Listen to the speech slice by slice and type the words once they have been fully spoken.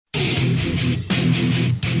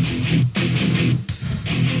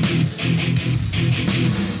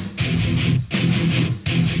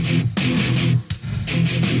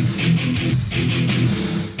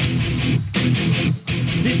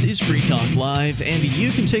live, and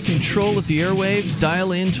you can take control of the airwaves.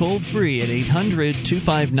 Dial in toll-free at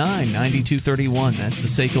 800-259-9231. That's the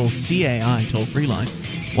SACL CAI toll-free line.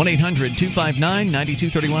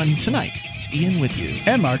 1-800-259-9231. Tonight, it's Ian with you.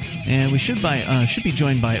 And Mark. And we should be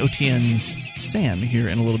joined by OTN's Sam here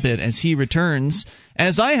in a little bit as he returns,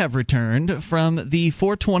 as I have returned, from the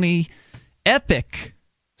 420 epic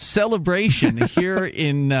celebration here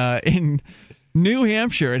in New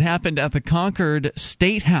Hampshire. It happened at the Concord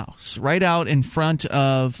State House, right out in front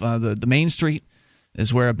of the main street.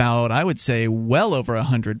 Is where about, I would say, well over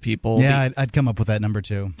 100 people. Yeah, I'd come up with that number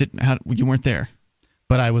too. You weren't there,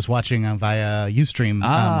 but I was watching via UStream on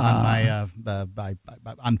my.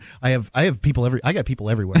 I have people I got people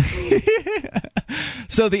everywhere.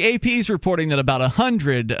 So the AP's reporting that about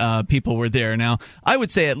 100 people were there. Now, I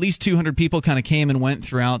would say at least 200 people kind of came and went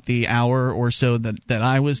throughout the hour or so that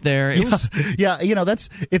I was there. Yeah, it's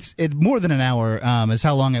more than an hour is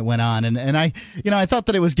how long it went on, and I thought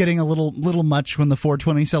that it was getting a little much when the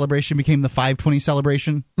 420 celebration became the 520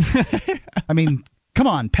 celebration. I mean, come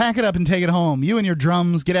on, pack it up and take it home. You and your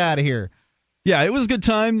drums, get out of here. Yeah, it was a good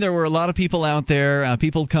time. There were a lot of people out there.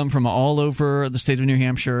 People come from all over the state of New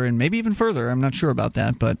Hampshire and maybe even further. I'm not sure about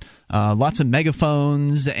that, but lots of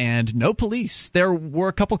megaphones and no police. There were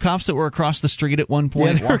a couple cops that were across the street at one point.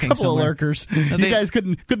 Yeah, there were a couple somewhere. of lurkers. You guys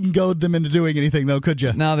couldn't goad them into doing anything, though, could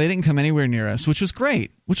you? No, they didn't come anywhere near us, which was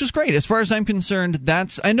great. As far as I'm concerned,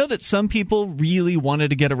 I know that some people really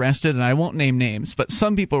wanted to get arrested, and I won't name names, but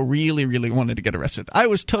some people really, really wanted to get arrested. I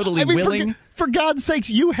was totally willing. For God's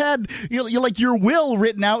sakes, you had your will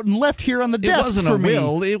written out and left here on the desk. It wasn't a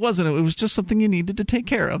will. It wasn't. It was just something you needed to take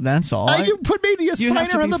care of. That's all. You put me a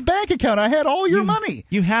signer on the bank account. I had all your money.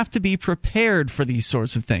 You have to be prepared for these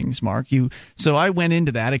sorts of things, Mark. So I went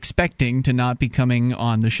into that expecting to not be coming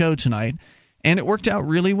on the show tonight, and it worked out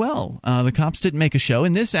really well. The cops didn't make a show,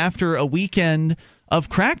 and this after a weekend of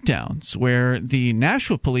crackdowns where the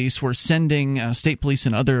Nashville police were sending state police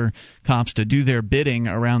and other cops to do their bidding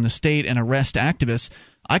around the state and arrest activists.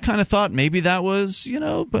 I kind of thought maybe that was,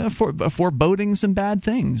 foreboding some bad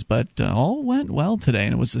things, but all went well today,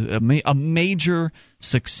 and it was a major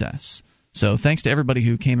success. So thanks to everybody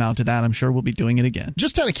who came out to that. I'm sure we'll be doing it again.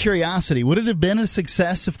 Just out of curiosity, would it have been a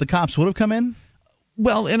success if the cops would have come in?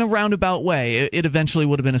 Well, in a roundabout way, it eventually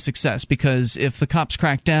would have been a success, because if the cops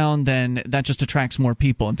crack down, then that just attracts more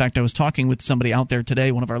people. In fact, I was talking with somebody out there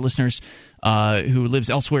today, one of our listeners who lives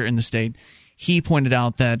elsewhere in the state. He pointed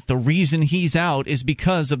out that the reason he's out is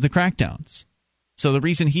because of the crackdowns. So the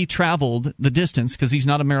reason he traveled the distance, because he's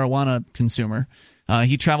not a marijuana consumer,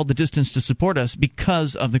 he traveled the distance to support us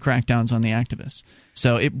because of the crackdowns on the activists.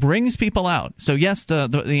 So it brings people out. So yes,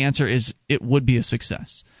 the answer is it would be a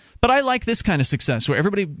success. But I like this kind of success where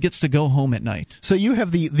everybody gets to go home at night. So you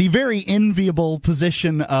have the very enviable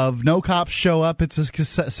position of no cops show up, it's a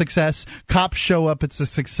success. Cops show up, it's a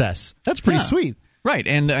success. That's pretty sweet. Right,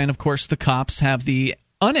 and of course the cops have the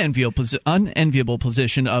unenviable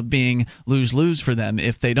position of being lose-lose for them.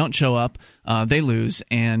 If they don't show up, they lose,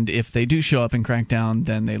 and if they do show up and crack down,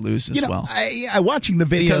 then they lose as well. Watching the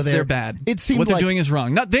video because they're bad. It seemed what they're doing is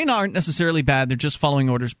wrong. They aren't necessarily bad. They're just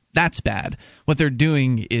following orders. That's bad. What they're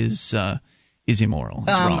doing is immoral.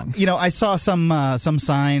 It's wrong. I saw some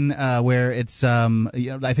sign where it's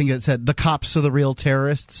I think it said the cops are the real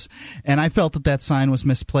terrorists, and I felt that sign was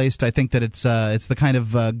misplaced. I think that it's the kind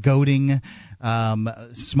of goading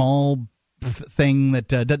small thing that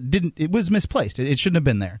didn't. It was misplaced. It shouldn't have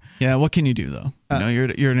been there. Yeah. What can you do though? You're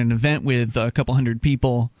at an event with a couple hundred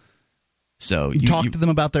people. So you talk to them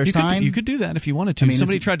about their sign. You could do that if you wanted to.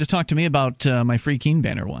 Somebody tried to talk to me about my Free Keene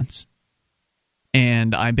banner once.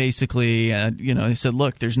 And I basically, I said,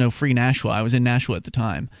 look, there's no free Nashville. I was in Nashville at the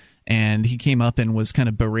time. And he came up and was kind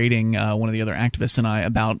of berating one of the other activists and I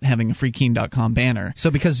about having a freekeene.com banner.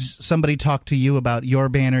 So because somebody talked to you about your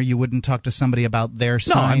banner, you wouldn't talk to somebody about their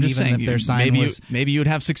sign, no, I'm just even saying, if their sign was... Maybe you would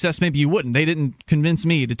have success, maybe you wouldn't. They didn't convince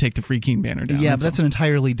me to take the Free Keene banner down. Yeah, but that's an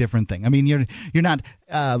entirely different thing. I mean, you're not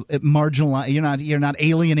marginal. You're not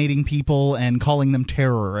alienating people and calling them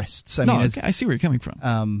terrorists. I see where you're coming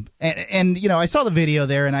from. And I saw the video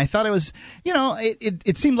there, and I thought it was,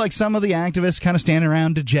 it seemed like some of the activists kind of standing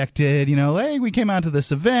around dejected. Hey, we came out to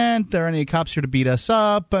this event. There aren't any cops here to beat us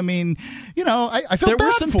up. I mean, I feel bad for them a little bit. There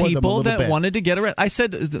were some people that wanted to get arrested. I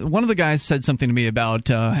said, one of the guys said something to me about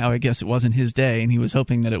how I guess it wasn't his day, and he was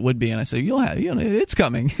hoping that it would be. And I said, it's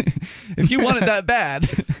coming. If you want it that bad,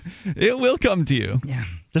 it will come to you. Yeah.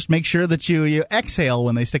 Just make sure that you exhale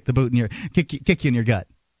when they stick the boot in kick you in your gut.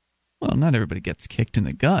 Well, not everybody gets kicked in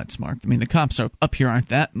the guts, Mark. I mean, the cops up here aren't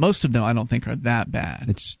that. Most of them, I don't think, are that bad.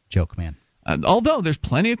 It's just a joke, man. Although there's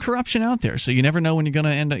plenty of corruption out there, so you never know when you're going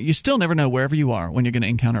to end up. You still never know wherever you are when you're going to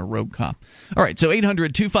encounter a rogue cop. All right, so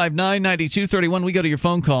 800-259-9231. We go to your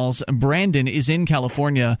phone calls. Brandon is in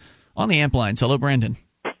California on the amp lines. Hello, Brandon.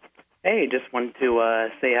 Hey, just wanted to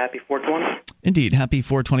say happy 420. Indeed, happy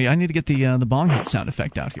 420. I need to get the bong hit sound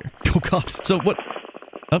effect out here. Oh, God. So what?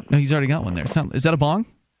 Oh, no, he's already got one there. Is that a bong?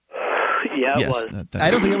 Yeah, it yes, was. That I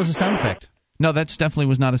don't think it was a sound effect. No, that definitely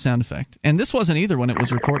was not a sound effect. And this wasn't either when it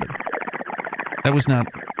was recorded. That was not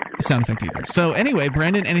a sound effect either. So anyway,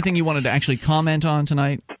 Brandon, anything you wanted to actually comment on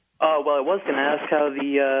tonight? Well, I was going to ask how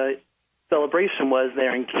the celebration was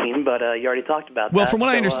there in Keene, but you already talked about that. Well, from what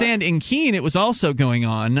I understand, in Keene it was also going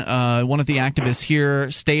on. One of the activists here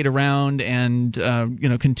stayed around and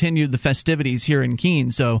continued the festivities here in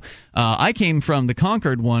Keene. So I came from the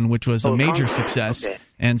Concord one, which was a major success. Okay.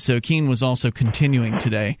 And so Keene was also continuing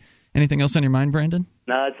today. Anything else on your mind, Brandon?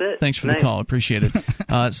 No, that's it. Thanks for the call. Appreciate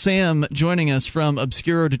it. Sam joining us from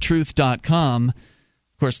obscurototruth.com,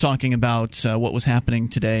 of course, talking about what was happening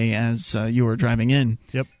today as you were driving in.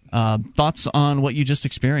 Yep. Thoughts on what you just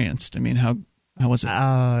experienced? I mean, how was it?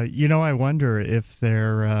 I wonder if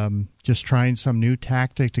they're just trying some new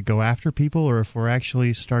tactic to go after people, or if we're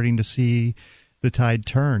actually starting to see the tide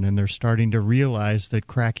turn and they're starting to realize that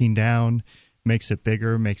cracking down makes it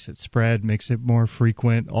bigger, makes it spread, makes it more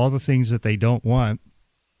frequent, all the things that they don't want.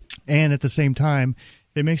 And at the same time,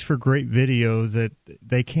 it makes for great video that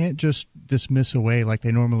they can't just dismiss away like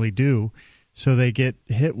they normally do. So they get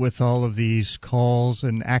hit with all of these calls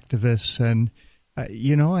and activists. And,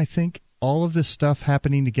 I think all of this stuff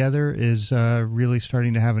happening together is really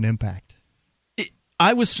starting to have an impact.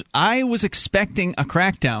 I was expecting a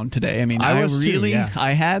crackdown today. I mean, I was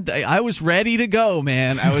ready to go,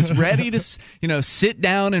 man. I was ready to, sit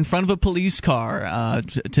down in front of a police car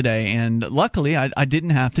today, and luckily I didn't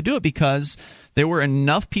have to do it because there were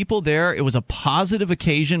enough people there. It was a positive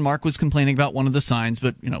occasion. Mark was complaining about one of the signs,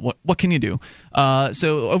 but what can you do?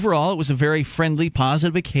 So overall, it was a very friendly,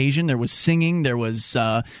 positive occasion. There was singing, there was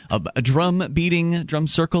a drum beating, drum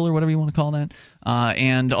circle or whatever you want to call that.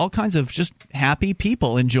 And all kinds of just happy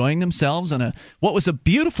people enjoying themselves on what was a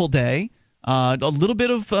beautiful day. A little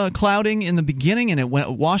bit of clouding in the beginning, and it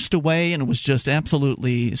washed away, and it was just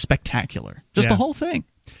absolutely spectacular. Just the whole thing.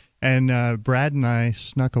 And Brad and I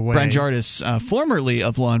snuck away. Brad Jardis, formerly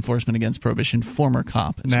of Law Enforcement Against Prohibition, former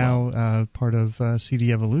cop as well. Now part of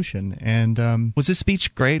CD Evolution. And was his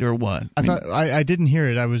speech great or what? I didn't hear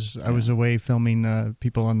it. I was away filming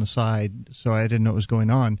people on the side, so I didn't know what was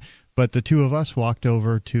going on. But the two of us walked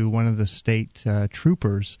over to one of the state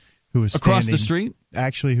troopers who was across the street.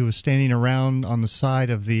 Actually, who was standing around on the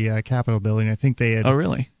side of the Capitol building. I think they had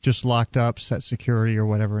just locked up, set security or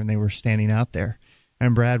whatever, and they were standing out there.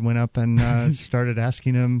 And Brad went up and started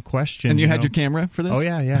asking him questions. And you had your camera for this? Oh,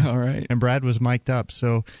 yeah. All right. And Brad was mic'd up.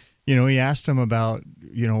 So, he asked him about,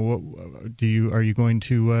 what are you going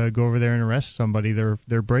to go over there and arrest somebody?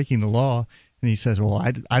 They're breaking the law. And he says, well,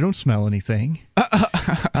 I don't smell anything.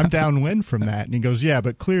 I'm downwind from that. And he goes, yeah,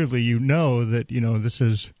 but clearly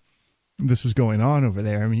that, this is going on over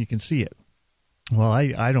there. I mean, you can see it. Well,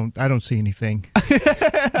 I don't see anything.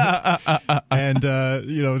 And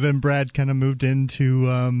then Brad kind of moved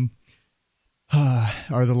into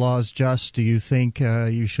are the laws just? Do you think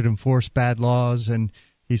you should enforce bad laws? And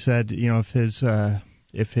he said, if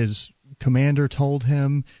his commander told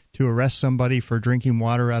him to arrest somebody for drinking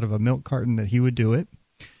water out of a milk carton, that he would do it.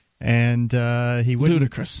 And he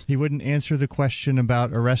wouldn't answer the question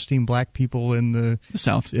about arresting black people in the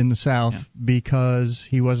South because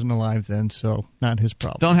he wasn't alive then, so not his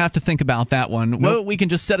problem. Don't have to think about that one. Nope. Well, we can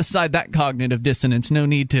just set aside that cognitive dissonance. No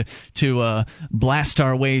need to blast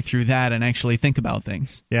our way through that and actually think about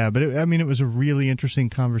things. Yeah, but it was a really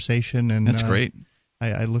interesting conversation, and that's great.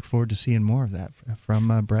 I look forward to seeing more of that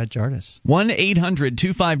from Brad Jardis.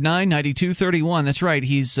 1-800-259-9231. That's right.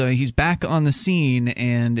 He's back on the scene,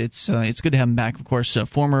 and it's good to have him back. Of course, a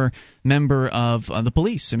former member of the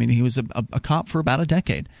police. I mean, he was a cop for about a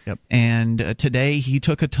decade. Yep. And today he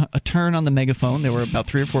took a turn on the megaphone. There were about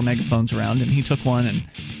 3 or 4 megaphones around, and he took one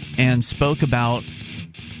and spoke about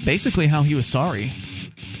basically how he was sorry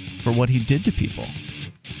for what he did to people.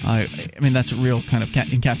 I mean, that's a real kind of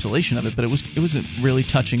encapsulation of it, but it was a really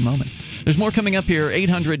touching moment. There's more coming up here.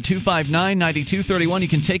 800-259-9231. You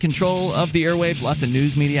can take control of the airwaves. Lots of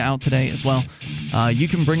news media out today as well. You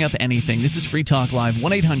can bring up anything. This is Free Talk Live.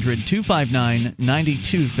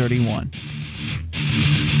 1-800-259-9231.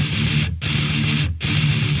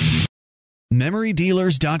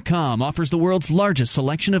 MemoryDealers.com offers the world's largest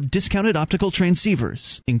selection of discounted optical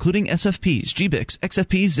transceivers, including SFPs, GBICs,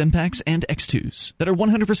 XFPs, Xempacks, and X2s that are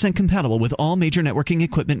 100% compatible with all major networking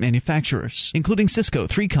equipment manufacturers, including Cisco,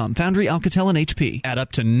 3Com, Foundry, Alcatel, and HP, at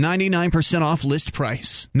up to 99% off list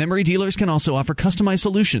price. Memory Dealers can also offer customized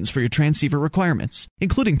solutions for your transceiver requirements,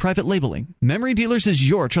 including private labeling. Memory Dealers is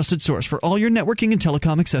your trusted source for all your networking and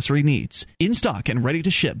telecom accessory needs, in stock and ready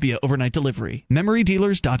to ship via overnight delivery.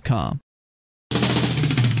 MemoryDealers.com.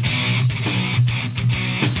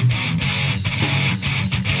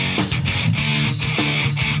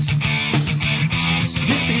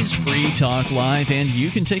 This is Free Talk Live, and you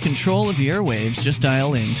can take control of the airwaves. Just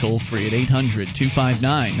dial in toll-free at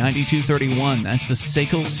 800-259-9231. That's the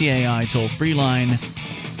SACL CAI toll-free line,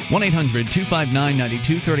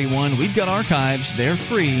 1-800-259-9231. We've got archives. They're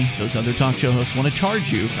free. Those other talk show hosts want to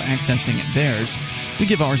charge you for accessing theirs. We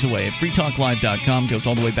give ours away at freetalklive.com. Goes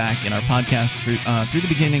all the way back in our podcast through the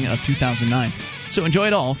beginning of 2009. So enjoy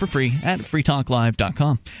it all for free at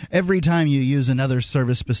freetalklive.com. Every time you use another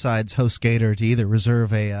service besides HostGator to either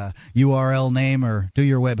reserve a URL name or do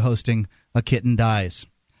your web hosting, a kitten dies.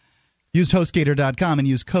 Use HostGator.com and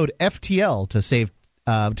use code FTL to save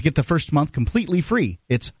to get the first month completely free.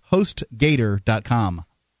 It's HostGator.com.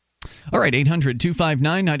 All right,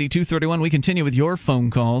 800-259-9231. We continue with your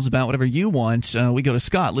phone calls about whatever you want. We go to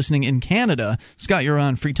Scott, listening in Canada. Scott, you're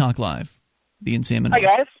on Free Talk Live. The Insanity. Hi,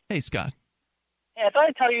 guys. Hey, Scott. Yeah, I thought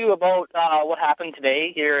I'd tell you about what happened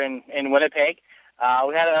today here in Winnipeg.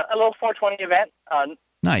 We had a little 420 event.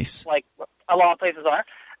 Nice. Like a lot of places are.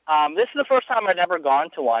 This is the first time I'd ever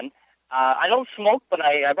gone to one. I don't smoke, but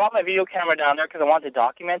I brought my video camera down there because I wanted to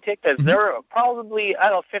document it, because there were probably,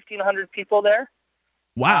 1,500 people there.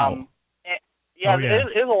 Wow. It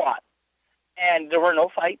is a lot. And there were no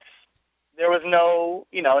fights. There was no,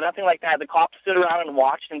 nothing like that. The cops stood around and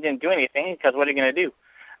watched and didn't do anything, because what are you going to do?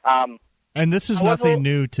 And this is nothing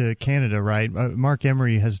new to Canada, right? Mark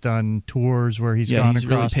Emery has done tours where he's gone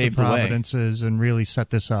across really the provinces and really set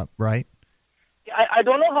this up, right? I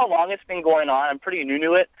don't know how long it's been going on. I'm pretty new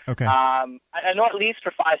to it. Okay. I know at least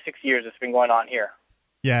for 5-6 years it's been going on here.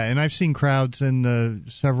 Yeah, and I've seen crowds in the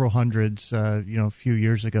several hundreds, a few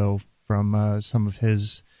years ago from some of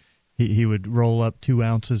his. He would roll up 2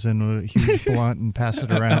 ounces in a huge blunt and pass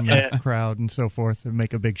it around the crowd and so forth and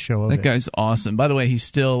make a big show of it. That guy's awesome. By the way, he's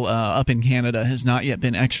still up in Canada, has not yet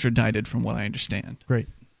been extradited from what I understand. Great.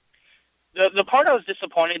 The part I was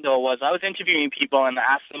disappointed, though, was I was interviewing people and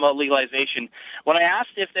asked them about legalization. When I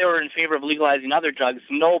asked if they were in favor of legalizing other drugs,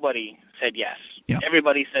 nobody said yes. Yeah.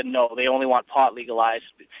 Everybody said no. They only want pot legalized.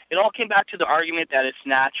 It all came back to the argument that it's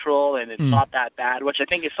natural and it's not that bad, which I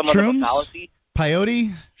think is somewhat of a fallacy.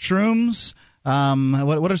 Peyote, shrooms.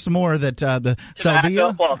 What are some more that the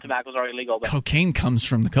salvia? Well, tobacco's already legal. But cocaine comes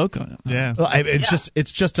from the coconut. Yeah, well, it's just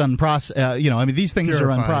unprocessed. These things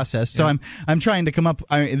Purified. are unprocessed. So I'm trying to come up.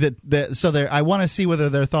 I want to see whether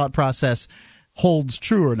their thought process holds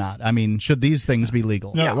true or not. I mean, should these things be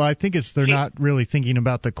legal? No, well, I think they're not really thinking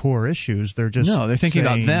about the core issues. They're just they're thinking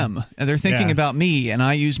about them, and they're thinking about me. And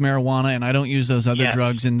I use marijuana, and I don't use those other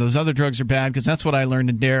drugs. And those other drugs are bad because that's what I learned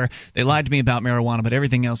in DARE. They lied to me about marijuana, but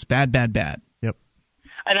everything else bad, bad, bad. Yep.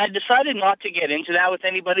 And I decided not to get into that with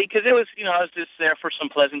anybody because it was, I was just there for some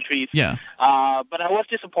pleasantries. Yeah. But I was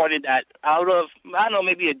disappointed that out of,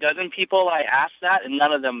 maybe a dozen people I asked that, and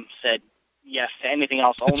none of them said yes to anything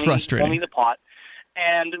else. It's frustrating. Only the pot.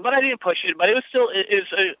 But I didn't push it. But it was still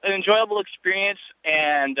an enjoyable experience.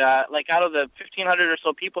 And out of the 1,500 or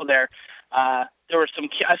so people there were some.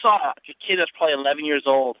 I saw a kid that's probably 11 years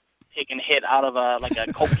old taking a hit out of a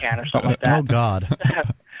Coke can or something like that. Oh God.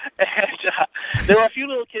 And there were a few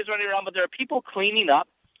little kids running around, but there were people cleaning up,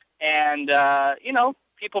 and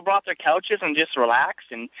people brought their couches and just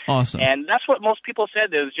relaxed, and awesome. And that's what most people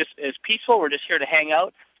said. It was just as peaceful. We're just here to hang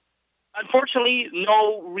out. Unfortunately,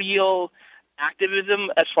 no real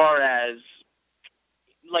activism as far as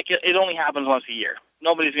it only happens once a year.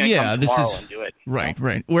 Nobody's going to come tomorrow and do it.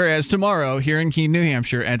 Right. Whereas tomorrow, here in Keene, New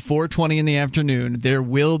Hampshire, at 4:20 in the afternoon, there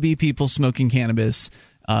will be people smoking cannabis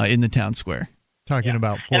in the town square. Talking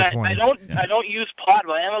about 420. And I don't use pot,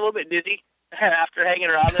 but I am a little bit dizzy after hanging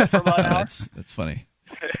around there for about an hour. That's funny.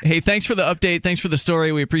 Hey, thanks for the update. Thanks for the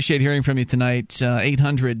story. We appreciate hearing from you tonight.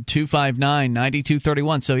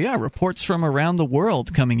 800-259-9231. So, reports from around the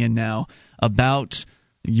world coming in now about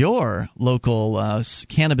your local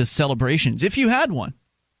cannabis celebrations, if you had one.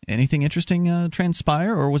 Anything interesting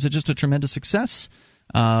transpire, or was it just a tremendous success,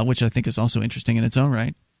 which I think is also interesting in its own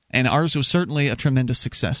right? And ours was certainly a tremendous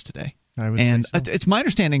success today. I would say so. It's my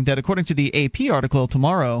understanding that according to the AP article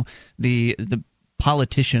tomorrow, the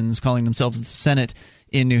politicians calling themselves the Senate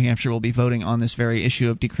in New Hampshire will be voting on this very issue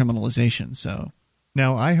of decriminalization. So.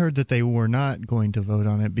 Now, I heard that they were not going to vote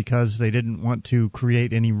on it because they didn't want to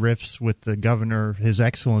create any rifts with the governor, His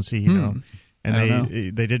Excellency, you know.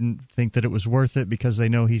 And they didn't think that it was worth it because they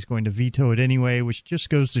know he's going to veto it anyway, which just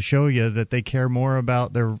goes to show you that they care more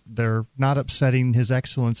about they're not upsetting His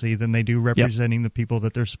Excellency than they do representing the people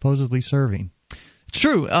that they're supposedly serving. It's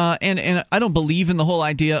true, and I don't believe in the whole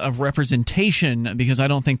idea of representation because I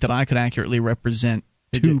don't think that I could accurately represent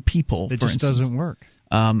two people, It for just instance. doesn't work.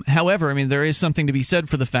 However, I mean, there is something to be said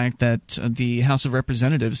for the fact that the House of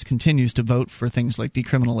Representatives continues to vote for things like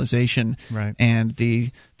decriminalization, right. And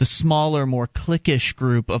the smaller, more cliquish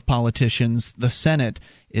group of politicians, the Senate,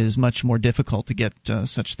 is much more difficult to get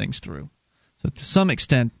such things through. So to some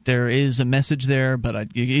extent, there is a message there,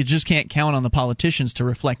 but you just can't count on the politicians to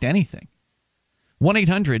reflect anything.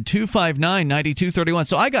 1-800-259-9231.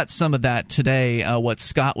 So I got some of that today, what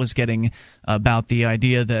Scott was getting about the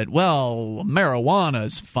idea that, well, marijuana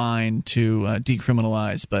is fine to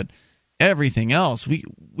decriminalize, but everything else, we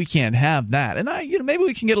can't have that. And maybe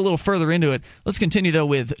we can get a little further into it. Let's continue, though,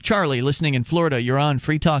 with Charlie listening in Florida. You're on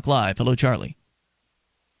Free Talk Live. Hello, Charlie.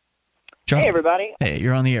 Hey, everybody. Hey,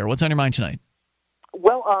 you're on the air. What's on your mind tonight?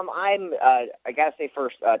 Well, I gotta say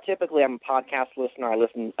first, typically I'm a podcast listener. I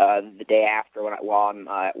listen the day after while I'm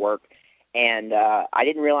at work, and I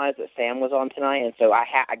didn't realize that Sam was on tonight, and so I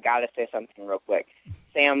gotta say something real quick.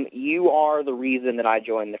 Sam, you are the reason that I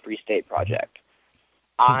joined the Free State Project.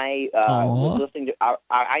 I was listening to.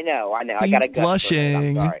 I know. I He's got a gut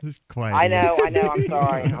blushing. I'm sorry. Just quiet. I know. I'm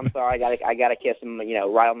sorry. I gotta kiss him,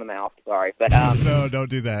 right on the mouth. Sorry, but No,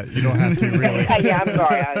 don't do that. You don't have to, really. yeah, I'm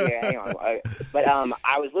sorry. Hang on. But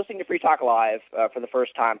I was listening to Free Talk Live for the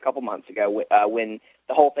first time a couple months ago when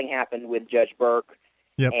the whole thing happened with Judge Burke,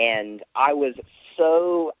 and I was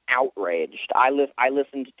so outraged. I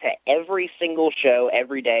listened to every single show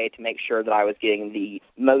every day to make sure that I was getting the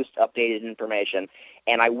most updated information.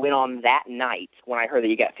 And I went on that night when I heard that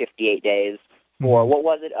you got 58 days for, what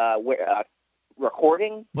was it,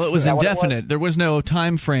 recording? Well, it was indefinite. There was no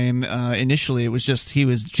time frame initially. It was just he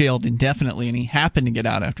was jailed indefinitely, and he happened to get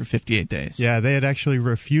out after 58 days. Yeah, they had actually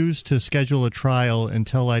refused to schedule a trial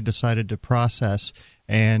until I decided to process.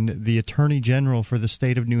 And the Attorney General for the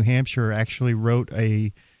state of New Hampshire actually wrote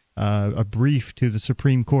a brief to the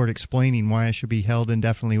Supreme Court explaining why I should be held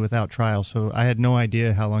indefinitely without trial. So I had no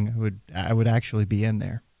idea how long I would actually be in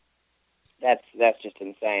there. That's just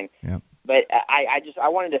insane. Yep. But I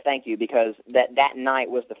wanted to thank you because that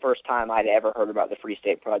night was the first time I'd ever heard about the Free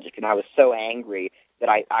State Project, and I was so angry that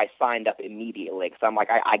I signed up immediately because I'm like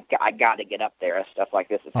I got to get up there as stuff like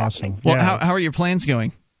this is Awesome. happening. Well, how are your plans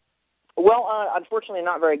going? Well, unfortunately,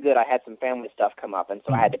 not very good. I had some family stuff come up, and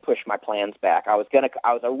so I had to push my plans back. I was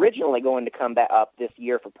originally going to come back up this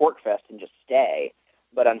year for PorkFest and just stay,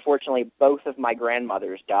 but unfortunately, both of my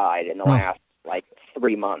grandmothers died in the last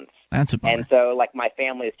 3 months. That's a bummer. And so, my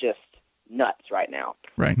family is just nuts right now.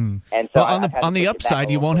 Right. And so, on the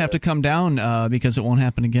upside, you won't have to come down because it won't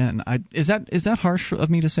happen again. Is that harsh of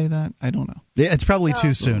me to say that? I don't know. Yeah, it's probably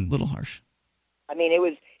too soon. A little harsh. I mean, it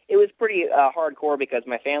was pretty hardcore because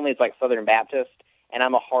my family is Southern Baptist, and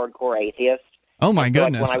I'm a hardcore atheist. Oh my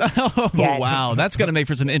goodness! Yeah. Wow, that's going to make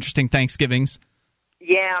for some interesting Thanksgivings.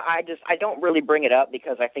 Yeah, I don't really bring it up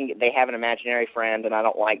because I think they have an imaginary friend, and I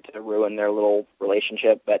don't like to ruin their little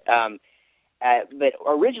relationship. But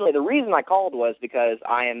originally, the reason I called was because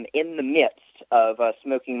I am in the midst of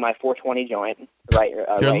smoking my 420 joint. You're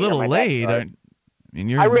a little late.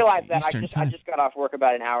 I realized that. Eastern I just got off work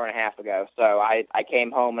about an hour and a half ago, so I came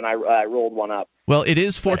home and I rolled one up. Well, it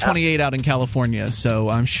is 4:28 out in California, so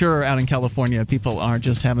I'm sure out in California people are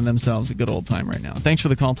just having themselves a good old time right now. Thanks for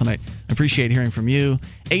the call tonight. I appreciate hearing from you.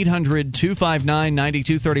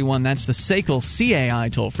 800-259-9231. That's the SACL CAI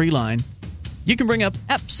toll-free line. You can bring up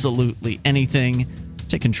absolutely anything.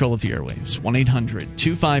 Take control of the airwaves.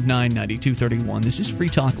 1-800-259-9231. This is Free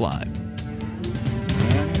Talk Live.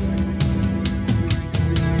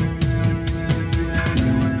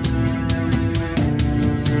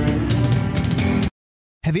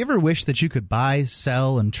 Have you ever wished that you could buy,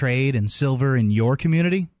 sell, and trade in silver in your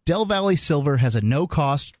community? Del Valley Silver has a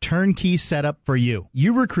no-cost, turnkey setup for you.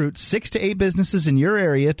 You recruit 6 to 8 businesses in your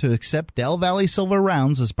area to accept Del Valley Silver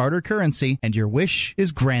rounds as barter currency, and your wish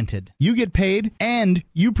is granted. You get paid, and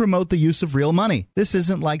you promote the use of real money. This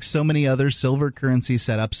isn't like so many other silver currency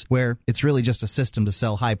setups where it's really just a system to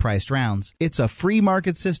sell high-priced rounds. It's a free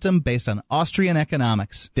market system based on Austrian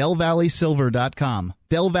economics. DelValleySilver.com.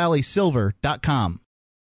 DelValleySilver.com.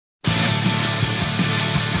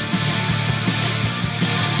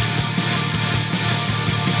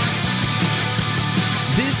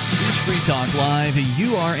 Free Talk Live.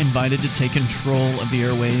 You are invited to take control of the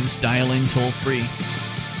airwaves. Dial in toll-free.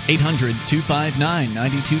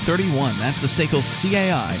 800-259-9231. That's the SACL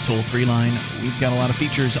CAI toll-free line. We've got a lot of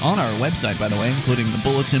features on our website, by the way, including the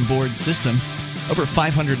bulletin board system. Over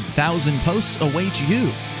 500,000 posts await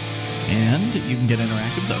you. And you can get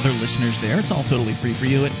interactive with other listeners there. It's all totally free for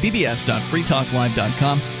you at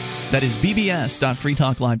bbs.freetalklive.com. That is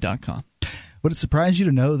bbs.freetalklive.com. Would it surprise you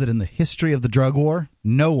to know that in the history of the drug war,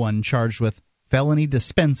 no one charged with felony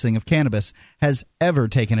dispensing of cannabis has ever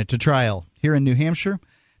taken it to trial? Here in New Hampshire?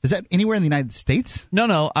 Is that anywhere in the United States?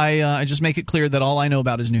 No. I just make it clear that all I know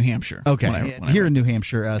about is New Hampshire. Okay. Here in New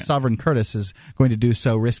Hampshire, Sovereign Curtis is going to do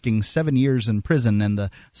so, risking 7 years in prison, and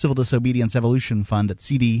the Civil Disobedience Evolution Fund at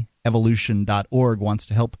cdevolution.org wants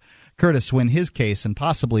to help Curtis win his case and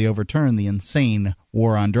possibly overturn the insane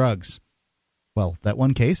war on drugs. Well, that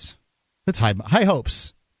one case, it's high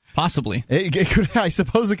hopes. Possibly. It could, I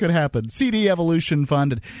suppose it could happen. CD Evolution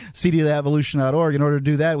Fund at cdevolution.org. In order to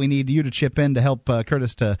do that, we need you to chip in to help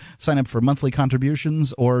Curtis to sign up for monthly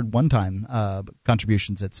contributions or one-time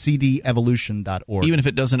contributions at cdevolution.org. Even if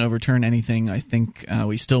it doesn't overturn anything, I think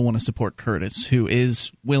we still want to support Curtis, who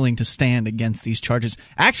is willing to stand against these charges.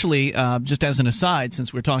 Actually, just as an aside,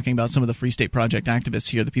 since we're talking about some of the Free State Project activists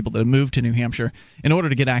here, the people that have moved to New Hampshire in order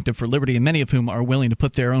to get active for liberty, and many of whom are willing to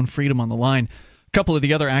put their own freedom on the line, a couple of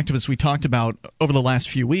the other activists we talked about over the last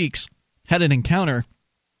few weeks had an encounter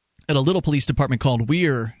at a little police department called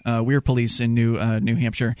Weir Police in New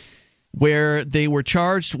Hampshire, where they were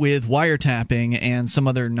charged with wiretapping and some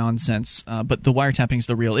other nonsense. But the wiretapping is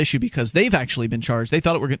the real issue because they've actually been charged. They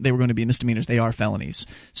thought they were going to be misdemeanors. They are felonies.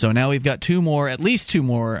 So now we've got at least two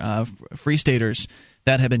more Free Staters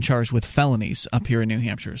that have been charged with felonies up here in New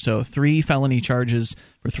Hampshire. So 3 felony charges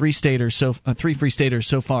for 3 Free Staters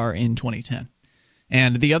so far in 2010.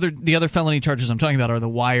 And the other felony charges I'm talking about are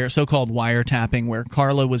the so-called wiretapping, where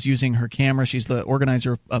Carla was using her camera. She's the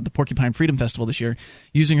organizer of the Porcupine Freedom Festival this year,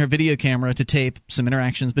 using her video camera to tape some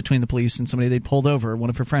interactions between the police and somebody they'd pulled over, one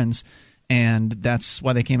of her friends, and that's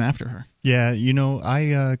why they came after her. Yeah,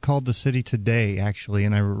 I called the city today, actually,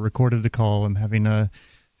 and I recorded the call. I'm having a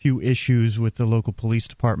few issues with the local police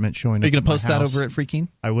department showing up. Are you going to post that house. over at Freaking?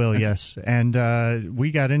 I will, yes. And we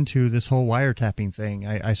got into this whole wiretapping thing.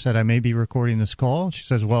 I said I may be recording this call. She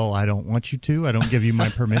says, well, I don't want you to. I don't give you my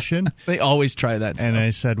permission. They always try that stuff. And I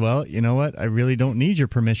said, well, you know what? I really don't need your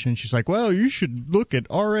permission. She's like, well, you should look at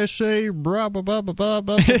RSA, blah, blah, blah, blah, blah,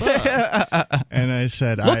 blah, blah. And I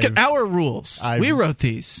said, look at our rules. We wrote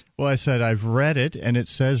these. Well, I said, I've read it, and it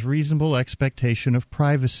says reasonable expectation of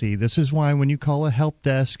privacy. This is why when you call a help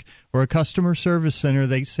desk or a customer service center,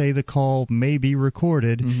 they say the call may be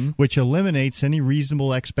recorded, which eliminates any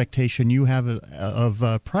reasonable expectation you have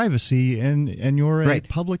of privacy, and you're a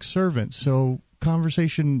public servant. So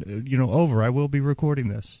conversation, over. I will be recording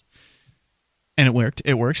this. And it worked.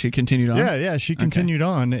 It worked. She continued on. Yeah, she continued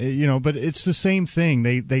on. But it's the same thing.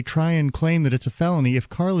 They try and claim that it's a felony. If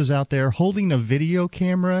Carla's out there holding a video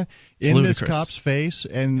camera in this cop's face,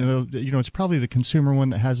 and it's probably the consumer one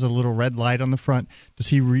that has a little red light on the front, does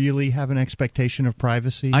he really have an expectation of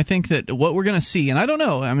privacy? I think that what we're going to see, and I don't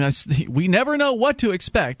know. I mean, we never know what to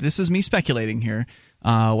expect. This is me speculating here.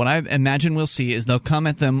 What I imagine we'll see is they'll come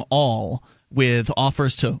at them all with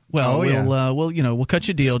offers to, we'll cut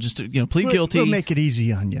you a deal, just to, plead guilty. We'll make it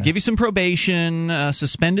easy on you. Give you some probation,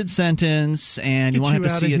 suspended sentence, and you won't have to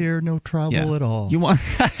see it. Get you out of here, no trouble at all. You want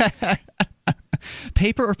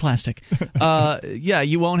paper or plastic?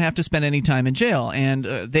 You won't have to spend any time in jail, and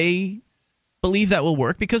they believe that will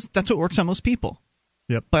work because that's what works on most people.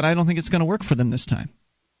 Yep. But I don't think it's going to work for them this time.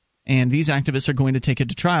 And these activists are going to take it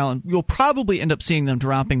to trial, and you'll probably end up seeing them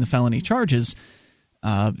dropping the felony charges.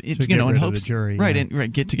 Get rid of the jury,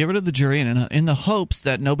 to get rid of the jury, and in the hopes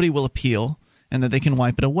that nobody will appeal and that they can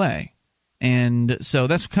wipe it away. And so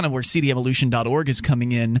that's kind of where cdevolution.org is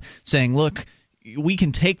coming in, saying, look, we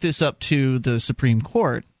can take this up to the Supreme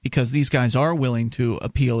Court because these guys are willing to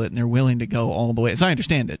appeal it, and they're willing to go all the way. As I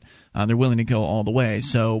understand it, they're willing to go all the way.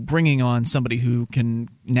 So bringing on somebody who can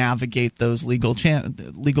navigate those legal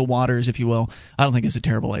waters, if you will, I don't think is a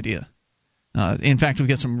terrible idea. In fact, we've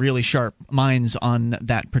got some really sharp minds on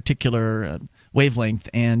that particular wavelength,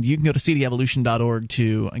 and you can go to cdevolution.org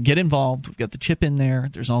to get involved. We've got the chip in there.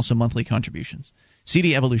 There's also monthly contributions.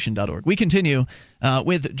 cdevolution.org. We continue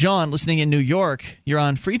with John listening in New York. You're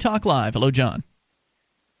on Free Talk Live. Hello, John.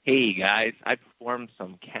 Hey, guys. I performed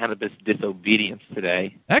some cannabis disobedience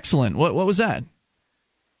today. Excellent. What was that?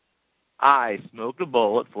 I smoked a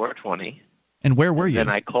bowl at 420. And where were you?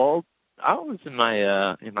 And I called. I was in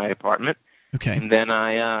my apartment. Okay. And then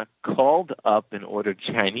I called up and ordered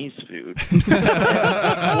Chinese food.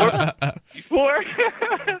 before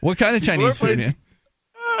What kind of Chinese food, man?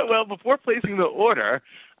 Well, before placing the order,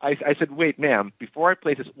 I said, wait, ma'am, before I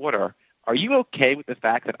place this order, are you okay with the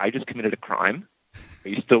fact that I just committed a crime? Are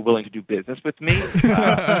you still willing to do business with me? So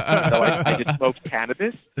I just smoked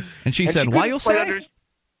cannabis. And she said, why you'll say?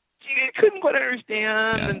 She couldn't quite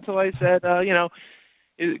understand until I said,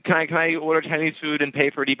 can I order Chinese food and pay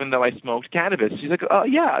for it even though I smoked cannabis? She's like, oh,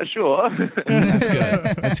 yeah, sure. That's good.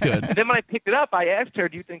 That's good. And then when I picked it up, I asked her,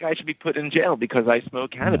 do you think I should be put in jail because I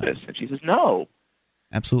smoke cannabis? And she says, no.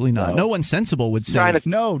 Absolutely not. No one sensible would say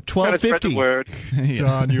no. $12.50.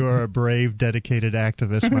 John, you are a brave, dedicated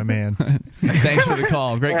activist, my man. Thanks for the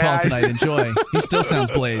call. Great call tonight. Enjoy. He still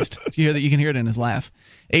sounds blazed. You hear that? You can hear it in his laugh.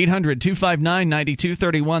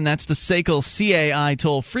 800-259-9231. That's the SACL CAI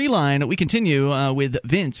toll-free line. We continue with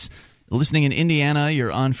Vince, listening in Indiana.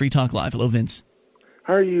 You're on Free Talk Live. Hello, Vince.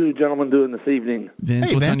 How are you gentlemen doing this evening?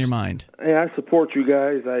 Vince, what's on your mind? Hey, I support you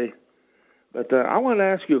guys. But I wanted to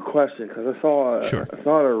ask you a question because I thought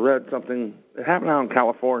I read something that happened out in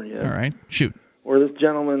California. All right, shoot. Where this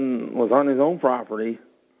gentleman was on his own property,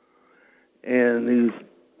 and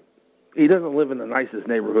he doesn't live in the nicest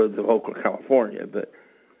neighborhoods of Oakland, California, but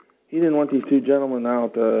he didn't want these two gentlemen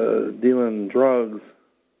out dealing drugs,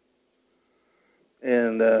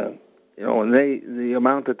 and and the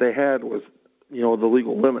amount that they had was the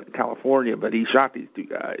legal limit in California, but he shot these two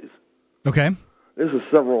guys. Okay. This has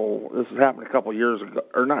happened a couple years ago,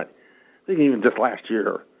 or not, I think even just last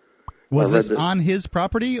year. Was this on his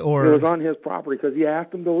property? Or? It was on his property because he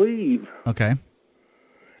asked them to leave. Okay.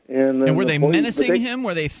 And were they menacing him?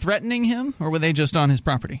 Were they threatening him? Or were they just on his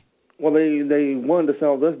property? Well, they wanted to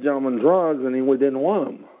sell this gentleman drugs, and he didn't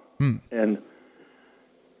want them. And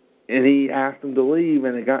he asked them to leave,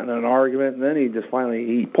 and they got in an argument, and then he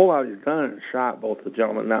pulled out his gun and shot both the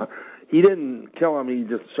gentlemen. Now, he didn't kill him, he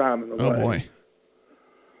just shot him in the leg. Oh, boy.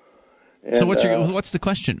 And, so what's the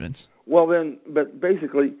question, Vince? Well, but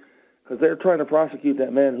basically, because they're trying to prosecute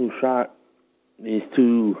that man who shot these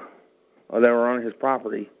two that were on his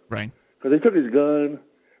property. Right. Because they took his gun,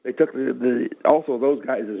 they took also those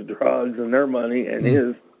guys' drugs and their money and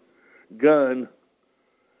his gun.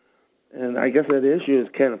 And I guess that issue is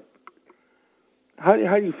kind of, how do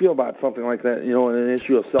you feel about something like that, an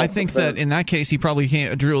issue of self-defense? I think that in that case he probably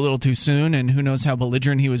drew a little too soon, and who knows how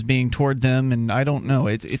belligerent he was being toward them, and I don't know.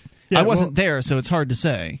 I wasn't there, so it's hard to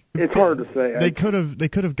say. It's hard to say. They could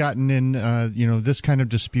have gotten in this kind of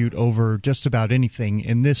dispute over just about anything.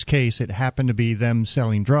 In this case, it happened to be them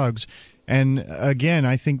selling drugs. And again,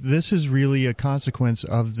 I think this is really a consequence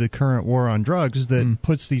of the current war on drugs that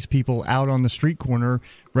puts these people out on the street corner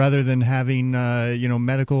rather than having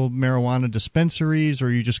medical marijuana dispensaries, or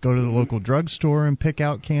you just go to the local drugstore and pick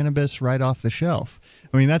out cannabis right off the shelf.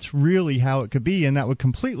 I mean, that's really how it could be, and that would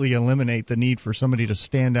completely eliminate the need for somebody to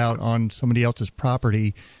stand out on somebody else's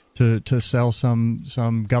property to sell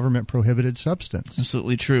some government-prohibited substance.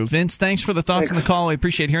 Absolutely true. Vince, thanks for the thoughts on the call. I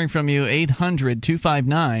appreciate hearing from you.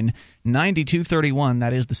 800-259-9231.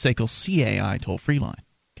 That is the SACL CAI toll-free line.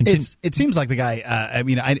 It seems like the guy,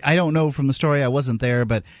 I don't know from the story. I wasn't there,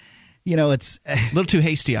 but it's a little too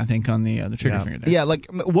hasty, I think, on the trigger finger there. Yeah, like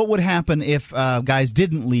what would happen if guys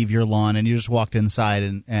didn't leave your lawn and you just walked inside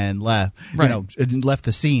and left, left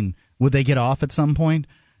the scene? Would they get off at some point?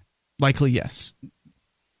 Likely, yes.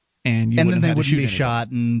 And then they wouldn't be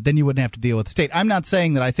shot, and then you wouldn't have to deal with the state. I'm not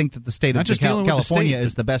saying that I think that the state of California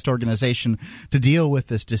is the best organization to deal with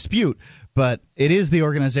this dispute, but it is the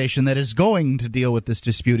organization that is going to deal with this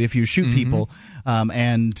dispute if you shoot people.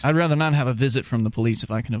 And I'd rather not have a visit from the police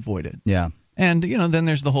if I can avoid it. Yeah. And, then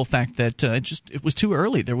there's the whole fact that it was too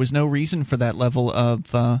early. There was no reason for that level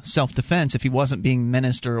of self-defense if he wasn't being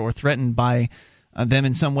menaced or threatened by them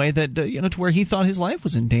in some way that to where he thought his life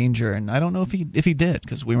was in danger, and I don't know if he did,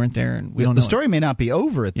 because we weren't there and we don't know. The story may not be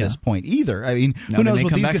over at this point either. I mean, who knows? They what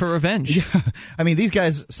come these back for revenge. Yeah, I mean, these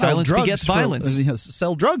guys sell drugs.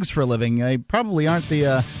 Sell drugs for a living. They probably aren't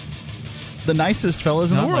the nicest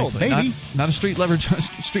fellas in the world. Likely. Maybe not a street level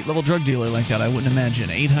drug dealer like that. I wouldn't imagine.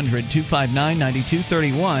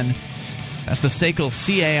 800-259-9231. That's the SACL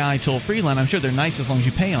CAI toll free line. I'm sure they're nice as long as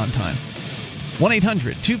you pay on time.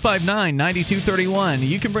 1-800-259-9231.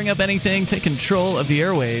 You can bring up anything, take control of the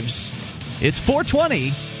airwaves. It's 420,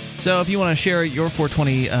 so if you want to share your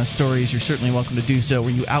 420 stories, you're certainly welcome to do so. Were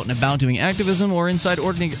you out and about doing activism or inside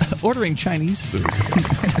ordering Chinese food?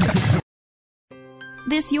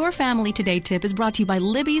 This Your Family Today tip is brought to you by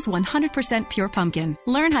Libby's 100% Pure Pumpkin.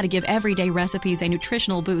 Learn how to give everyday recipes a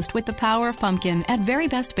nutritional boost with the power of pumpkin at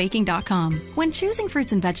verybestbaking.com. When choosing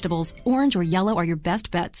fruits and vegetables, orange or yellow are your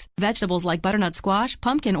best bets. Vegetables like butternut squash,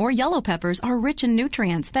 pumpkin, or yellow peppers are rich in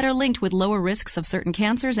nutrients that are linked with lower risks of certain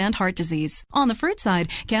cancers and heart disease. On the fruit side,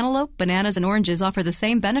 cantaloupe, bananas, and oranges offer the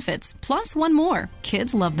same benefits, plus one more.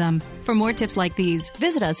 Kids love them. For more tips like these,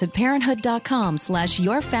 visit us at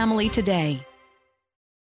parenthood.com/yourfamilytoday.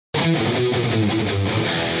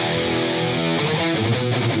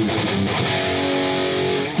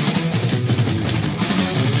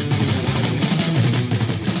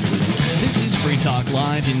 This is Free Talk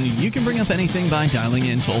Live, and you can bring up anything by dialing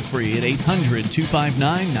in toll-free at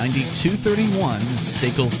 800-259-9231,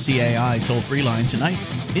 SACL CAI toll-free line. Tonight,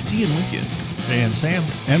 it's Ian with you. And Sam.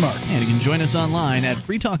 And Mark. And you can join us online at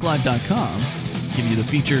freetalklive.com. Give you the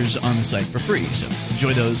features on the site for free, so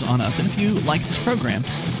enjoy those on us. And if you like this program,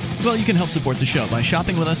 well, you can help support the show by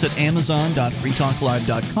shopping with us at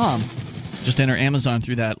amazon.freetalklive.com. Just enter Amazon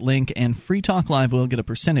through that link, and Free Talk Live will get a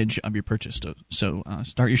percentage of your purchase. So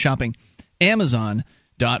start your shopping.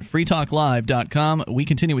 Amazon.freetalklive.com. We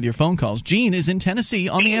continue with your phone calls. Gene is in Tennessee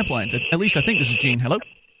on the amp line. At least I think this is Gene. Hello?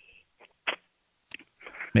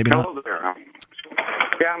 Maybe not. Hello there.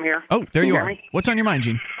 Yeah, I'm here. Oh, there you are. Me? What's on your mind,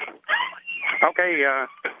 Gene? Okay,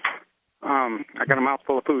 I got a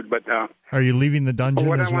mouthful of food, but... Are you leaving the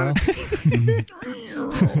dungeon as well?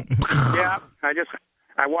 Yeah,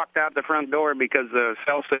 I walked out the front door because the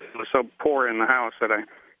cell signal was so poor in the house that I'm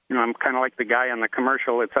kind of like the guy on the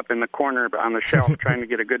commercial. It's up in the corner on the shelf trying to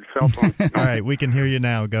get a good cell phone. All right, we can hear you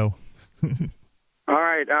now. Go. All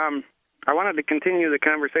right, I wanted to continue the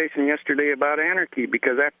conversation yesterday about anarchy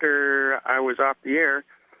because after I was off the air,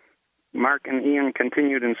 Mark and Ian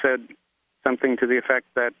continued and said something to the effect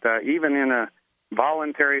that even in a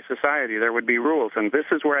voluntary society there would be rules. And this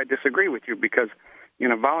is where I disagree with you because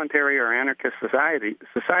in a voluntary or anarchist society,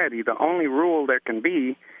 the only rule there can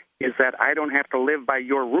be is that I don't have to live by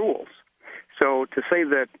your rules. So to say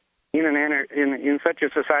that in such a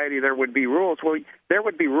society there would be rules, well, there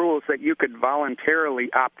would be rules that you could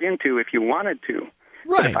voluntarily opt into if you wanted to.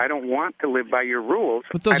 Right. But if I don't want to live by your rules,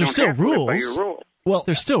 but those I are don't still have to rules. live by your rules. Well,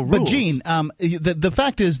 there's still rules. But Gene, the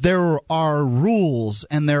fact is there are rules,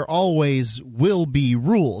 and there always will be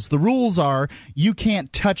rules. The rules are you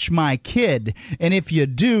can't touch my kid, and if you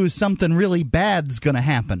do, something really bad's going to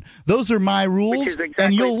happen. Those are my rules,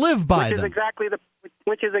 and you'll live by them.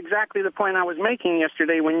 Which is exactly the point I was making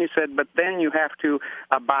yesterday when you said, but then you have to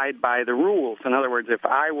abide by the rules. In other words, if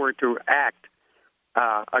I were to act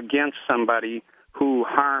against somebody who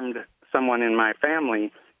harmed someone in my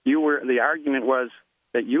family, the argument was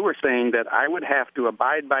that you were saying that I would have to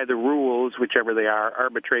abide by the rules, whichever they are,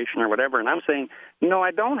 arbitration or whatever. And I'm saying, no, I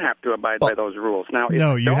don't have to abide by those rules. Now, if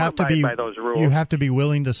no, you have to abide by those rules, you have to be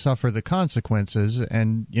willing to suffer the consequences,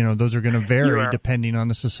 and those are going to vary depending on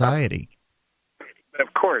the society. But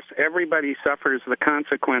of course, everybody suffers the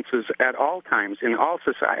consequences at all times in all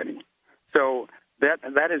society. So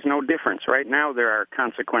that is no difference. Right now, there are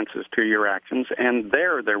consequences to your actions, and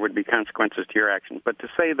there would be consequences to your actions. But to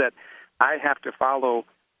say that I have to follow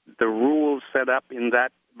the rules set up in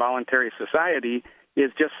that voluntary society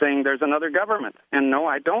is just saying there's another government. And no,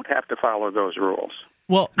 I don't have to follow those rules.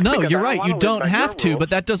 Well, no, because you're right. You don't have to, but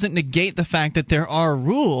that doesn't negate the fact that there are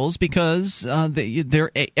rules because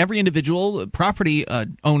every individual property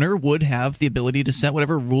owner would have the ability to set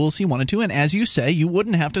whatever rules he wanted to. And as you say, you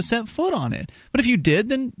wouldn't have to set foot on it. But if you did,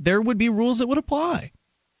 then there would be rules that would apply.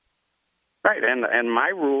 Right, and my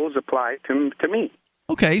rules apply to me.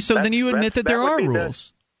 Okay, so then you admit that there are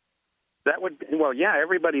rules.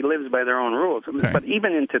 Everybody lives by their own rules. Okay. But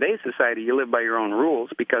even in today's society, you live by your own rules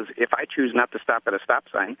because if I choose not to stop at a stop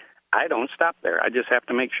sign, I don't stop there. I just have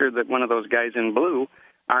to make sure that one of those guys in blue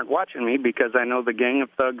aren't watching me because I know the gang of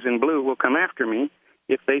thugs in blue will come after me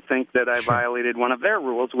if they think that I violated one of their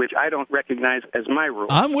rules, which I don't recognize as my rules.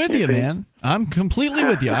 I'm with you, man. I'm completely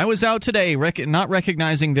with you. I was out today not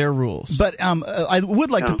recognizing their rules. But I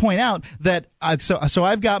would like to point out that so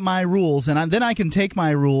I've got my rules, and then I can take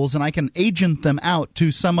my rules and I can agent them out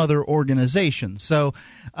to some other organization. So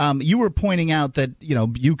you were pointing out that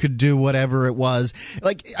you could do whatever it was.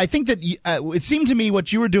 Like I think that it seemed to me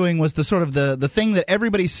what you were doing was the sort of the thing that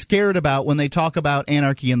everybody's scared about when they talk about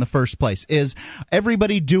anarchy in the first place is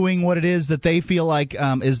everybody doing what it is that they feel like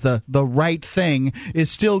is the right thing is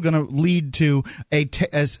still going to lead to a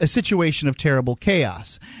situation of terrible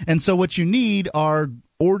chaos. And so what you need are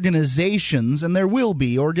organizations, and there will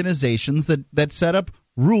be organizations that set up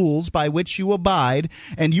rules by which you abide,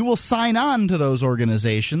 and you will sign on to those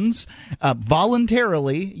organizations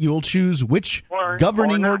voluntarily. You will choose which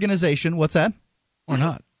governing organization. What's that? Or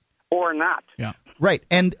not. Or not. Yeah. Right,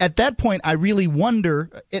 and at that point, I really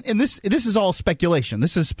wonder. And this is all speculation.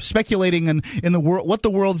 This is speculating in the world, what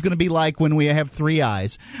the world's going to be like when we have three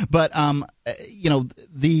eyes. But I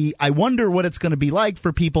wonder what it's going to be like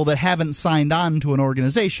for people that haven't signed on to an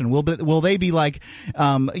organization. Will they be like,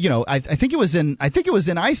 I think it was in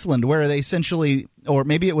Iceland where they essentially, or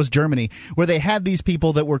maybe it was Germany, where they had these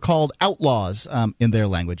people that were called outlaws in their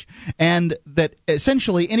language, and that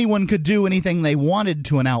essentially anyone could do anything they wanted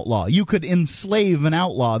to an outlaw. You could enslave an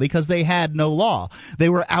outlaw because they had no law. They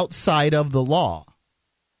were outside of the law.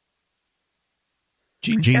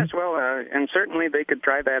 Gene? Yes, well, and certainly they could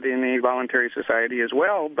try that in a voluntary society as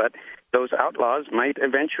well, but those outlaws might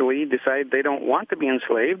eventually decide they don't want to be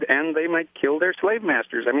enslaved, and they might kill their slave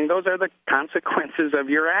masters. I mean, those are the consequences of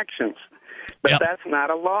your actions. But that's not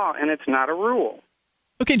a law, and it's not a rule.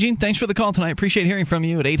 Okay, Gene, thanks for the call tonight. Appreciate hearing from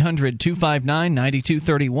you at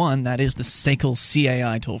 800-259-9231. That is the SACL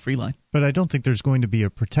CAI toll-free line. But I don't think there's going to be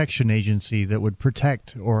a protection agency that would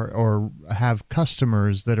protect or have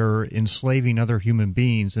customers that are enslaving other human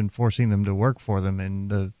beings and forcing them to work for them in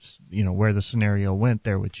the where the scenario went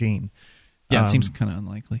there with Gene. Yeah, it seems kind of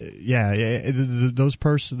unlikely. Yeah,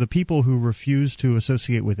 the people who refuse to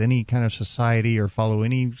associate with any kind of society or follow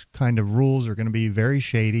any kind of rules are going to be very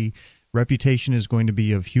shady. Reputation is going to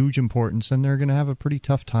be of huge importance, and they're going to have a pretty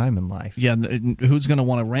tough time in life. Yeah, who's going to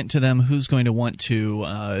want to rent to them? Who's going to want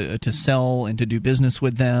to sell and to do business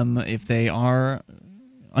with them if they are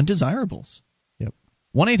undesirables? Yep.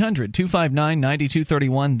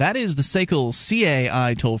 1-800-259-9231. That is the SACL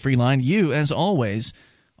CAI toll-free line. You, as always,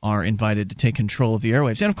 are invited to take control of the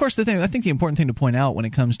airwaves. And, of course, I think the important thing to point out when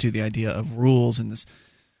it comes to the idea of rules and this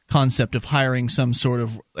concept of hiring some sort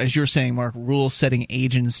of, as you're saying, Mark, rule-setting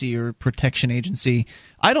agency or protection agency,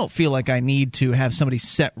 I don't feel like I need to have somebody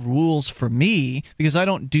set rules for me because I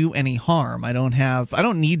don't do any harm. I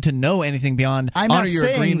don't need to know anything beyond honor your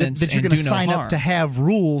agreements that you're going to sign up to have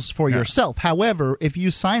rules for yourself. However, if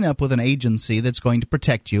you sign up with an agency that's going to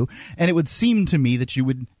protect you, and it would seem to me that you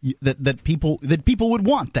would that people would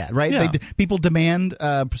want that, right? Yeah. People demand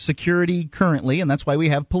security currently, and that's why we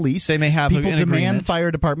have police. They may have people an demand agreement.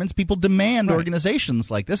 Fire departments. People demand organizations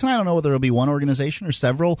like this, and I don't know whether it'll be one organization or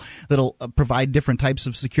several that'll provide different types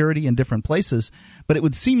of security in different places, but it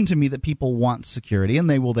would seem to me that people want security, and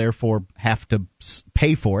they will therefore have to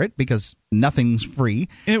pay for it because nothing's free.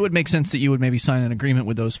 And it would make sense that you would maybe sign an agreement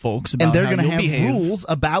with those folks about and they're going to have behave. rules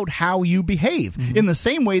about how you behave. Mm-hmm. In the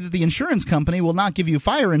same way that the insurance company will not give you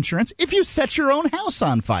fire insurance if you set your own house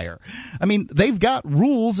on fire. I mean, they've got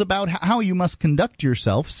rules about how you must conduct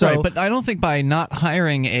yourself. So, right, but I don't think by not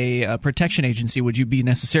hiring a protection agency would you be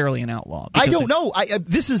necessarily an outlaw. I don't know. I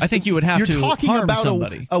think you would have to harm talking about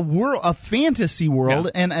somebody. a fantasy world,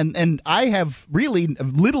 and I have really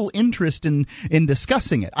little interest in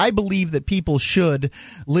discussing it. I believe that people should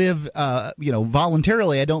live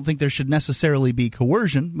voluntarily. I don't think there should necessarily be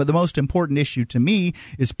coercion, but the most important issue to me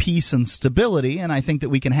is peace and stability, and I think that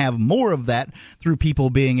we can have more of that through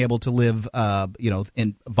people being able to live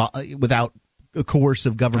without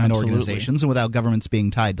coercive government organizations and without governments being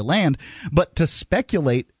tied to land. But to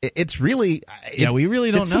speculate, it's really we really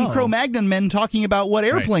don't know. Some Cro-Magnon men talking about what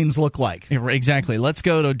airplanes look like. Yeah, exactly. Let's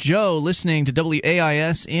go to Joe listening to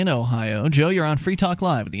WAIS in Ohio. Joe, you're on Free Talk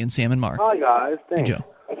Live with Ian, Sam, and Mark. Hi, guys. Thanks. Hey, Joe.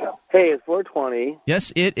 Hey, it's 420.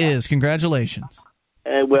 Yes, it is. Congratulations.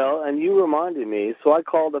 And you reminded me, so I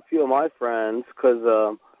called a few of my friends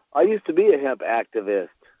because I used to be a hemp activist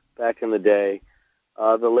back in the day.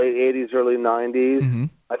 The late 80s, early 90s. Mm-hmm.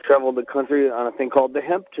 I traveled the country on a thing called the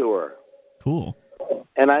Hemp Tour. Cool.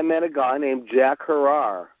 And I met a guy named Jack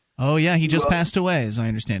Harrar. Oh, yeah, he just passed away, as I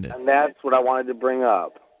understand it. And that's what I wanted to bring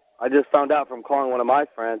up. I just found out from calling one of my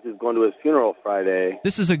friends who's going to his funeral Friday.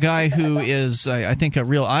 This is a guy who is, I think, a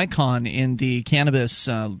real icon in the cannabis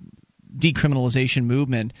decriminalization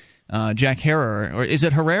movement. Jack Harrar. Or is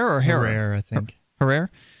it Harrar or Harrar? Harrar, I think. Harrar?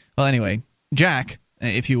 Well, anyway, Jack,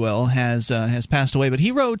 if you will, has passed away. But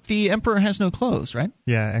he wrote "The Emperor Has No Clothes," right?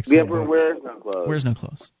 Yeah, excellent. The Emperor Wears No Clothes. Wears no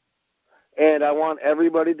clothes. And I want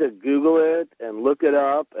everybody to Google it and look it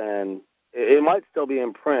up, and it might still be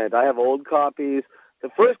in print. I have old copies. The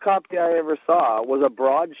first copy I ever saw was a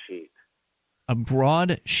broadsheet. A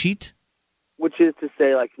broadsheet? Which is to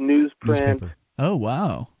say, like newsprint. Newspaper. Oh,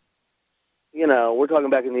 wow. You know, we're talking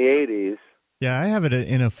back in the 80s. Yeah, I have it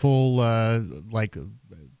in a full,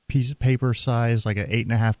 piece of paper size, like an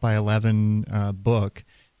 8.5 by 11 book.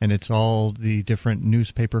 and it's all the different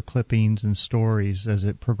newspaper clippings and stories as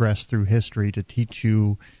it progressed through history to teach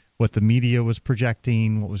you what the media was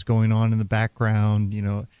projecting, what was going on in the background,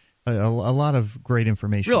 a lot of great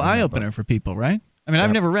information. Real eye-opener for people, right? I mean,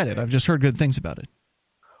 I've never read it. I've just heard good things about it.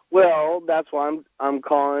 Well, that's why I'm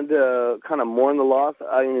calling to kind of mourn the loss.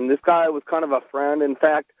 I mean, this guy was kind of a friend. In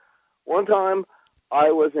fact, one time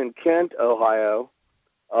I was in Kent, Ohio.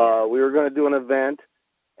 We were going to do an event,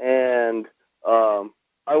 and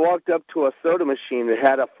I walked up to a soda machine that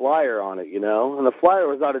had a flyer on it, and the flyer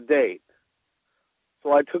was out of date.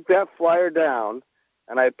 So I took that flyer down,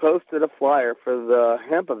 and I posted a flyer for the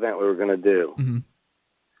hemp event we were going to do. Mm-hmm.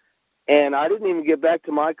 And I didn't even get back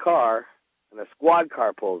to my car, and a squad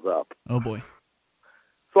car pulls up. Oh, boy.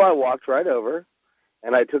 So I walked right over,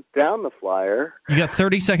 and I took down the flyer. You got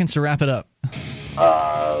 30 seconds to wrap it up.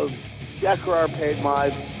 Jack Carrar paid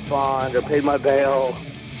my bond, or paid my bail.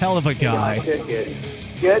 Hell of a guy. My ticket.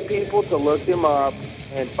 Get people to look him up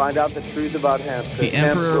and find out the truth about hemp. The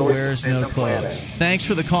Emperor wears no clothes. Thanks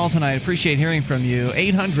for the call tonight. Appreciate hearing from you.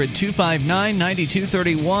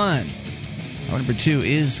 800-259-9231. Our number 2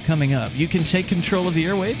 is coming up. You can take control of the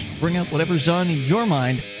airwaves, bring up whatever's on your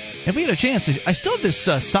mind. If we had a chance, I still have this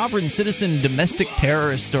sovereign citizen domestic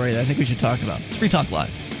terrorist story that I think we should talk about. It's Free Talk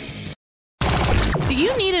Live. Do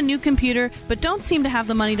you need a new computer but don't seem to have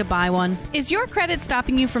the money to buy one? Is your credit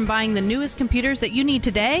stopping you from buying the newest computers that you need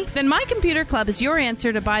today? Then My Computer Club is your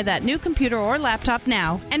answer to buy that new computer or laptop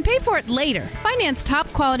now and pay for it later. Finance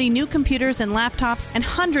top quality new computers and laptops and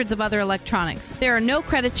hundreds of other electronics. There are no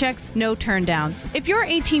credit checks, no turndowns. If you're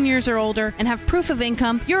 18 years or older and have proof of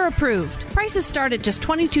income, you're approved. Prices start at just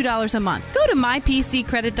 $22 a month. Go to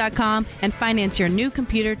mypccredit.com and finance your new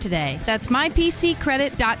computer today. That's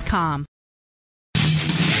mypccredit.com.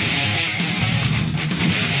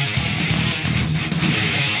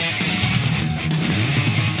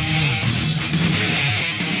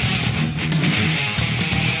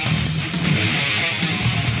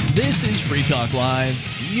 This is Free Talk Live.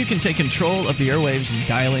 You can take control of the airwaves and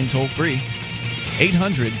dial in toll-free.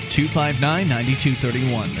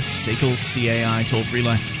 800-259-9231, the SACL CAI toll-free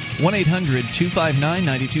line.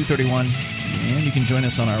 1-800-259-9231. And you can join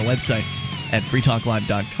us on our website at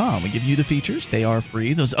freetalklive.com. We give you the features. They are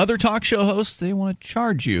free. Those other talk show hosts, they want to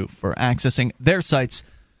charge you for accessing their sites.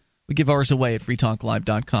 We give ours away at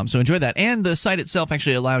freetalklive.com. So enjoy that. And the site itself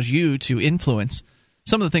actually allows you to influence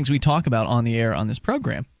some of the things we talk about on the air on this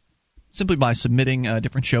program, simply by submitting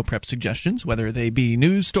different show prep suggestions, whether they be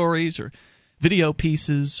news stories or video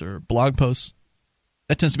pieces or blog posts.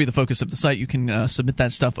 That tends to be the focus of the site. You can submit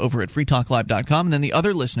that stuff over at freetalklive.com, and then the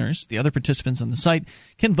other listeners, the other participants on the site,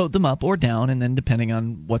 can vote them up or down, and then depending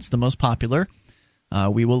on what's the most popular,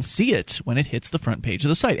 we will see it when it hits the front page of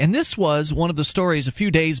the site. And this was one of the stories a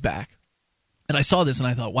few days back, and I saw this and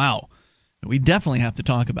I thought, wow, we definitely have to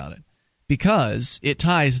talk about it, because it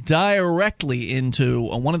ties directly into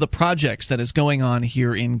one of the projects that is going on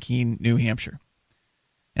here in Keene, New Hampshire.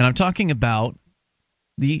 And I'm talking about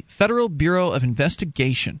the Federal Bureau of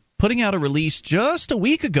Investigation putting out a release just a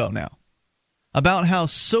week ago now about how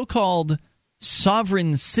so-called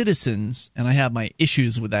sovereign citizens, and I have my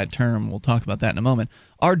issues with that term, we'll talk about that in a moment,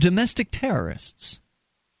 are domestic terrorists.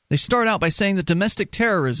 They start out by saying that domestic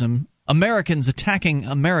terrorism, Americans attacking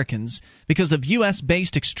Americans because of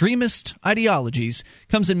U.S.-based extremist ideologies,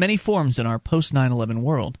 comes in many forms in our post-9/11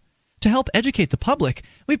 world. To help educate the public,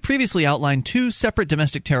 we've previously outlined 2 separate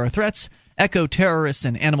domestic terror threats: eco-terrorists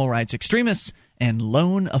and animal rights extremists, and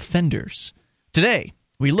lone offenders. Today,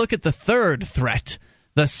 we look at the third threat,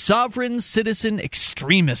 the sovereign citizen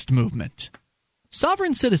extremist movement.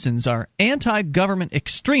 Sovereign citizens are anti-government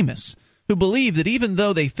extremists who believe that even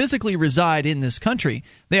though they physically reside in this country,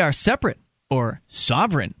 they are separate or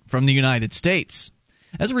sovereign from the United States.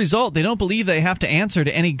 As a result, they don't believe they have to answer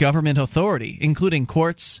to any government authority, including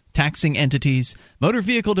courts, taxing entities, motor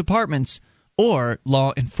vehicle departments, or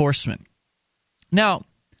law enforcement. Now,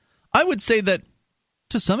 I would say that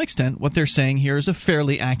to some extent what they're saying here is a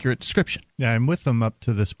fairly accurate description. Yeah, I'm with them up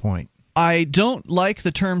to this point. I don't like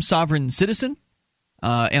the term sovereign citizen.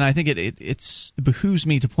 And I think it behooves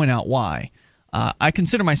me to point out why. I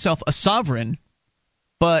consider myself a sovereign,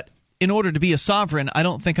 but in order to be a sovereign, I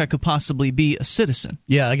don't think I could possibly be a citizen.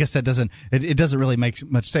 Yeah, I guess that doesn't really make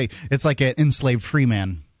much sense. It's like an enslaved free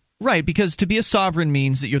man. Right, because to be a sovereign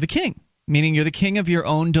means that you're the king, meaning you're the king of your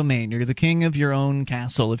own domain. You're the king of your own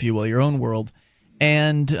castle, if you will, your own world.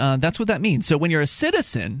 And that's what that means. So when you're a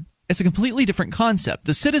citizen, it's a completely different concept.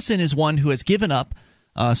 The citizen is one who has given up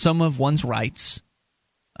some of one's rights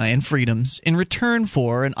and freedoms in return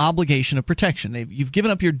for an obligation of protection. You've given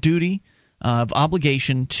up your duty of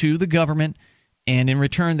obligation to the government and in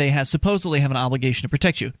return they supposedly have an obligation to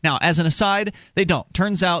protect you. Now, as an aside, they don't.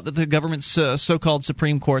 Turns out that the government's so-called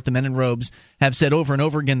Supreme Court, the men in robes, have said over and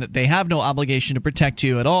over again that they have no obligation to protect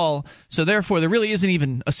you at all, so therefore there really isn't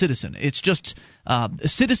even a citizen. It's just a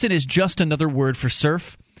citizen is just another word for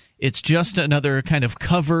serf. It's just another kind of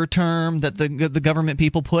cover term that the government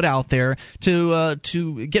people put out there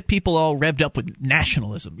to get people all revved up with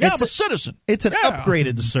nationalism. Yeah, I'm a citizen. It's an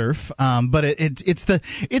upgraded serf, but it's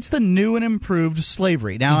the new and improved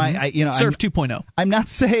slavery. Now, Serf 2.0. I'm not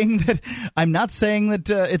saying that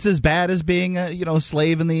it's as bad as being a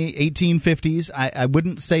slave in the 1850s. I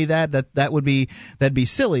wouldn't say that'd be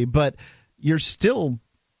silly, but you're still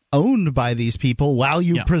owned by these people while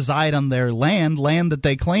you preside on their land that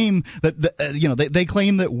they claim they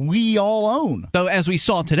claim that we all own. So as we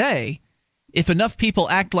saw today, if enough people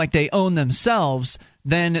act like they own themselves,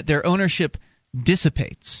 then their ownership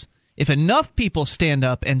dissipates. If enough people stand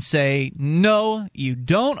up and say, no, you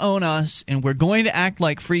don't own us, and we're going to act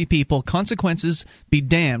like free people, consequences be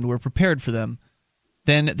damned, we're prepared for them,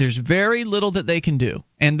 then there's very little that they can do.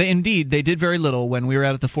 And they did very little when we were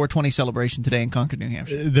out at the 420 celebration today in Concord, New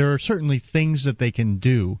Hampshire. There are certainly things that they can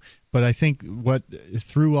do, but I think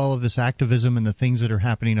through all of this activism and the things that are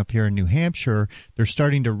happening up here in New Hampshire, they're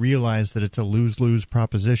starting to realize that it's a lose-lose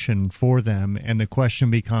proposition for them, and the question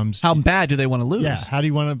becomes, how bad do they want to lose? Yeah, how do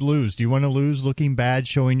you want to lose? Do you want to lose looking bad,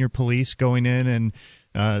 showing your police going in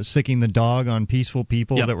and sicking the dog on peaceful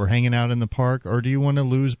people that were hanging out in the park, or do you want to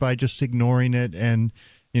lose by just ignoring it and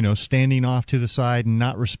standing off to the side and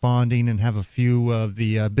not responding and have a few of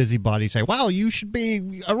the busybodies say, well, you should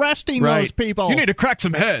be arresting those people. You need to crack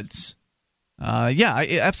some heads.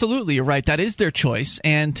 Absolutely, you're right. That is their choice,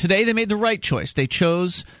 and today they made the right choice. They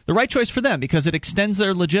chose the right choice for them because it extends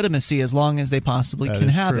their legitimacy as long as they possibly can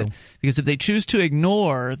have it. Because if they choose to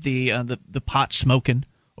ignore the pot smoking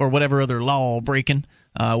or whatever other law breaking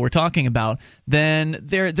we're talking about, then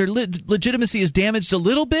their legitimacy is damaged a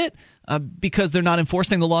little bit because they're not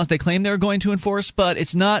enforcing the laws they claim they're going to enforce, but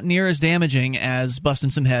it's not near as damaging as busting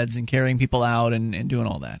some heads and carrying people out and doing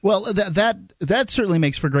all that. Well, that certainly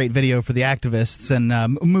makes for great video for the activists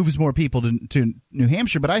and moves more people to New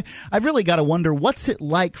Hampshire, but I've really got to wonder, what's it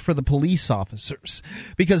like for the police officers?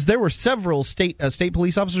 Because there were several state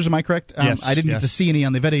police officers, am I correct? Yes. I didn't get to see any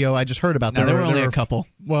on the video, I just heard about them. There were only a couple.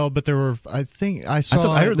 Well, but there were, I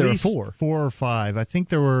heard there were four or five. I think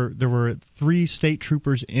there were 3 state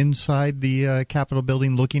troopers inside the Capitol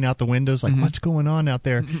building looking out the windows like, what's going on out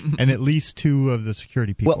there? And at least 2 of the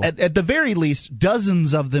security people. Well, at the very least,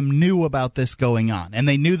 dozens of them knew about this going on, and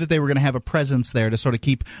they knew that they were going to have a presence there to sort of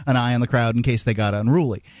keep an eye on the crowd in case they got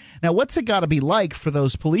unruly. Now, what's it got to be like for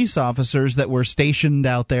those police officers that were stationed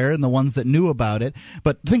out there and the ones that knew about it?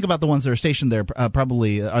 But think about the ones that are stationed there,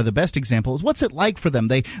 probably are the best examples. What's it like for them?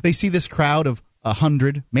 They see this crowd of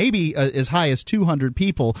 100, maybe as high as 200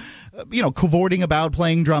 people, cavorting about,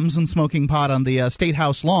 playing drums and smoking pot on the State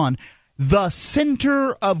House lawn. The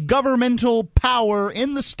center of governmental power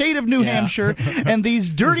in the state of New Hampshire, and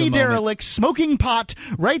these dirty derelicts smoking pot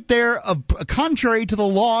right there, contrary to the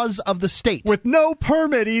laws of the state. With no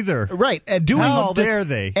permit either. Right, doing all this. How dare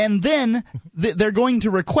they? And then they're going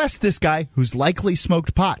to request this guy who's likely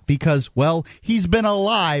smoked pot because, well, he's been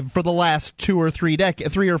alive for the last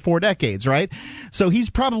 3 or 4 decades, right? So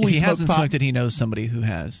he's probably smoked pot. If he hasn't smoked it, he knows somebody who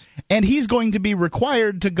has. And he's going to be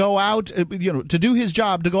required to go out, to do his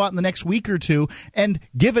job, to go out in the next week or 2 and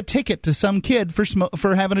give a ticket to some kid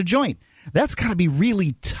for having a joint. That's got to be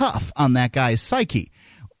really tough on that guy's psyche.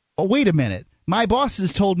 Oh, wait a minute. My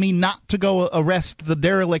bosses told me not to go arrest the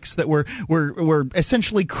derelicts that were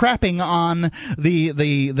essentially crapping on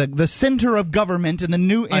the center of government in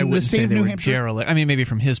the state of New Hampshire. Derelict. I mean, maybe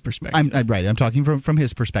from his perspective. I'm talking from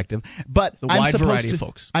his perspective. But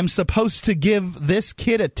I'm supposed to give this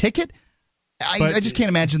kid a ticket. I just can't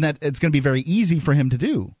imagine that it's going to be very easy for him to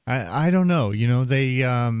do. I don't know.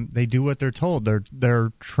 They do what they're told.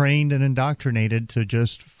 They're trained and indoctrinated to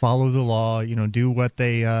just follow the law. Do what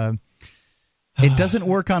they. It doesn't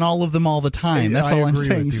work on all of them all the time. That's all I'm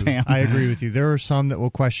saying, Sam. I agree with you. There are some that will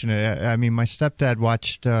question it. I mean, my stepdad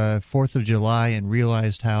watched 4th of July and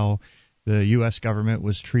realized how the U.S. government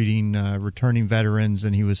was treating returning veterans,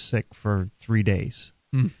 and he was sick for 3 days.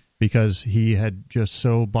 Because he had just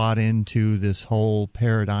so bought into this whole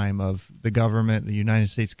paradigm of the government, the United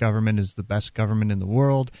States government is the best government in the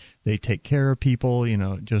world. They take care of people,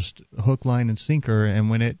 just hook, line, and sinker. And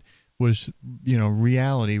when it was,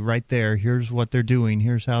 reality right there, here's what they're doing,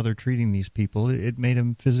 here's how they're treating these people, it made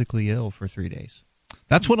him physically ill for 3 days.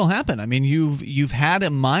 That's what'll happen. I mean, you've had a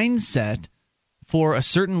mindset for a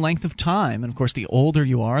certain length of time. And, of course, the older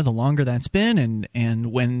you are, the longer that's been.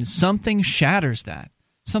 And when something shatters that,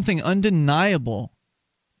 something undeniable,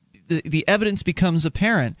 the evidence becomes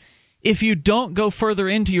apparent. If you don't go further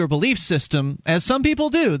into your belief system, as some people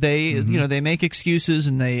do, they make excuses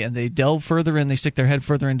and they delve further and they stick their head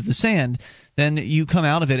further into the sand, then you come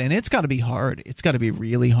out of it, and it's got to be hard. It's got to be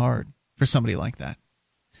really hard for somebody like that.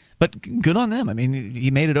 But good on them. I mean, he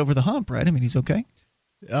made it over the hump, right? I mean, he's okay.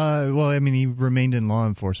 Well, I mean, he remained in law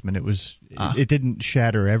enforcement. It didn't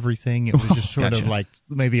shatter everything. It was just sort of like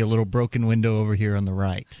maybe a little broken window over here on the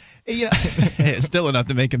right. Yeah, it's still enough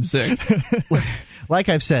to make him sick. Like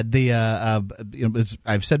I've said,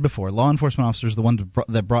 I've said before, law enforcement officers are the one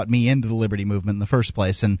that brought me into the liberty movement in the first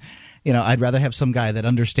place, and I'd rather have some guy that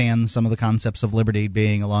understands some of the concepts of liberty,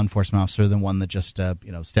 being a law enforcement officer, than one that just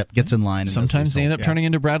gets in line. And sometimes they end up turning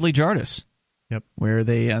into Bradley Jardis. Yep. Where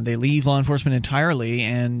they leave law enforcement entirely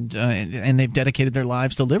and they've dedicated their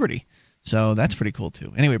lives to liberty. So that's pretty cool,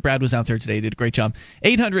 too. Anyway, Brad was out there today. He did a great job.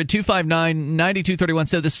 800-259-9231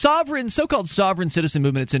 said the so-called sovereign citizen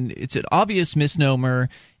movement, it's an obvious misnomer.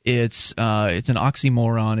 It's an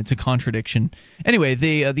oxymoron. It's a contradiction. Anyway,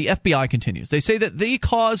 the FBI continues. They say that they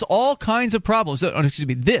cause all kinds of problems.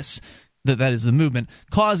 That is the movement,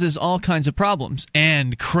 causes all kinds of problems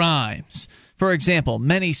and crimes. For example,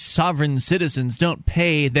 many sovereign citizens don't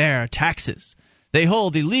pay their taxes. They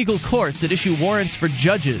hold illegal courts that issue warrants for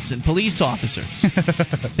judges and police officers.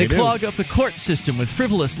 They clog up the court system with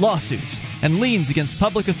frivolous lawsuits and liens against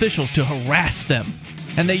public officials to harass them.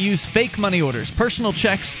 And they use fake money orders, personal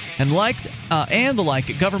checks, and the like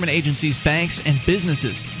at government agencies, banks, and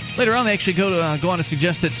businesses. Later on, they actually go on to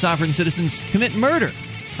suggest that sovereign citizens commit murder.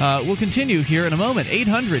 We'll continue here in a moment.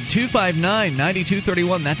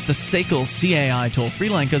 800-259-9231. That's the SACL CAI toll-free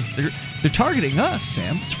line, because they're targeting us,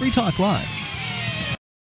 Sam. It's Free Talk Live.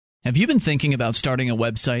 Have you been thinking about starting a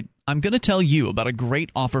website? I'm going to tell you about a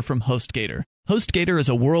great offer from HostGator. HostGator is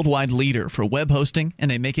a worldwide leader for web hosting,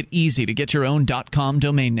 and they make it easy to get your own .com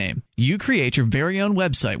domain name. You create your very own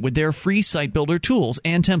website with their free site builder tools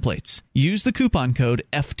and templates. Use the coupon code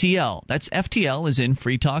FTL, that's FTL as in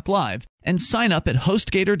Free Talk Live, and sign up at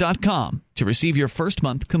HostGator.com to receive your first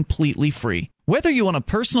month completely free. Whether you want a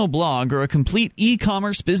personal blog or a complete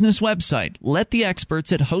e-commerce business website, let the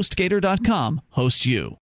experts at HostGator.com host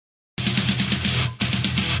you.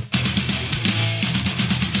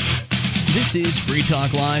 This is Free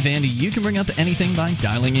Talk Live, and you can bring up anything by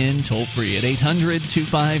dialing in toll-free at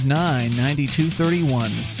 800-259-9231.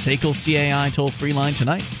 The SACL CAI toll-free line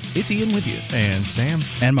tonight. It's Ian with you. And Sam.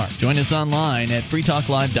 And Mark. Join us online at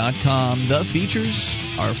freetalklive.com. The features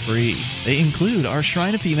are free. They include our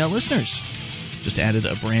Shrine of Female Listeners. Just added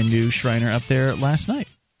a brand new Shriner up there last night.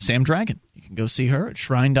 Sam Dragon. You can go see her at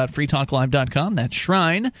shrine.freetalklive.com. That's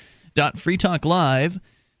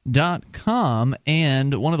shrine.freetalklive.com.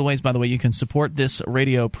 And one of the ways, by the way, you can support this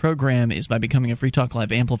radio program is by becoming a Free Talk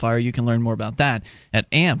Live amplifier. You can learn more about that at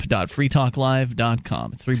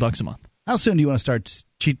amp.freetalklive.com. It's $3 a month. How soon do you want to start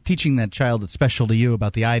teaching that child that's special to you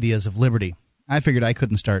about the ideas of liberty? I figured I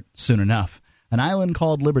couldn't start soon enough. An Island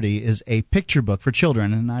Called Liberty is a picture book for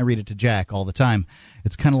children, and I read it to Jack all the time.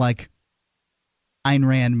 It's kind of like Ayn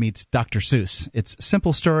Rand meets Dr. Seuss. Its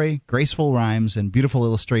simple story, graceful rhymes, and beautiful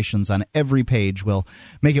illustrations on every page will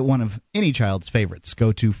make it one of any child's favorites.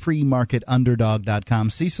 Go to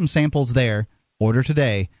freemarketunderdog.com. See some samples there. Order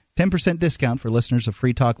today. 10% discount for listeners of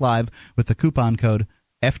Free Talk Live with the coupon code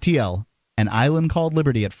FTL. An Island Called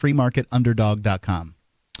Liberty at freemarketunderdog.com.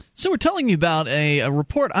 So we're telling you about a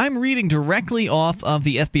report I'm reading directly off of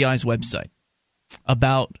the FBI's website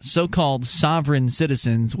about so-called sovereign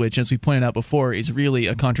citizens, which, as we pointed out before, is really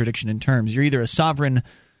a contradiction in terms. You're either a sovereign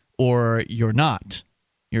or you're not.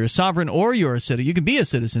 You're a sovereign or you're a citizen. You can be a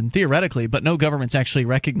citizen, theoretically, but no governments actually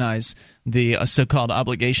recognize the so-called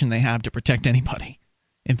obligation they have to protect anybody.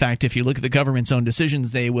 In fact, if you look at the government's own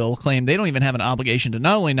decisions, they will claim they don't even have an obligation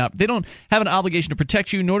to they don't have an obligation to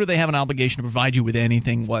protect you, nor do they have an obligation to provide you with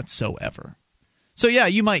anything whatsoever. So yeah,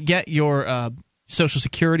 you might get your Social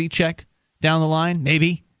Security check down the line,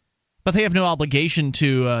 maybe, but they have no obligation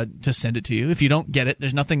to send it to you. If you don't get it,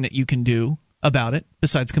 there's nothing that you can do about it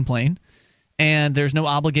besides complain, and there's no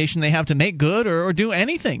obligation they have to make good or do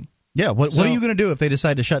anything. Yeah, what are you going to do if they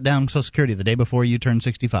decide to shut down Social Security the day before you turn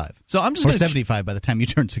 65? So I'm just or 75 by the time you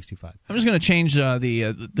turn 65. I'm just going to change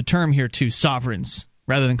the term here to sovereigns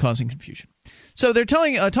rather than causing confusion. So they're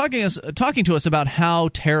talking to us about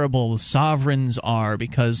how terrible sovereigns are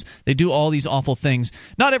because they do all these awful things.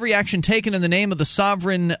 Not every action taken in the name of the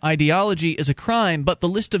sovereign ideology is a crime, but the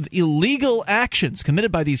list of illegal actions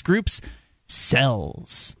committed by these groups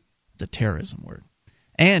sells. It's a terrorism word.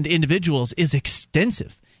 and individuals is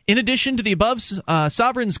extensive. In addition to the above,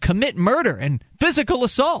 sovereigns commit murder and physical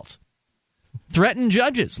assault, threaten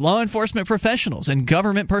judges, law enforcement professionals, and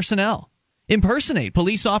government personnel, impersonate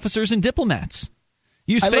police officers and diplomats.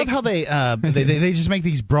 I love how they just make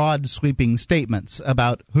these broad, sweeping statements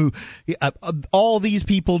about who all these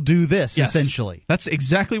people do this. Yes. Essentially, that's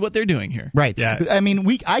exactly what they're doing here. Right. Yeah. I mean,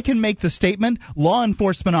 I can make the statement: law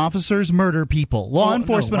enforcement officers murder people. Law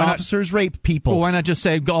enforcement officers rape people. Well, why not just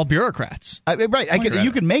say all bureaucrats? Right.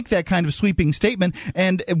 You could make that kind of sweeping statement,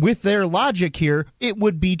 and with their logic here, it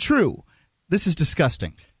would be true. This is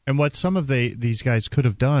disgusting. And what some of these guys could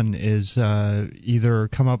have done is either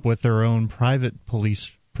come up with their own private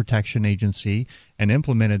police protection agency and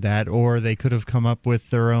implemented that, or they could have come up with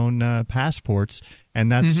their own passports,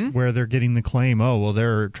 and that's where they're getting the claim, oh, well,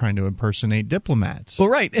 they're trying to impersonate diplomats. Well,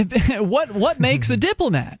 right. What makes a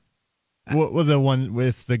diplomat? Well, the one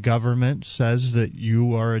with the government says that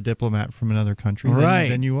you are a diplomat from another country,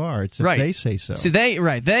 then you are. It's if they say so. See,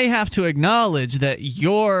 they have to acknowledge that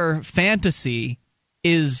your fantasy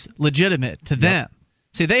is legitimate to them.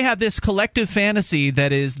 See, they have this collective fantasy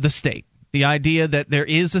that is the state. The idea that there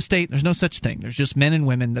is a state, there's no such thing. There's just men and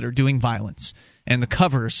women that are doing violence and the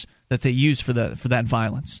covers that they use for that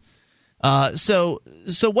violence. So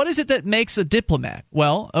what is it that makes a diplomat?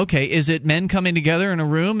 Well, okay, is it men coming together in a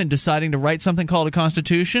room and deciding to write something called a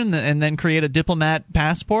constitution and then create a diplomat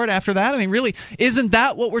passport after that? I mean, really, isn't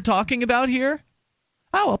that what we're talking about here?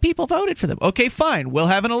 Oh, well, people voted for them. Okay, fine. We'll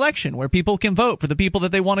have an election where people can vote for the people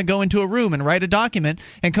that they want to go into a room and write a document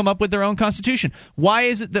and come up with their own constitution. Why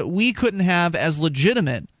is it that we couldn't have as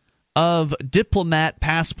legitimate of diplomat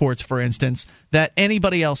passports, for instance, that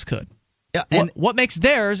anybody else could? Yeah, and what makes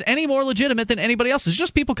theirs any more legitimate than anybody else's? It's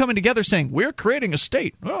just people coming together saying, we're creating a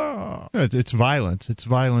state. Oh. It's violence. It's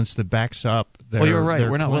violence that backs up their Well, you're right.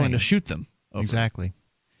 We're not claim. willing to shoot them. Over. Exactly.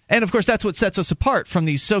 And, of course, that's what sets us apart from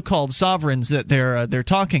these so-called sovereigns that they're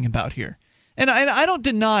talking about here. And I don't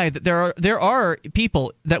deny that there are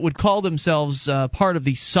people that would call themselves part of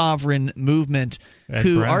the sovereign movement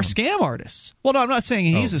who are scam artists. Well, no, I'm not saying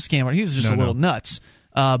he's a scam artist. He's just a little nuts.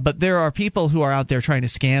 But there are people who are out there trying to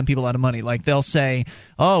scam people out of money. Like they'll say,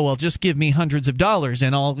 oh, well, just give me hundreds of dollars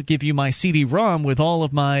and I'll give you my CD-ROM with all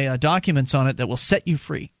of my documents on it that will set you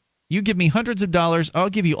free. You give me hundreds of dollars, I'll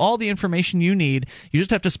give you all the information you need. You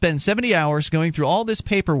just have to spend 70 hours going through all this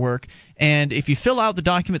paperwork, and if you fill out the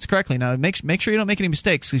documents correctly, now make sure you don't make any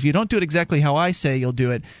mistakes, because if you don't do it exactly how I say you'll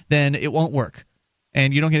do it, then it won't work,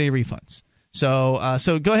 and you don't get any refunds.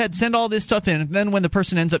 So go ahead, send all this stuff in, and then when the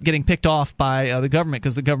person ends up getting picked off by the government,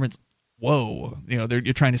 because the government's whoa,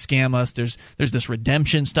 you're trying to scam us. There's this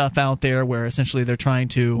redemption stuff out there where essentially they're trying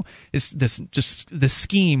to this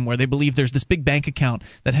scheme where they believe there's this big bank account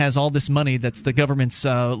that has all this money that's the government's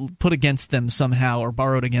put against them somehow or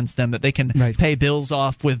borrowed against them that they can pay bills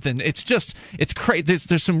off with, and it's crazy.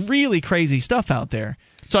 There's some really crazy stuff out there.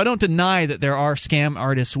 So I don't deny that there are scam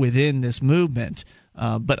artists within this movement.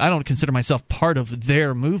 But I don't consider myself part of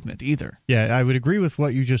their movement either. Yeah, I would agree with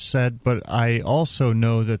what you just said, but I also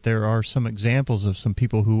know that there are some examples of some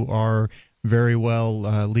people who are very well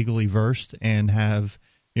legally versed and have,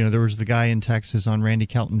 there was the guy in Texas on Randy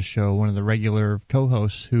Kelton's show, one of the regular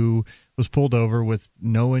co-hosts, who was pulled over with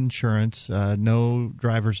no insurance, no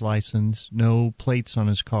driver's license, no plates on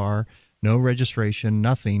his car, no registration,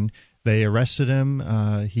 nothing. They arrested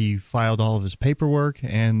him. He filed all of his paperwork,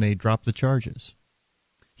 and they dropped the charges.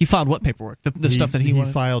 He filed what paperwork? The stuff that he wanted?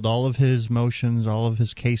 He filed all of his motions, all of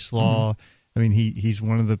his case law. I mean, he's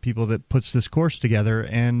one of the people that puts this course together,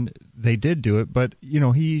 and they did do it. But,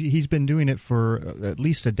 he's been doing it for at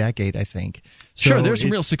least a decade, I think. Sure, there's some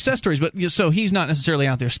real success stories, but so he's not necessarily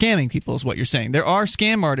out there scamming people is what you're saying. There are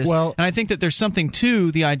scam artists, and I think that there's something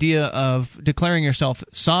to the idea of declaring yourself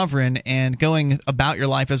sovereign and going about your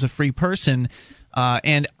life as a free person.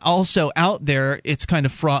 And also out there, it's kind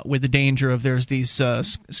of fraught with the danger of there's these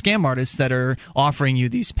scam artists that are offering you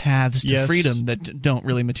these paths to freedom that don't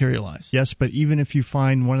really materialize. Yes, but even if you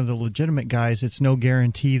find one of the legitimate guys, it's no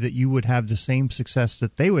guarantee that you would have the same success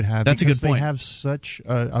that they would have. That's a good point. They have such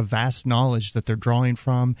a vast knowledge that they're drawing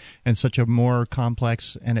from and such a more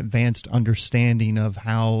complex and advanced understanding of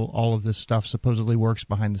how all of this stuff supposedly works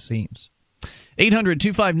behind the scenes.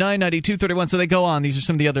 800-259-9231. So they go on. These are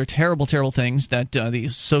some of the other terrible, terrible things that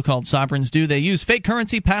these so-called sovereigns do. They use fake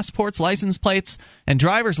currency, passports, license plates, and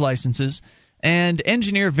driver's licenses, and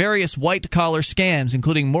engineer various white-collar scams,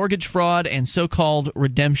 including mortgage fraud and so-called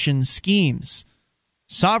redemption schemes.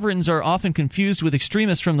 Sovereigns are often confused with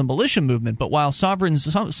extremists from the militia movement, but while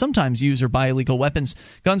sovereigns sometimes use or buy illegal weapons,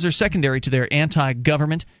 guns are secondary to their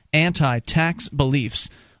anti-government, anti-tax beliefs.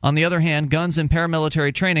 On the other hand, guns and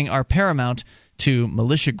paramilitary training are paramount to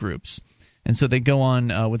militia groups. And so they go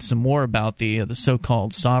on with some more about the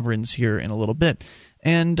so-called sovereigns here in a little bit.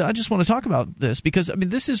 And I just want to talk about this because, I mean,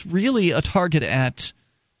 this is really a target at,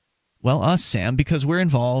 well, us, Sam, because we're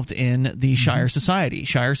involved in the Shire Society.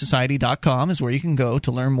 ShireSociety.com is where you can go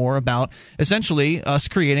to learn more about essentially us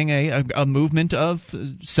creating a movement of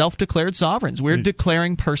self-declared sovereigns. We're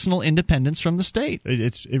declaring personal independence from the state.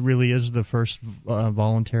 It really is the first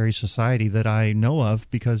voluntary society that I know of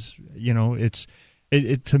because, you know,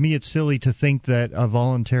 to me it's silly to think that a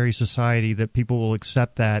voluntary society, that people will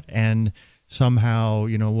accept that and somehow,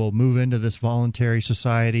 you know, we'll move into this voluntary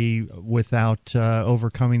society without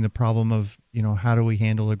overcoming the problem of, you know, how do we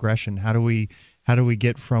handle aggression? How do we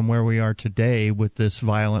get from where we are today with this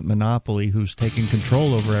violent monopoly who's taking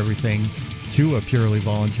control over everything to a purely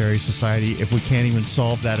voluntary society if we can't even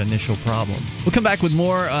solve that initial problem? We'll come back with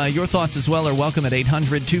more. Your thoughts as well are welcome at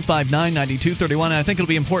 800-259-9231. And I think it'll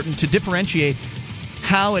be important to differentiate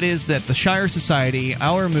how it is that the Shire Society,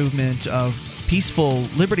 our movement of peaceful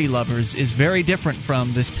liberty lovers, is very different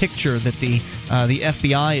from this picture that the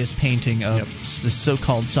FBI is painting of this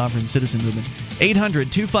so-called sovereign citizen movement.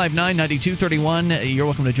 800-259-9231. You're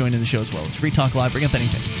welcome to join in the show as well. It's Free Talk Live. Bring up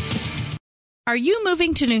anything. Are you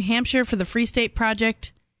moving to New Hampshire for the Free State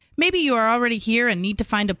Project? Maybe you are already here and need to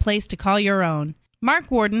find a place to call your own. Mark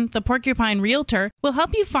Warden, the Porcupine Realtor, will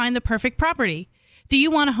help you find the perfect property. Do you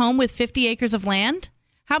want a home with 50 acres of land?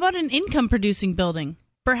 How about an income-producing building?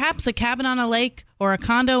 Perhaps a cabin on a lake or a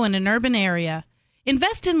condo in an urban area.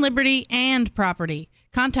 Invest in liberty and property.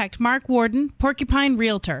 Contact Mark Warden, Porcupine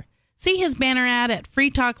Realtor. See his banner ad at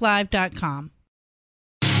freetalklive.com.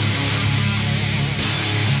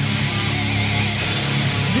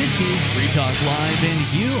 This is Free Talk Live,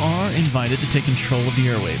 and you are invited to take control of the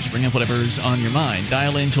airwaves. Bring up whatever's on your mind.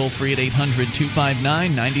 Dial in toll-free at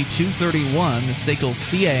 800-259-9231, the SACL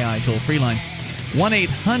CAI toll-free line.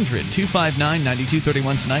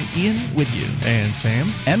 1-800-259-9231 tonight. Ian with you. And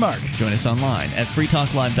Sam. And Mark. Join us online at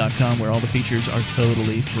freetalklive.com, where all the features are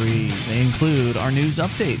totally free. They include our news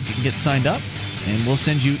updates. You can get signed up, and we'll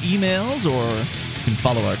send you emails, or you can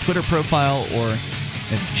follow our Twitter profile, or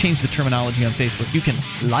change the terminology on Facebook. You can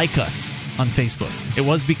like us on Facebook. It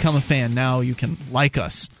was Become a Fan. Now you can like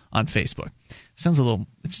us on Facebook. It's a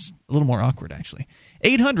little more awkward, actually.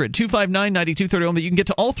 800-259-9231, but you can get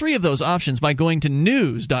to all three of those options by going to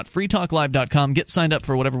news.freetalklive.com. Get signed up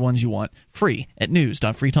for whatever ones you want, free at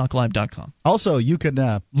news.freetalklive.com. Also, you could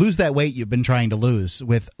lose that weight you've been trying to lose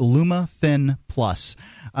with Luma Thin Plus.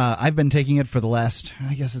 I've been taking it for the last,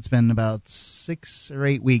 I guess it's been about 6 or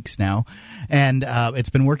 8 weeks now, and it's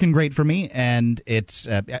been working great for me, and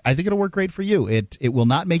I think it'll work great for you. It will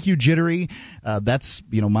not make you jittery. That's,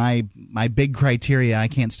 you know, my big criteria. I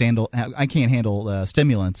can't handle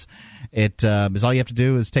stimulants. It is all you have to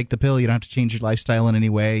do is take the pill. You don't have to change your lifestyle in any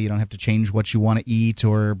way. You don't have to change what you want to eat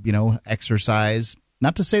or, you know, exercise.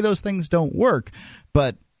 Not to say those things don't work,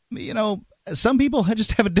 but, you know, some people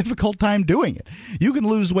just have a difficult time doing it. You can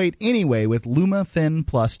lose weight anyway with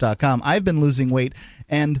LumaThinPlus.com. I've been losing weight,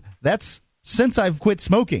 and that's since I've quit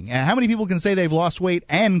smoking. How many people can say they've lost weight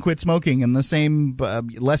and quit smoking in the same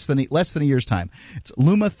less than a year's time? It's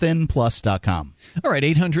LumaThinPlus.com. All right,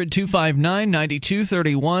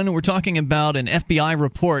 800-259-9231. We're talking about an FBI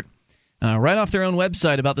report right off their own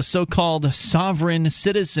website about the so-called sovereign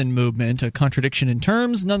citizen movement, a contradiction in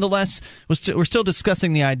terms. Nonetheless, we're still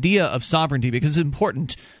discussing the idea of sovereignty because it's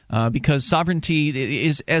important, because sovereignty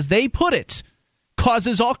is, as they put it,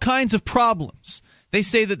 causes all kinds of problems. They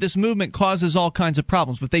say that this movement causes all kinds of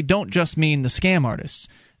problems, but they don't just mean the scam artists.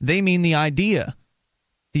 They mean the idea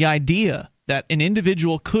that an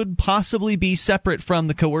individual could possibly be separate from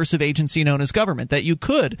the coercive agency known as government, that you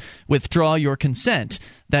could withdraw your consent,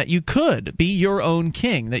 that you could be your own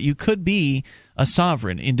king, that you could be a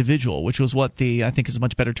sovereign individual, which was what I think is a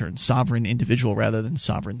much better term, sovereign individual rather than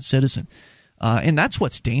sovereign citizen. And that's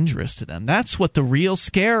what's dangerous to them. That's what the real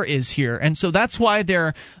scare is here, and so that's why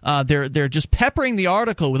they're just peppering the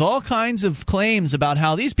article with all kinds of claims about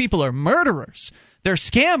how these people are murderers, they're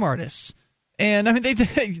scam artists, and I mean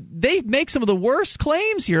they make some of the worst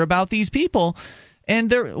claims here about these people.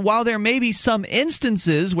 And while there may be some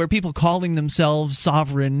instances where people calling themselves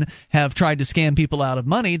sovereign have tried to scam people out of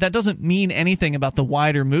money, that doesn't mean anything about the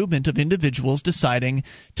wider movement of individuals deciding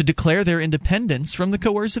to declare their independence from the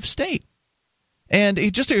coercive state. And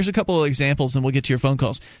here's a couple of examples, and we'll get to your phone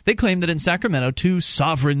calls. They claim that in Sacramento, 2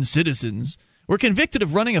 sovereign citizens were convicted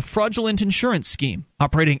of running a fraudulent insurance scheme,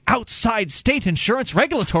 operating outside state insurance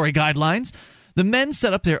regulatory guidelines. The men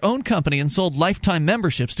set up their own company and sold lifetime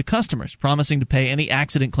memberships to customers, promising to pay any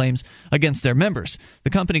accident claims against their members. The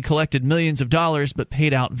company collected millions of dollars but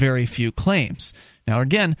paid out very few claims. Now,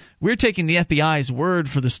 again, we're taking the FBI's word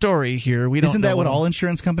for the story here. Isn't that what all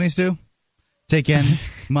insurance companies do? Take in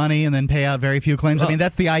money and then pay out very few claims. I mean,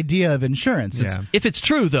 that's the idea of insurance. Yeah. If it's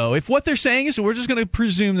true, though, if what they're saying is, we're just going to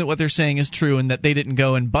presume that what they're saying is true and that they didn't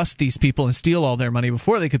go and bust these people and steal all their money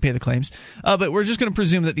before they could pay the claims, but we're just going to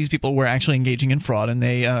presume that these people were actually engaging in fraud and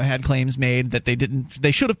they had claims made that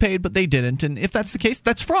they should have paid, but they didn't. And if that's the case,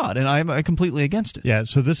 that's fraud, and I'm completely against it. Yeah.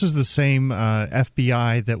 So this is the same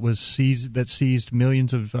FBI that seized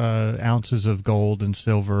millions of ounces of gold and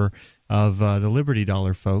silver of the Liberty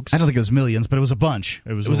Dollar folks. I don't think it was millions, but it was a bunch.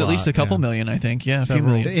 It was at least a couple million, I think. Yeah, a few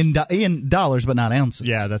million. In dollars, but not ounces.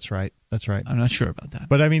 Yeah, that's right. That's right. I'm not sure about that.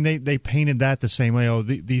 But, I mean, they painted that the same way. Oh,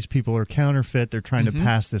 these people are counterfeit. They're trying to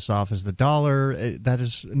pass this off as the dollar.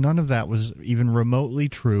 None of that was even remotely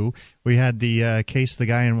true. We had the case, the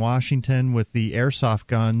guy in Washington with the airsoft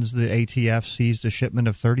guns. The ATF seized a shipment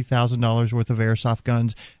of $30,000 worth of airsoft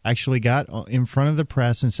guns, actually got in front of the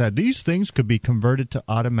press and said, these things could be converted to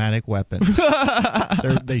automatic weapons.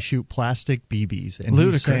 They shoot plastic BBs. And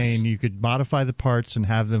Ludicrous. He's saying you could modify the parts and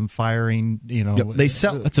have them firing, Yep, that's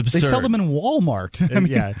absurd. They sell them in Walmart. I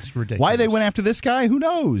mean, yeah, it's ridiculous. Why they went after this guy, who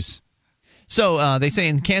knows? So they say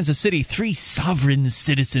in Kansas City, 3 sovereign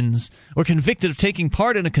citizens were convicted of taking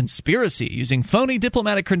part in a conspiracy using phony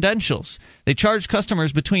diplomatic credentials. They charged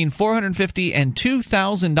customers between $450 and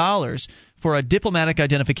 $2,000 for a diplomatic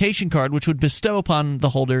identification card which would bestow upon the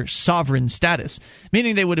holder sovereign status,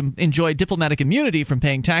 meaning they would enjoy diplomatic immunity from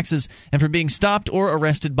paying taxes and from being stopped or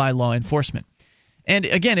arrested by law enforcement. And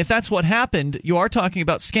again, if that's what happened, you are talking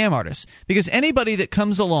about scam artists. Because anybody that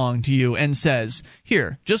comes along to you and says,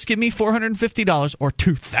 here, just give me $450 or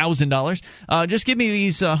 $2,000, just give me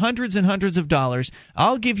these hundreds and hundreds of dollars,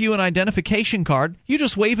 I'll give you an identification card, you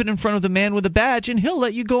just wave it in front of the man with a badge and he'll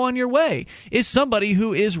let you go on your way, is somebody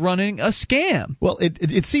who is running a scam. Well,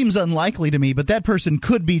 it seems unlikely to me, but that person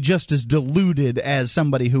could be just as deluded as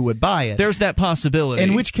somebody who would buy it. There's that possibility.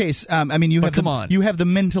 In which case, I mean, you have the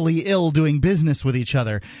mentally ill doing business with each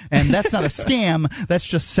other, and that's not a scam. That's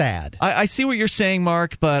just sad. I see what you're saying,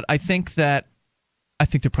 Mark, but I think they're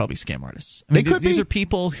probably scam artists. I mean, these are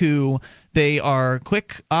people who they are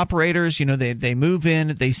quick operators. You know, they move in,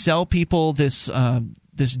 they sell people this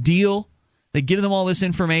deal, they give them all this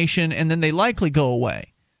information, and then they likely go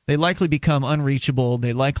away. They likely become unreachable.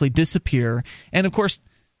 They likely disappear, and of course,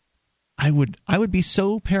 I would be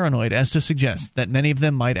so paranoid as to suggest that many of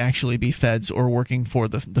them might actually be feds or working for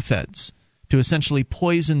the feds, to essentially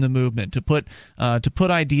poison the movement, to put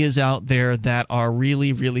ideas out there that are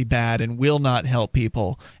really, really bad and will not help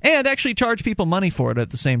people, and actually charge people money for it at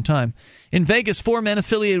the same time. In Vegas, 4 men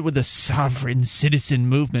affiliated with the Sovereign Citizen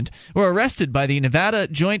Movement were arrested by the Nevada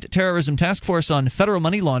Joint Terrorism Task Force on federal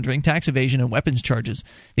money laundering, tax evasion, and weapons charges.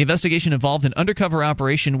 The investigation involved an undercover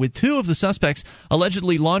operation with 2 of the suspects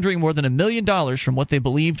allegedly laundering more than $1 million from what they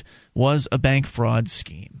believed was a bank fraud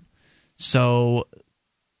scheme. So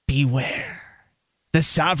beware. The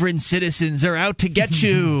sovereign citizens are out to get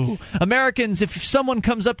you. Americans, if someone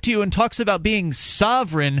comes up to you and talks about being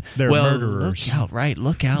sovereign, they're murderers. Look out, right?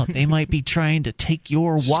 Look out. They might be trying to take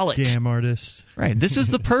your wallet. Scam artists. Right. This is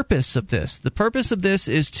the purpose of this. The purpose of this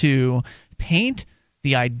is to paint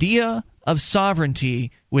the idea of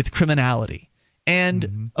sovereignty with criminality.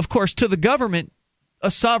 And, of course, to the government, a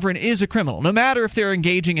sovereign is a criminal, no matter if they're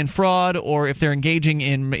engaging in fraud or if they're engaging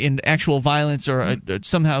in actual violence or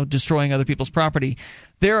somehow destroying other people's property.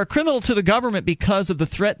 They're a criminal to the government because of the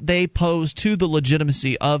threat they pose to the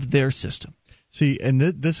legitimacy of their system. See, and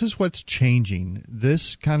this is what's changing.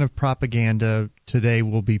 This kind of propaganda today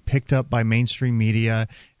will be picked up by mainstream media,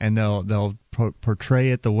 and they'll portray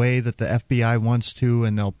it the way that the FBI wants to,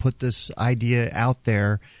 and they'll put this idea out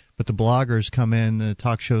there. But the bloggers come in, the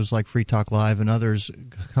talk shows like Free Talk Live and others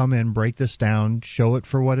come in, break this down, show it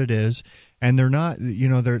for what it is, and they're not,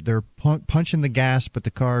 they're punching the gas, but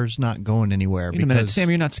the car's not going anywhere. Wait a minute,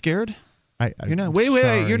 Sam, you're not scared? You're not. Wait!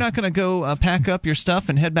 You're not going to go pack up your stuff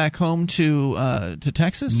and head back home to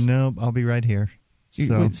Texas? No, I'll be right here.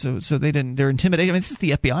 So they didn't. They're intimidating. I mean, this is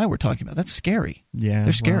the FBI we're talking about. That's scary. Yeah,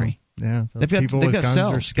 they're scary. Well, yeah, they've got guns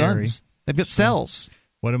cells, are scary. Guns. They've got cells.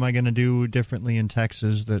 What am I going to do differently in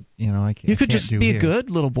Texas that I can't? You could just be here? a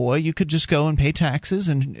good little boy. You could just go and pay taxes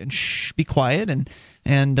and be quiet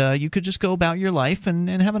and you could just go about your life and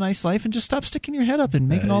have a nice life and just stop sticking your head up and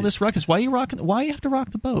making all this ruckus. Why you have to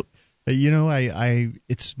rock the boat?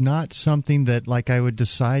 It's not something that I would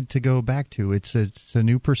decide to go back to. It's a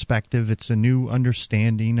new perspective. It's a new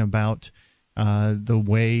understanding about the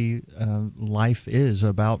way life is,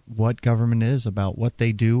 about what government is, about what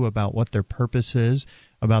they do, about what their purpose is,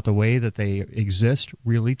 about the way that they exist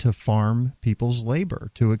really to farm people's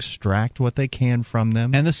labor, to extract what they can from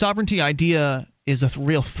them. And the sovereignty idea is a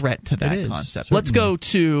real threat to that concept. Certainly. Let's go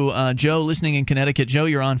to Joe listening in Connecticut. Joe,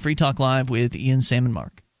 you're on Free Talk Live with Ian, Sam, and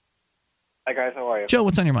Mark. Hi, guys. How are you? Joe,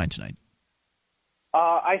 what's on your mind tonight?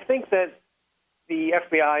 I think that the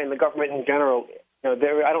FBI and the government in general, I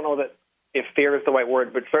don't know that if fear is the right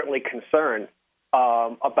word, but certainly concern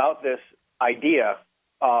about this idea.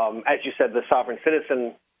 As you said, the sovereign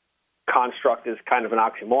citizen construct is kind of an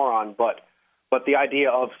oxymoron, but the idea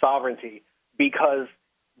of sovereignty, because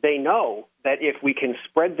they know that if we can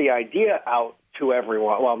spread the idea out to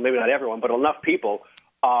everyone, well, maybe not everyone, but enough people,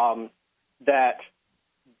 that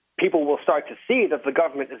people will start to see that the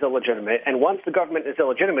government is illegitimate. And once the government is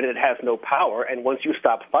illegitimate, it has no power. And once you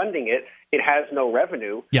stop funding it, it has no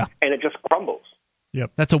revenue. Yeah. And it just crumbles.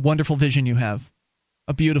 Yep. That's a wonderful vision you have.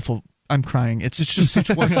 A beautiful... I'm crying. It's just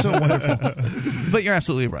so wonderful. But you're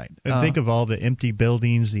absolutely right. And think of all the empty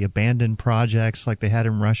buildings, the abandoned projects like they had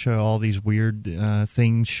in Russia. All these weird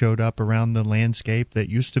things showed up around the landscape that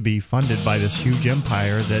used to be funded by this huge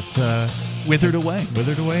empire that withered away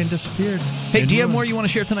and disappeared. Hey, do you have more you want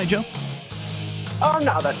to share tonight, Joe? Oh,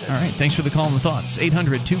 no, that's it. All right. Thanks for the call and the thoughts.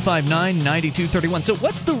 800-259-9231. So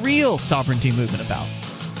what's the real sovereignty movement about?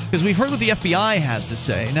 Because we've heard what the FBI has to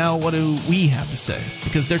say. Now, what do we have to say?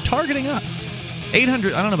 Because they're targeting us.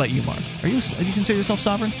 800. I don't know about you, Mark. Do you consider yourself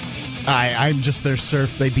sovereign? I'm just their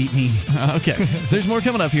serf. They beat me. Okay. There's more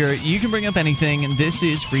coming up here. You can bring up anything, and this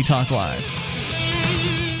is Free Talk Live.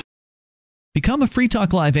 Become a Free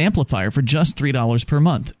Talk Live amplifier for just $3 per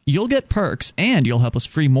month. You'll get perks, and you'll help us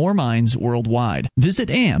free more minds worldwide. Visit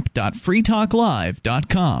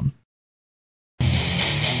amp.freetalklive.com.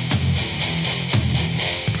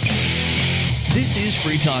 This is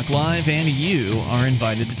Free Talk Live, and you are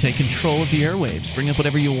invited to take control of the airwaves. Bring up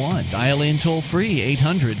whatever you want. Dial in toll-free,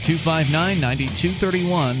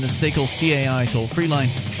 800-259-9231, the SACL CAI toll-free line,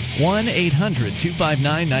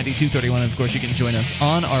 1-800-259-9231. And, of course, you can join us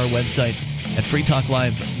on our website at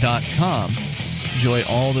freetalklive.com. Enjoy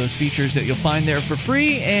all those features that you'll find there for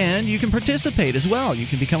free, and you can participate as well. You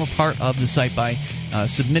can become a part of the site by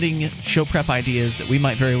submitting show prep ideas that we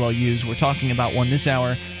might very well use. We're talking about one this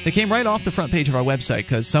hour that came right off the front page of our website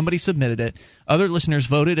because somebody submitted it, other listeners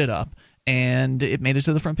voted it up, and it made it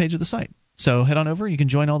to the front page of the site. So head on over. You can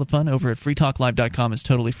join all the fun over at freetalklive.com. It's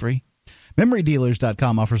totally free.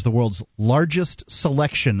 MemoryDealers.com offers the world's largest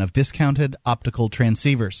selection of discounted optical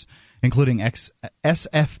transceivers, including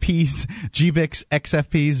SFPs, GVICs,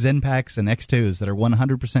 XFPs, ZenPaks, and X2s that are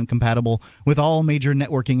 100% compatible with all major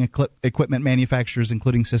networking equipment manufacturers,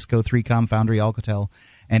 including Cisco, 3Com, Foundry, Alcatel,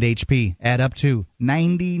 and HP. Add up to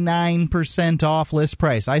 99% off list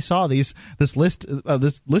price. I saw this list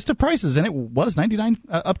of prices, and it was up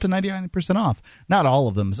to 99% off. Not all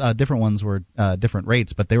of them. Different ones were different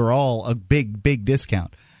rates, but they were all a big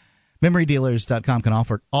discount. MemoryDealers.com can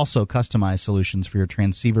also customize solutions for your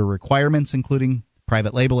transceiver requirements, including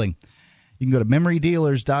private labeling. You can go to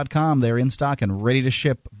MemoryDealers.com. They're in stock and ready to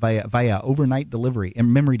ship via overnight delivery at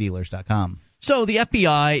MemoryDealers.com. So the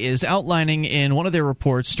FBI is outlining in one of their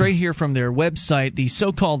reports, straight here from their website, the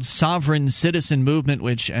so-called sovereign citizen movement,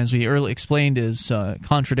 which, as we earlier explained, is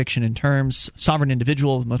contradiction in terms. Sovereign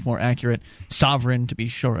individual, much more accurate. Sovereign, to be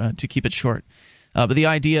short, to keep it short. But the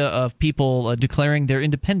idea of people declaring their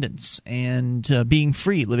independence and being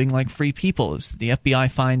free, living like free people, is the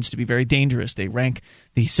FBI finds to be very dangerous. They rank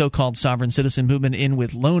the so-called sovereign citizen movement in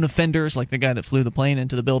with lone offenders, like the guy that flew the plane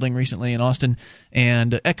into the building recently in Austin,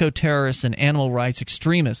 and eco-terrorists and animal rights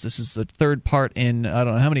extremists. This is the third part in I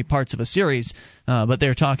don't know how many parts of a series, but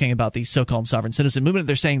they're talking about the so-called sovereign citizen movement.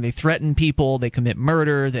 They're saying they threaten people, they commit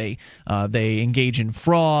murder, they engage in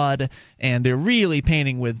fraud, and they're really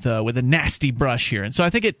painting with a nasty brush here. And so I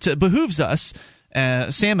think it behooves us,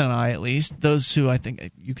 Sam and I at least, those who I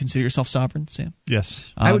think you consider yourself sovereign, Sam?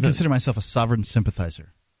 Yes. I would consider myself a sovereign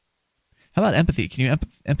sympathizer. How about empathy? Can you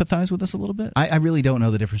empathize with us a little bit? I really don't know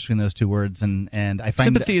the difference between those two words, and I find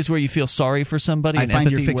sympathy is where you feel sorry for somebody. I find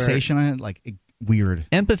your fixation on it like weird.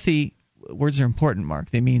 Empathy, words are important, Mark.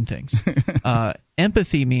 They mean things.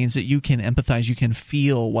 Empathy means that you can empathize, you can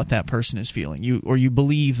feel what that person is feeling, you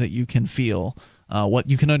believe that you can feel what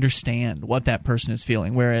you can understand what that person is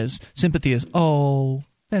feeling. Whereas sympathy is, oh,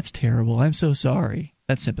 that's terrible, I'm so sorry.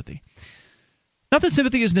 That's sympathy. Not that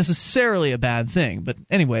sympathy is necessarily a bad thing, but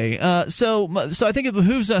anyway, so I think it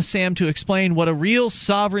behooves us, Sam, to explain what a real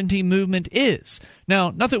sovereignty movement is.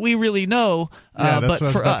 Now, not that we really know, that's but what for I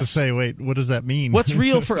was about us, to say. Wait, what does that mean? What's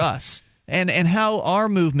real for us, and how our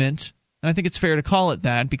movement and I think it's fair to call it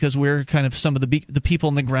that because we're kind of some of the people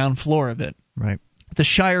on the ground floor of it. Right. The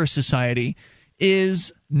Shire Society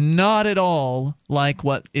is not at all like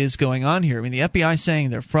what is going on here. I mean, the FBI is saying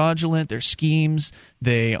they're fraudulent, they're schemes,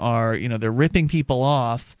 they are, they're ripping people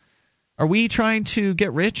off. Are we trying to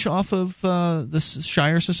get rich off of the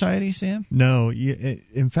Shire Society, Sam? No.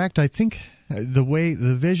 In fact, I think the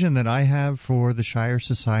vision that I have for the Shire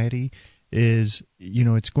Society is,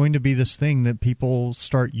 it's going to be this thing that people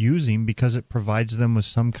start using because it provides them with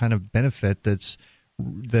some kind of benefit that's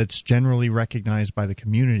generally recognized by the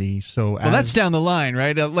community. So, that's down the line,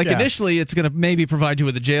 right? Initially, it's going to maybe provide you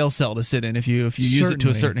with a jail cell to sit in if you use it to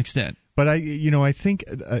a certain extent. But I think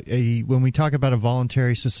when we talk about a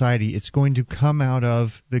voluntary society, it's going to come out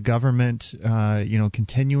of the government,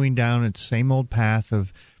 continuing down its same old path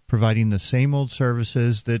of providing the same old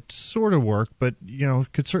services that sort of work, but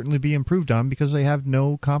could certainly be improved on because they have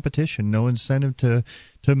no competition, no incentive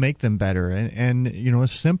to make them better. And a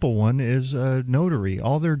simple one is a notary.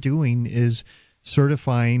 All they're doing is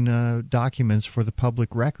certifying documents for the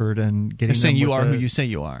public record and getting. They're saying you are who you say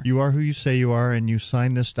you are. You are who you say you are, and you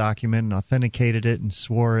signed this document and authenticated it and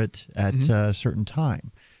swore it at a certain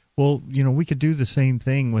time. Well, we could do the same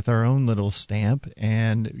thing with our own little stamp,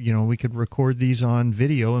 and we could record these on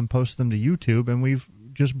video and post them to YouTube, and we've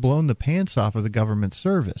just blown the pants off of the government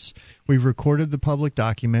service. We've recorded the public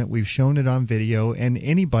document, we've shown it on video, and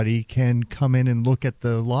anybody can come in and look at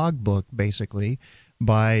the logbook, basically,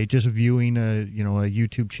 by just viewing a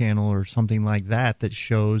YouTube channel or something like that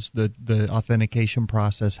shows the authentication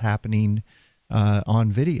process happening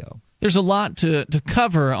on video. There's a lot to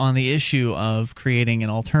cover on the issue of creating an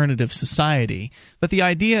alternative society, but the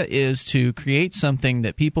idea is to create something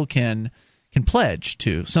that people can pledge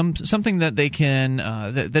to, something that they can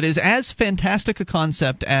that is as fantastic a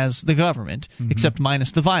concept as the government, except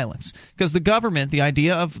minus the violence. Because the government, the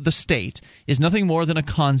idea of the state, is nothing more than a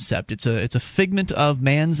concept. It's a figment of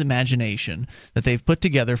man's imagination that they've put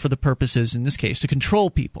together for the purposes, in this case, to control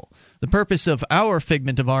people. The purpose of our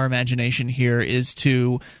figment of our imagination here is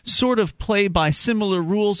to sort of play by similar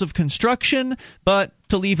rules of construction, but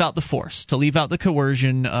to leave out the force, to leave out the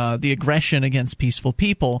coercion, the aggression against peaceful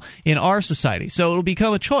people in our society. So it'll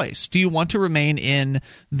become a choice. Do you want to remain in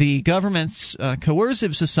the government's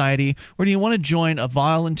coercive society, or do you want to join a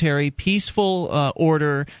voluntary, peaceful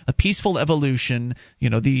order, a peaceful evolution,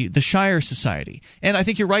 the Shire Society? And I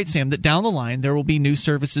think you're right, Sam, that down the line there will be new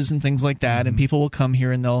services and things like that, and people will come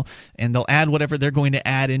here and they'll add whatever they're going to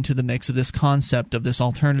add into the mix of this concept of this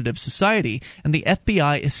alternative society. And the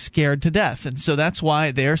FBI is scared to death, and so that's why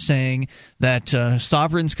they're saying that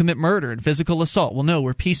sovereigns commit murder and physical assault. Well, no,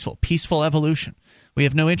 we're peaceful evolution. We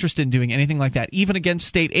have no interest in doing anything like that, even against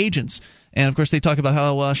state agents. And, of course, they talk about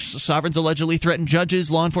how sovereigns allegedly threaten judges,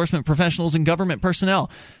 law enforcement professionals, and government personnel.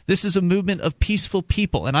 This is a movement of peaceful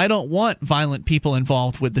people, and I don't want violent people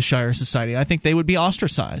involved with the Shire Society. I think they would be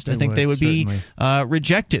ostracized. I think they would be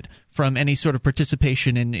rejected from any sort of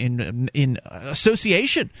participation in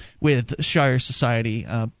association with Shire Society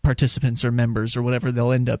participants or members or whatever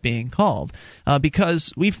they'll end up being called,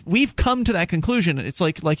 because we've come to that conclusion. It's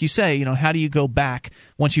like you say, how do you go back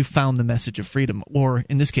once you've found the message of freedom, or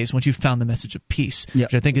in this case, once you've found the message of peace,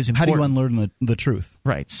 which I think is important. How do you unlearn the truth?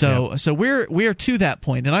 Right. So we're to that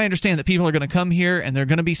point, and I understand that people are going to come here, and there are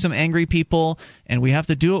going to be some angry people, and we have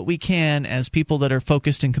to do what we can as people that are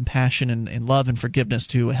focused in compassion and love and forgiveness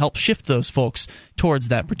to help shift those folks towards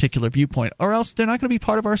that particular viewpoint, or else they're not going to be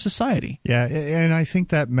part of our society. Yeah, and I think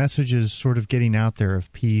that message is sort of getting out there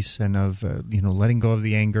of peace and of letting go of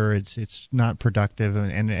the anger. It's not productive,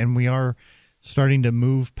 and we are starting to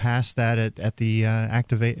move past that at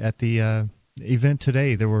the event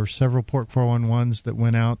today. There were several Port 411s that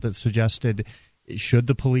went out that suggested, should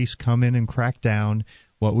the police come in and crack down,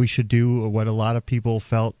 what we should do, or what a lot of people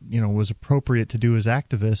felt was appropriate to do as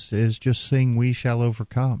activists, is just sing "We Shall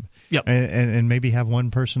Overcome." Yep. And maybe have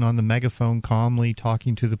one person on the megaphone calmly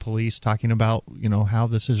talking to the police, talking about how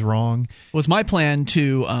this is wrong. Was my plan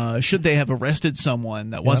to, should they have arrested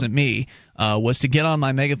someone that wasn't me, was to get on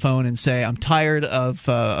my megaphone and say, I'm tired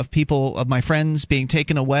of people, of my friends being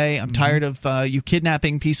taken away. I'm tired of you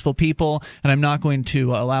kidnapping peaceful people, and I'm not going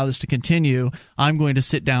to allow this to continue. I'm going to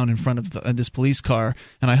sit down in front of this police car,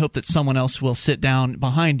 and I hope that someone else will sit down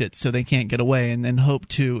behind it so they can't get away, and then hope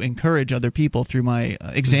to encourage other people through my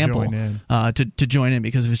example to join in,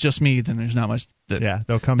 because if it's just me, then there's not much.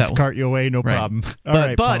 They'll come to cart you away, no problem.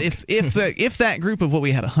 But if that group of what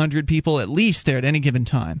we had 100 people at least there at any given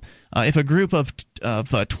time, if a group of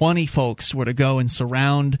 20 folks were to go and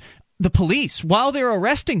surround the police while they're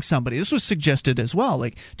arresting somebody, this was suggested as well,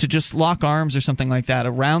 like to just lock arms or something like that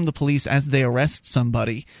around the police as they arrest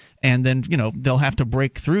somebody, and then they'll have to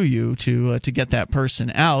break through you to get that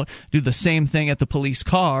person out. Do the same thing at the police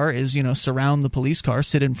car, is surround the police car,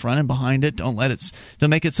 sit in front and behind it, don't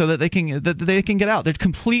make it so that they can get out. They're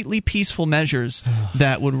completely peaceful measures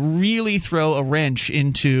that would really throw a wrench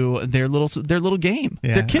into their little game.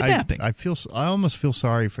 Yeah, they're kidnapping. I almost feel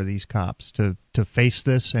sorry for these cops to face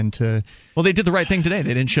this and to. Well, they did the right thing today.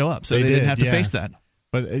 They didn't show up, so they didn't have to face that.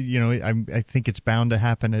 But I think it's bound to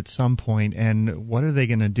happen at some point. And what are they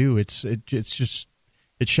going to do? It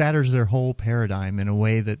shatters their whole paradigm in a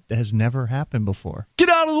way that has never happened before. Get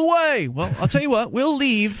out of the way! Well, I'll tell you what. We'll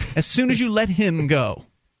leave as soon as you let him go.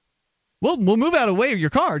 We'll move out of the way of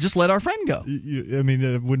your car. Just let our friend go.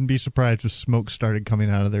 I wouldn't be surprised if smoke started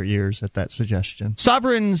coming out of their ears at that suggestion.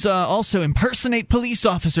 Sovereigns also impersonate police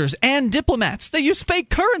officers and diplomats. They use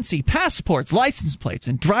fake currency, passports, license plates,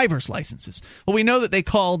 and driver's licenses. Well, we know that they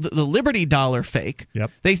called the Liberty Dollar fake.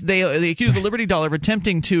 Yep. They accused the Liberty Dollar of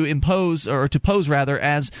attempting to pose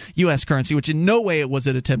as U.S. currency, which in no way was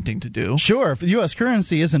it attempting to do. Sure, if U.S.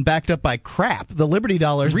 currency isn't backed up by crap, the Liberty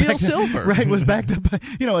Dollar is real silver, right? Was backed up by a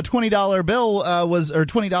 $20 bill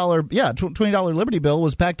 $20 Liberty bill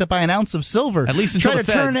was backed up by an ounce of silver. At least until try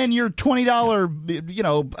to turn in your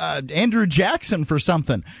 $20 Andrew Jackson for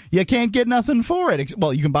something. You can't get nothing for it.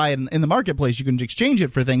 Well, you can buy it in the marketplace. You can exchange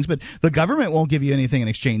it for things, but the government won't give you anything in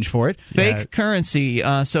exchange for it. Fake currency.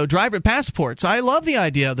 So driver passports. I love the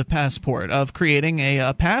idea of the passport, of creating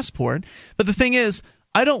a passport. But the thing is,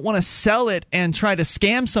 I don't want to sell it and try to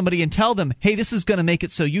scam somebody and tell them, hey, this is going to make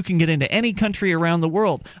it so you can get into any country around the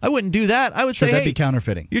world. I wouldn't do that. I would say, that'd hey, be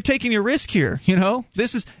counterfeiting. You're taking your risk here.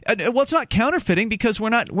 This is it's not counterfeiting because we're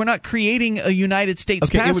not creating a United States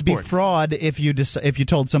passport. It would be fraud if you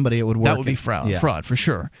told somebody it would work. That would be fraud for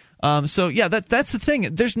sure. That's the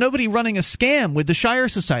thing. There's nobody running a scam with the Shire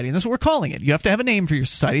Society, and that's what we're calling it. You have to have a name for your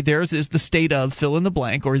society. Theirs is the state of fill in the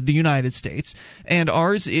blank, or the United States, and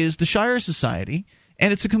ours is the Shire Society.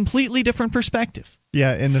 And it's a completely different perspective.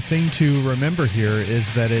 Yeah, and the thing to remember here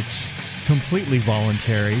is that it's completely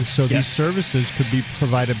voluntary. So these services could be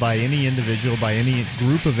provided by any individual, by any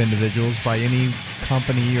group of individuals, by any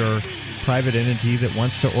company or private entity that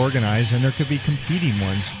wants to organize, and there could be competing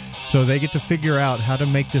ones. So they get to figure out how to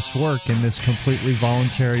make this work in this completely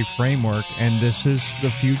voluntary framework, and this is the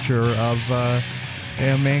future of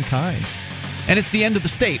mankind. And it's the end of the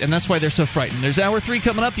state, and that's why they're so frightened. There's Hour 3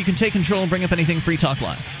 coming up. You can take control and bring up anything. Free Talk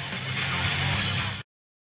Live.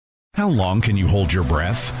 How long can you hold your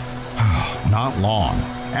breath? Not long.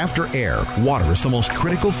 After air, water is the most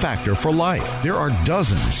critical factor for life. There are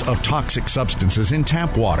dozens of toxic substances in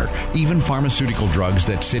tap water, even pharmaceutical drugs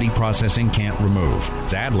that city processing can't remove.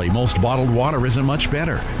 Sadly, most bottled water isn't much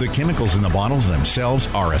better. The chemicals in the bottles themselves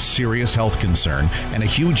are a serious health concern and a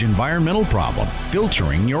huge environmental problem.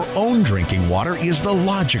 Filtering your own drinking water is the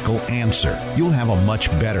logical answer. You'll have a much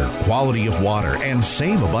better quality of water and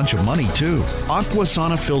save a bunch of money, too.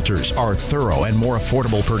 Aquasana filters are thorough and more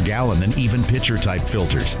affordable per gallon than even pitcher-type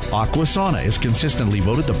filters. Aquasana is consistently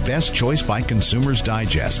voted the best choice by Consumers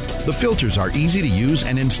Digest. The filters are easy to use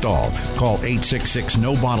and install. Call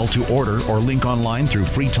 866-NO-BOTTLE to order or link online through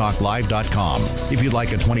freetalklive.com. If you'd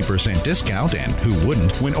like a 20% discount, and who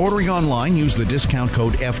wouldn't, when ordering online, use the discount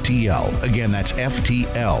code FTL. Again, that's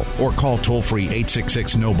FTL. Or call toll-free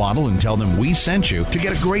 866-NO-BOTTLE and tell them we sent you to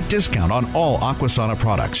get a great discount on all Aquasana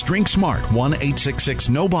products. Drink smart.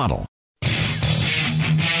 1-866-NO-BOTTLE.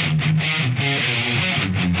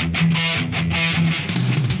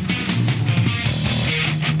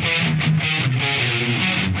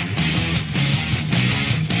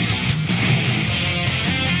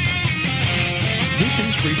 This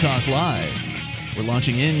is Free Talk Live. We're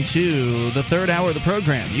launching into the third hour of the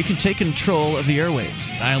program. You can take control of the airwaves.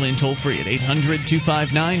 Dial in toll-free at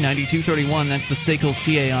 800-259-9231. That's the SACL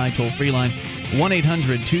CAI toll-free line.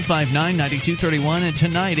 1-800-259-9231. And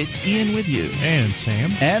tonight, it's Ian with you. And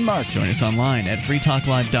Sam. And Mark. Join us online at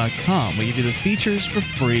freetalklive.com. We give you the features for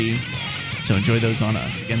free. So enjoy those on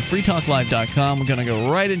us. Again, freetalklive.com. We're going to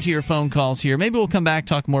go right into your phone calls here. Maybe we'll come back,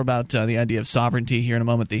 talk more about the idea of sovereignty here in a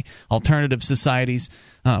moment, the alternative societies,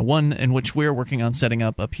 one in which we're working on setting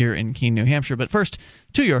up here in Keene, New Hampshire. But first,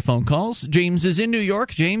 to your phone calls. James is in New York.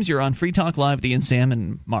 James, you're on Free Talk Live, the Ian, Sam,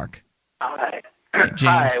 and Mark. Hi. Hey, James.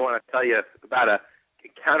 Hi, I want to tell you about a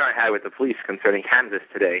encounter I had with the police concerning Kansas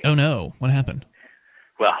today. Oh, no. What happened?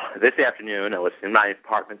 Well, this afternoon I was in my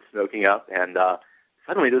apartment smoking up, and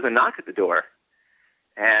suddenly there's a knock at the door,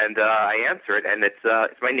 and I answer it, and it's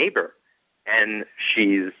my neighbor, and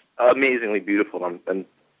she's amazingly beautiful. I'm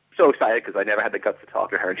so excited because I never had the guts to talk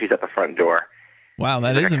to her, and she's at the front door. Wow,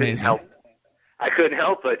 that is amazing. I couldn't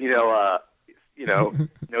help but notice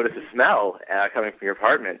the smell coming from your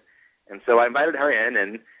apartment. And so I invited her in,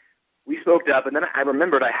 and we smoked up, and then I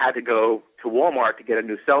remembered I had to go to Walmart to get a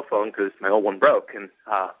new cell phone because my old one broke. And,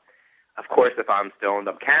 of course, if I'm stoned,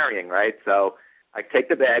 I'm carrying, right? So I take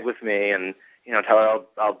the bag with me and, tell her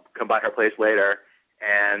I'll come by her place later.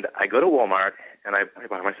 And I go to Walmart, and I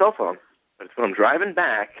buy my cell phone. But it's when I'm driving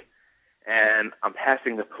back, and I'm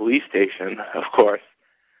passing the police station, of course,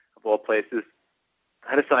 of all places,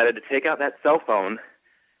 I decided to take out that cell phone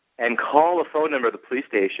and call the phone number of the police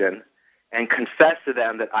station and confess to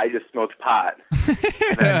them that I just smoked pot. And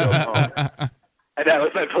then go home. And that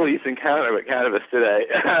was my police encounter with cannabis today.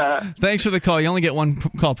 Thanks for the call. You only get one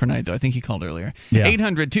call per night, though. I think you called earlier. Yeah.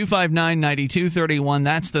 800-259-9231.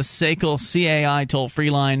 That's the SACL CAI toll-free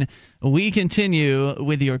line. We continue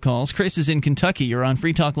with your calls. Chris is in Kentucky. You're on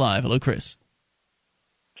Free Talk Live. Hello, Chris.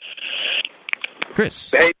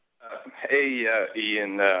 Chris. Hey,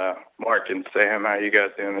 Ian, Mark, and Sam. How you guys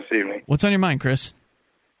doing this evening? What's on your mind, Chris?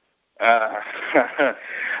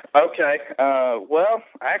 Okay. Well,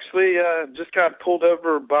 I actually just got pulled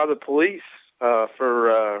over by the police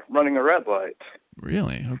for running a red light.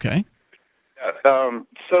 Really? Okay. So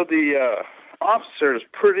the officer is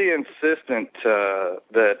pretty insistent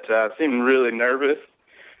that I seemed really nervous.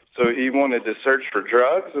 So he wanted to search for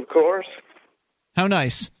drugs, of course. How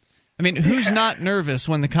nice. I mean, who's not nervous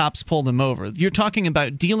when the cops pull them over? You're talking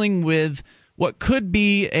about dealing with what could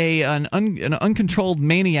be an uncontrolled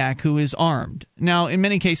maniac who is armed. Now, in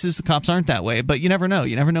many cases, the cops aren't that way, but you never know.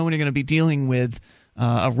 You never know when you're going to be dealing with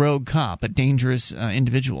a rogue cop, a dangerous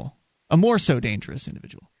individual, a more so dangerous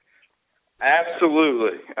individual.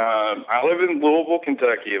 Absolutely. I live in Louisville,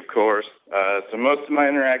 Kentucky, of course, so most of my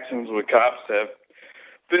interactions with cops have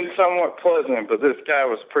been somewhat pleasant, but this guy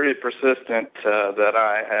was pretty persistent that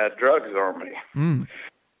I had drugs on me. Mm.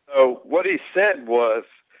 So what he said was,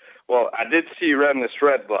 well, I did see you run this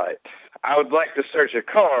red light. I would like to search a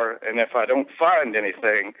car, and if I don't find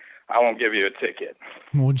anything, I won't give you a ticket.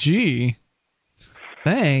 Well, gee.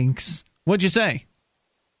 Thanks. What'd you say?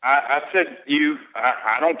 I said,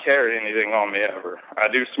 I don't carry anything on me ever. I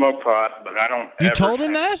do smoke pot, but I don't You told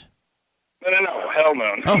him that? No, hell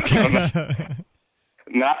no. Okay.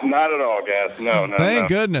 Not at all, guys. No. Thank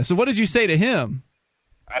goodness. So what did you say to him?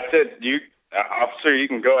 I said, officer, you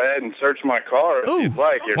can go ahead and search my car if you'd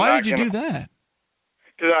like. Why did you do that?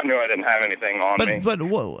 Because I knew I didn't have anything on me. But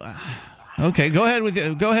whoa. Okay, go ahead with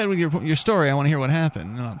your story. I want to hear what happened,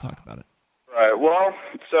 and then I'll talk about it. Right. Well,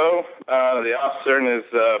 so the officer and his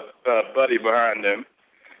buddy behind him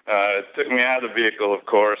took me out of the vehicle, of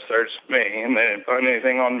course, searched me, and they didn't find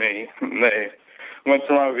anything on me. And they went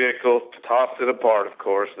to my vehicle, tossed it apart, of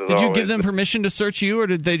course. Did you give them permission to search you, or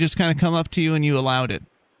did they just kind of come up to you and you allowed it?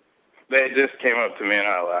 They just came up to me and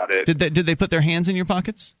I allowed it. Did they put their hands in your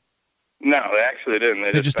pockets? No, they actually didn't.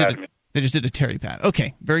 They just patted me. They just did a Terry pat.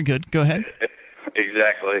 Okay, very good. Go ahead.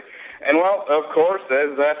 Exactly. And, well, of course,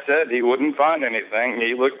 as I said, he wouldn't find anything.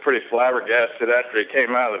 He looked pretty flabbergasted after he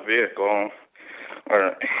came out of the vehicle.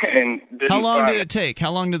 How long did it take?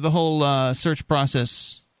 How long did the whole search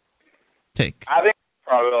process take? I think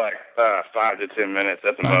probably like 5 to 10 minutes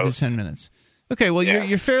at the most. 5 to 10 minutes. Okay, well, yeah.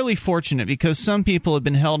 You're fairly fortunate because some people have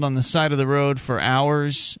been held on the side of the road for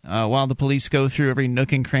hours while the police go through every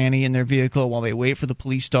nook and cranny in their vehicle while they wait for the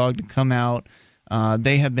police dog to come out.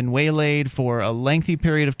 They have been waylaid for a lengthy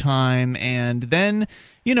period of time, and then,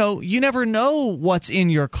 you never know what's in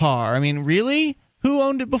your car. I mean, really? Who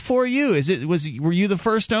owned it before you? Were you the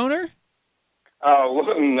first owner? Oh,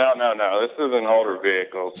 no. This is an older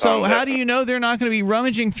vehicle. So how do you know they're not going to be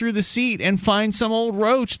rummaging through the seat and find some old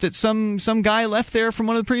roach that some guy left there from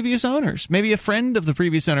one of the previous owners? Maybe a friend of the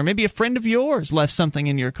previous owner. Maybe a friend of yours left something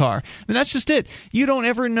in your car. I mean, that's just it. You don't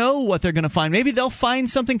ever know what they're going to find. Maybe they'll find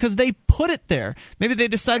something because they put it there. Maybe they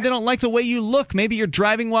decide they don't like the way you look. Maybe you're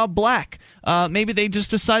driving while black. Maybe they just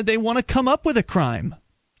decide they want to come up with a crime.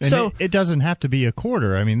 And so it doesn't have to be a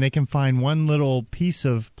quarter. I mean, they can find one little piece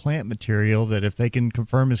of plant material that if they can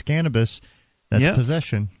confirm is cannabis, that's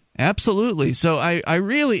possession. Absolutely. So I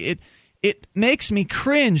really it makes me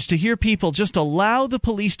cringe to hear people just allow the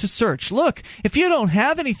police to search. Look, if you don't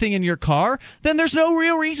have anything in your car, then there's no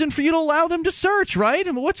real reason for you to allow them to search, right?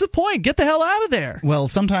 I mean, what's the point? Get the hell out of there. Well,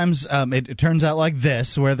 sometimes it turns out like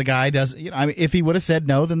this, where the guy does. If he would have said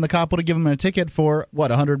no, then the cop would have given him a ticket for what,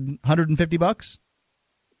 $150?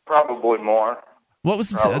 Probably more. What was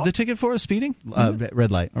the ticket for? Speeding?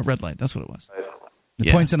 Red light. Oh, red light. That's what it was.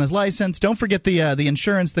 The points on his license. Don't forget the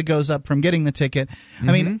insurance that goes up from getting the ticket.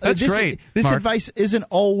 I mean, that's great. This Mark. advice isn't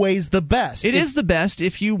always the best. It is the best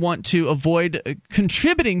if you want to avoid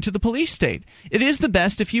contributing to the police state. It is the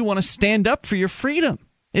best if you want to stand up for your freedom.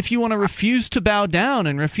 if you want to refuse to bow down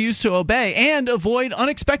and refuse to obey and avoid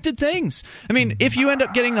unexpected things. I mean, if you end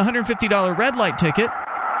up getting the $150 red light ticket,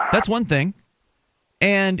 that's one thing.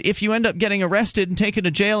 And if you end up getting arrested and taken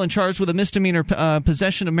to jail and charged with a misdemeanor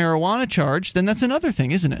possession of marijuana charge, then that's another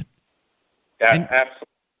thing, isn't it? Yeah, absolutely.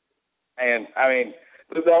 And, I mean,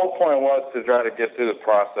 the whole point was to try to get through the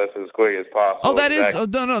process as quick as possible. Oh, that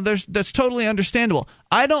is that's totally understandable.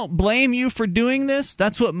 I don't blame you for doing this.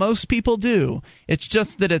 That's what most people do. It's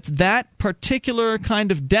just that it's that particular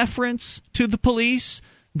kind of deference to the police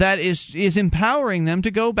that is empowering them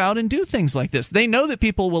to go about and do things like this. They know that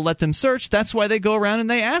people will let them search. That's why they go around and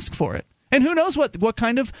they ask for it. And who knows what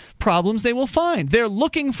kind of problems they will find. They're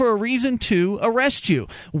looking for a reason to arrest you.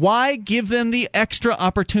 Why give them the extra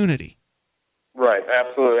opportunity? Right,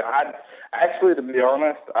 absolutely. Actually, to be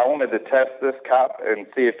honest, I wanted to test this cop and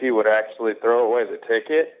see if he would actually throw away the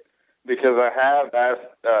ticket, because I have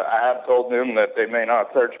told them that they may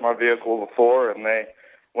not search my vehicle before, and they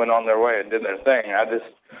went on their way and did their thing. I just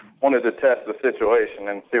wanted to test the situation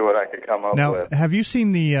and see what I could come up with. Now, have you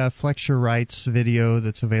seen the Flex Your Rights video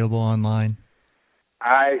that's available online?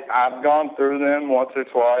 I've gone through them once or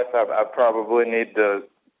twice. I probably need to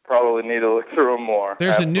look through them more.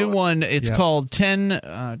 There's a new one. It's called 10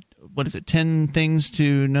 things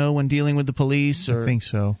to know when dealing with the police? Or I think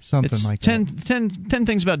so. Something like that. 10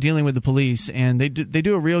 things about dealing with the police, and they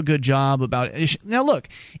do a real good job about it. Now, look,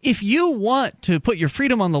 if you want to put your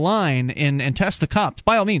freedom on the line and test the cops,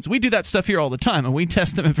 by all means, we do that stuff here all the time, and we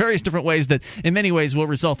test them in various different ways that in many ways will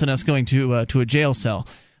result in us going to a jail cell.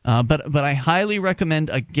 But I highly recommend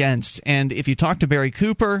against. And if you talk to Barry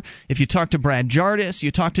Cooper, if you talk to Brad Jardis, you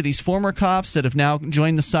talk to these former cops that have now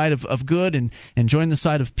joined the side of good and joined the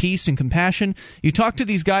side of peace and compassion, you talk to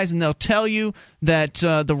these guys and they'll tell you that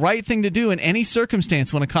the right thing to do in any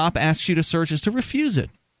circumstance when a cop asks you to search is to refuse it.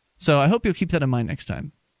 So I hope you'll keep that in mind next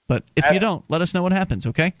time. But if you don't, let us know what happens,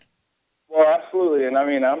 okay? Well, absolutely. And I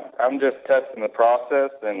mean, I'm just testing the process,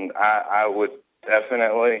 and I would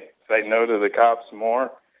definitely say no to the cops more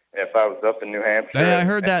if I was up in New Hampshire. Yeah, I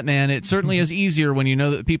heard that, man. It certainly is easier when you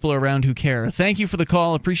know that people are around who care. Thank you for the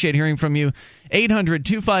call. Appreciate hearing from you.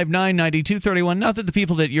 800-259-9231. Not that the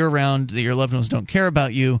people that you're around, that your loved ones don't care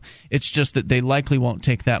about you. It's just that they likely won't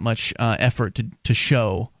take that much effort to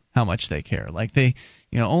show how much they care. Like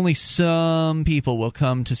only some people will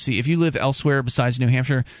come to see. If you live elsewhere besides New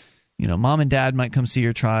Hampshire, mom and dad might come see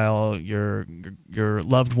your trial, your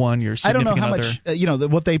loved one, your significant other. I don't know how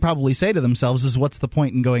much, what they probably say to themselves is, what's the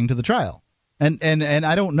point in going to the trial? And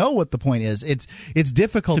I don't know what the point is. It's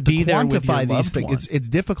difficult to quantify these things. It's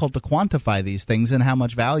difficult to quantify these things and how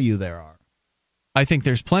much value there are. I think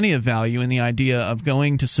there's plenty of value in the idea of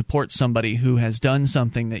going to support somebody who has done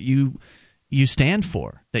something that you stand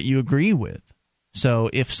for, that you agree with. So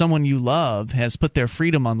if someone you love has put their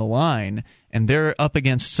freedom on the line and they're up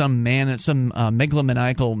against some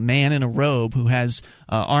megalomaniacal man in a robe who has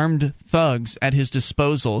armed thugs at his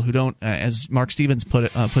disposal who don't, as Mark Stevens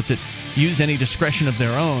puts it, use any discretion of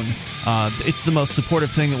their own, it's the most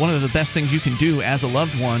supportive thing, one of the best things you can do as a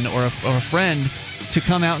loved one or a friend, to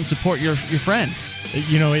come out and support your friend.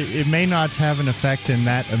 It may not have an effect in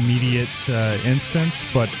that immediate instance,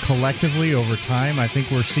 but collectively over time, I think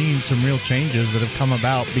we're seeing some real changes that have come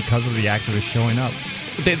about because of the activists showing up.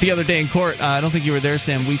 The other day in court, I don't think you were there,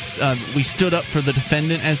 Sam, we stood up for the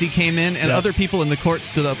defendant as he came in, and other people in the court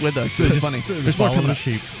stood up with us. It was funny. There's more coming up.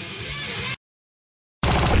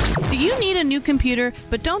 Do you need a new computer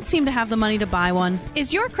but don't seem to have the money to buy one?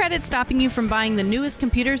 Is your credit stopping you from buying the newest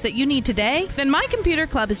computers that you need today? Then My Computer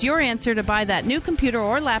Club is your answer to buy that new computer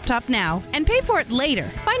or laptop now and pay for it later.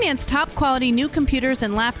 Finance top quality new computers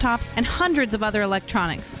and laptops and hundreds of other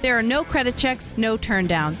electronics. There are no credit checks, no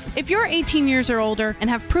turndowns. If you're 18 years or older and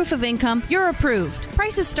have proof of income, you're approved.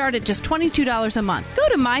 Prices start at just $22 a month. Go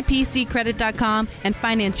to mypccredit.com and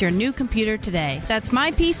finance your new computer today. That's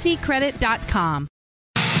mypccredit.com.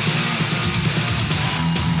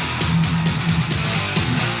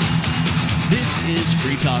 This is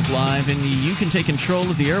Free Talk Live, and you can take control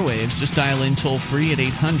of the airwaves. Just dial in toll-free at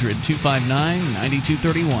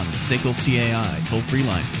 800-259-9231, the SACL CAI toll-free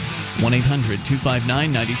line.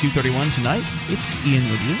 1-800-259-9231. Tonight, it's Ian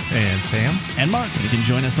with you. And Sam. And Mark. You can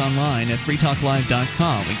join us online at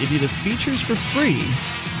freetalklive.com. We give you the features for free,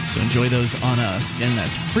 so enjoy those on us. Again,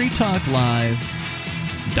 that's freetalklive.com.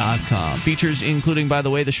 Features including, by the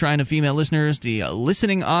way, the Shrine of Female Listeners, the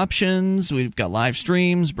listening options. We've got live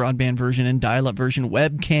streams, broadband version and dial-up version,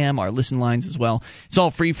 webcam, our listen lines as well. It's all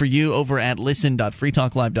free for you over at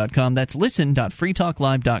listen.freetalklive.com. That's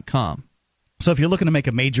listen.freetalklive.com. So if you're looking to make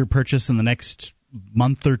a major purchase in the next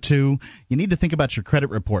month or two, you need to think about your credit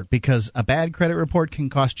report, because a bad credit report can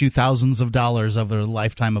cost you thousands of dollars over the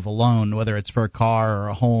lifetime of a loan, whether it's for a car or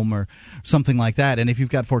a home or something like that. And if you've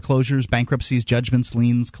got foreclosures, bankruptcies, judgments,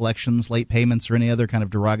 liens, collections, late payments, or any other kind of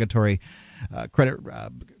derogatory credit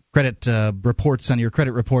reports on your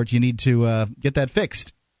credit report, you need to get that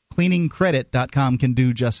fixed. Cleaningcredit.com can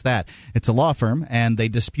do just that. It's a law firm, and they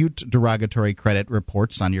dispute derogatory credit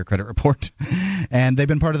reports on your credit report. And they've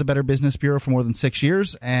been part of the Better Business Bureau for more than 6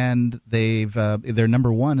 years, and they're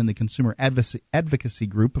number one in the Consumer Advocacy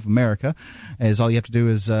Group of America. All you have to do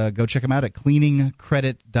is go check them out at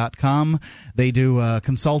cleaningcredit.com. They do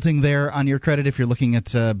consulting there on your credit if you're looking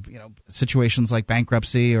at situations like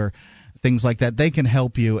bankruptcy or things like that. They can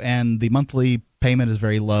help you, and the monthly payment is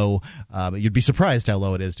very low. You'd be surprised how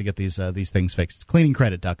low it is to get these things fixed. It's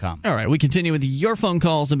cleaningcredit.com. All right, we continue with your phone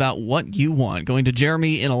calls about what you want. Going to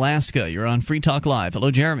Jeremy in Alaska. You're on Free Talk Live.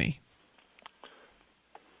 Hello, Jeremy.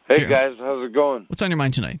 Hey, Jeremy. Guys. How's it going? What's on your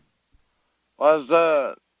mind tonight? Well,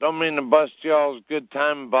 I don't mean to bust y'all's good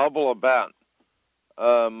time bubble about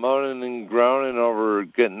moaning and groaning over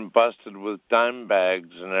getting busted with dime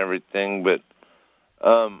bags and everything, but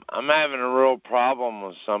I'm having a real problem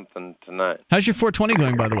with something tonight. How's your 420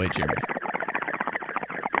 going, by the way,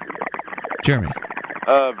 Jeremy?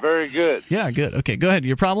 Very good. Yeah, good. Okay, go ahead.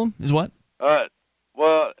 Your problem is what?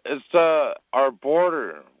 Well, it's our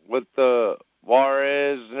border with the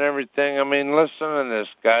Juarez and everything. I mean, listen to this,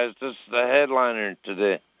 guys. This is the headliner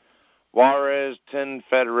today. Juarez, 10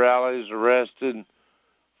 federales arrested,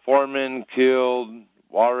 4 men killed,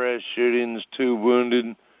 Juarez shootings, 2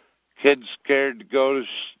 wounded. Kids scared to go to,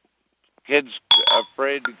 kids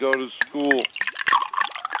afraid to go to school.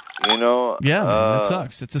 You know. Yeah, man, that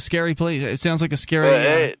sucks. It's a scary place. It sounds like a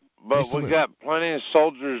scary. But we got plenty of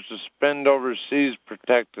soldiers to spend overseas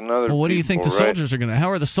protecting other people. Well, what do you think the soldiers are going to? How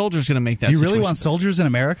are the soldiers going to make that? Do you really want soldiers in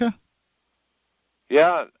America?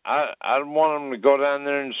 Yeah, I want them to go down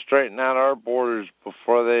there and straighten out our borders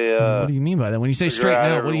before they. What do you mean by that? When you say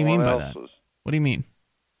straighten out, what do you mean by that? What do you mean?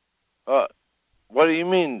 What do you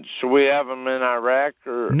mean? Should we have them in Iraq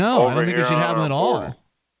or no? Over I don't think we should have them at all.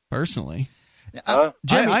 Personally,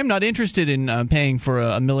 I'm not interested in paying for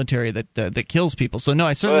a military that kills people. So no,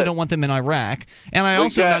 I certainly don't want them in Iraq, and I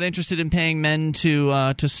also am not interested in paying men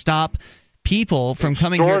to stop people from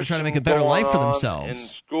coming here to try to make a better life for themselves. In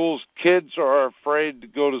schools, kids are afraid to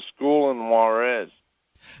go to school in Juarez.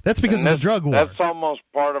 That's because of the drug war. That's almost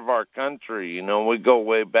part of our country. You know, we go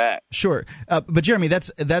way back. Sure, but Jeremy,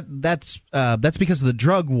 that's because of the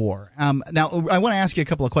drug war. Now, I want to ask you a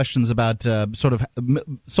couple of questions about sort of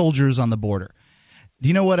soldiers on the border. Do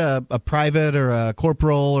you know what a private or a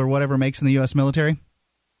corporal or whatever makes in the U.S. military?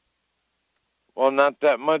 Well, not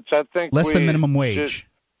that much. I think less than minimum wage.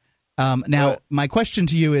 Now, my question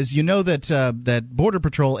to you is: you know that Border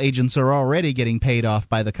Patrol agents are already getting paid off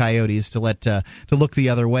by the coyotes to look the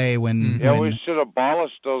other way when. Yeah, we should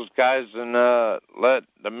abolish those guys and let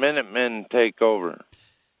the Minutemen take over.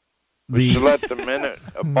 We should let the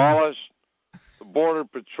abolish the Border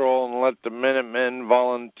Patrol and let the Minutemen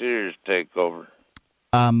volunteers take over.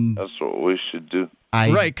 That's what we should do.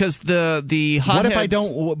 Right, because the hotheads... What if I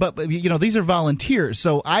don't... But, these are volunteers,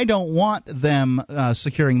 so I don't want them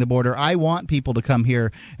securing the border. I want people to come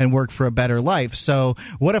here and work for a better life. So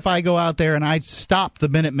what if I go out there and I stop the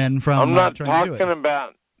Minutemen from I'm not trying to do it? talking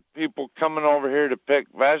about people coming over here to pick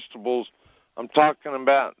vegetables. I'm talking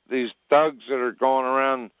about these thugs that are going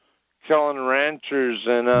around killing ranchers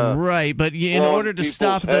and right, but in order to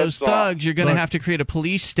stop those thugs, you're going to have to create a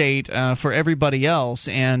police state for everybody else,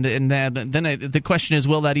 and then the question is,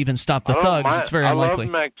 will that even stop the thugs? It's very unlikely. I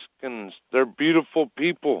love Mexicans; they're beautiful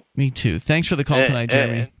people. Me too. Thanks for the call tonight,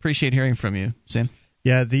 Jeremy. Appreciate hearing from you, Sam.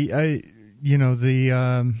 Yeah, the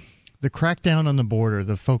crackdown on the border,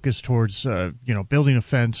 the focus towards building a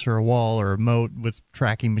fence or a wall or a moat with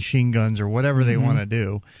tracking machine guns or whatever they want to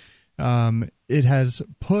do. It has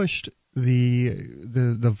pushed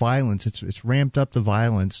the violence. It's ramped up the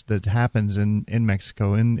violence that happens in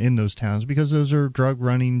Mexico in those towns, because those are drug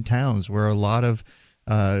running towns where a lot of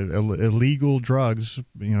illegal drugs,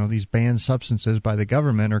 these banned substances by the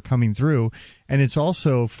government, are coming through, and it's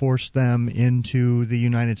also forced them into the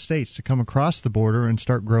United States to come across the border and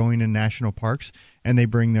start growing in national parks, and they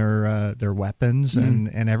bring their weapons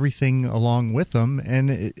and everything along with them,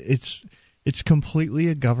 and it's completely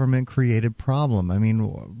a government-created problem. I mean,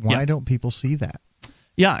 why don't people see that?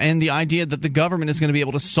 Yeah, and the idea that the government is going to be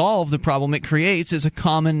able to solve the problem it creates is a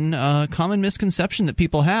common misconception that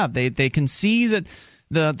people have. They can see that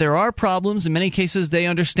there are problems. In many cases, they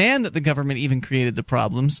understand that the government even created the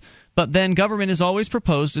problems, but then government is always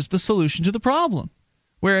proposed as the solution to the problem.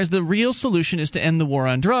 Whereas the real solution is to end the war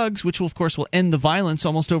on drugs, which will, of course, will end the violence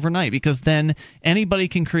almost overnight, because then anybody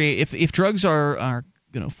can create, if drugs are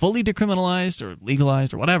fully decriminalized or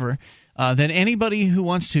legalized or whatever, then anybody who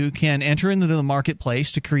wants to can enter into the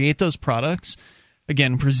marketplace to create those products.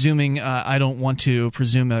 Again, presuming I don't want to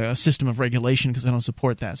presume a system of regulation because I don't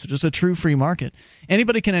support that. So just a true free market.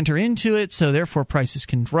 Anybody can enter into it, so therefore prices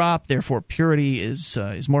can drop. Therefore purity is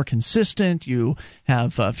more consistent. You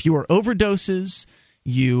have fewer overdoses.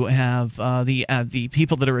 You have the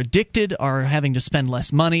people that are addicted are having to spend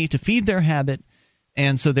less money to feed their habit.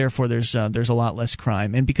 And so, therefore, there's a lot less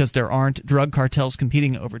crime. And because there aren't drug cartels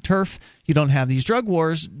competing over turf, you don't have these drug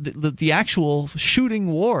wars, the actual shooting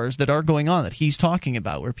wars that are going on that he's talking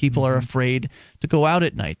about, where people are afraid to go out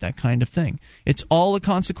at night, that kind of thing. It's all a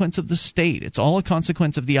consequence of the state. It's all a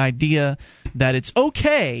consequence of the idea that it's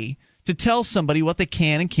okay to tell somebody what they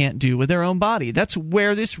can and can't do with their own body. That's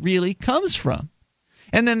where this really comes from.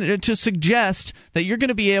 And then to suggest that you're going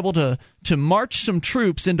to be able to march some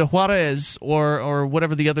troops into Juarez or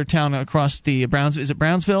whatever the other town across the is it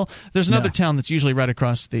Brownsville? There's another town that's usually right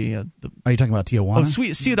across the Are you talking about Tijuana? Oh,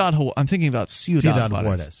 Ciudad. I'm thinking about Ciudad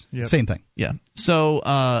Juarez. Yep. Same thing. Yeah. So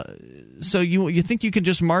you think you can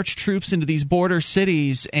just march troops into these border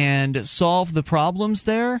cities and solve the problems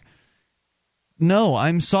there? No,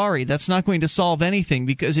 I'm sorry. That's not going to solve anything,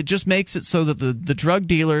 because it just makes it so that the drug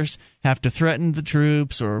dealers have to threaten the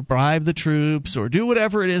troops or bribe the troops or do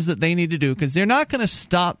whatever it is that they need to do, because they're not going to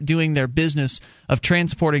stop doing their business of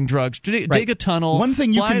transporting drugs. Dig a tunnel. One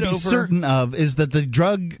thing you fly can it be over. certain of is that the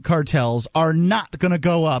drug cartels are not going to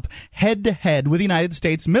go up head-to-head with the United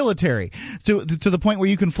States military to the point where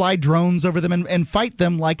you can fly drones over them and fight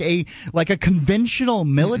them like a conventional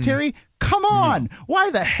military. Come on. No. Why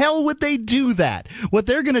the hell would they do that? What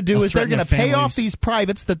they're going to do is they're going to pay off these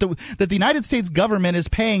privates that the United States government is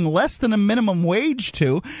paying less than a minminimum wage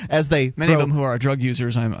to, as they many of them who are drug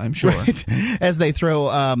users, I'm sure. Right, as they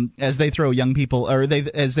throw young people, or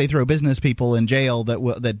as they throw business people in jail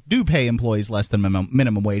that do pay employees less than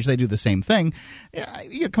minimum wage. They do the same thing.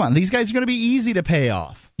 Yeah, come on, these guys are going to be easy to pay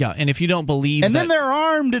off. Yeah, and if you don't believe, and then they're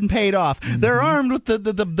armed and paid off. They're armed with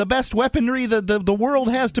the best weaponry the world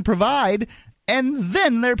has to provide, and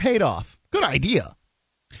then they're paid off. Good idea.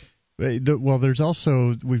 Well, there's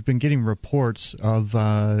also, we've been getting reports of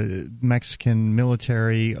Mexican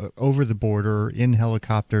military over the border in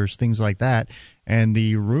helicopters, things like that. And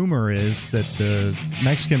the rumor is that the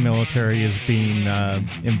Mexican military is being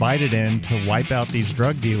invited in to wipe out these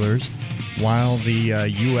drug dealers, while the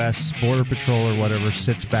U.S. Border Patrol or whatever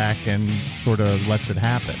sits back and sort of lets it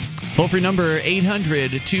happen. Toll-free number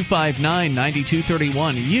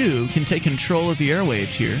 800-259-9231. You can take control of the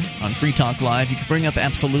airwaves here on Free Talk Live. You can bring up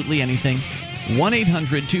absolutely anything.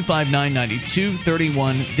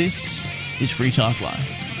 1-800-259-9231. This is Free Talk Live.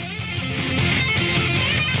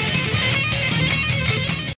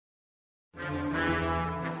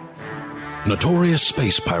 Notorious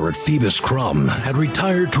space pirate Phoebus Crumb had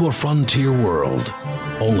retired to a frontier world,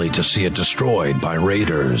 only to see it destroyed by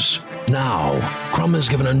raiders. Now, Crumb is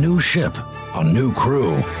given a new ship, a new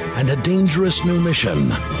crew, and a dangerous new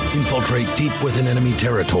mission. Infiltrate deep within enemy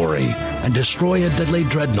territory and destroy a deadly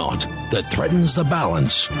dreadnought that threatens the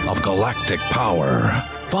balance of galactic power.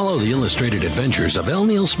 Follow the illustrated adventures of L.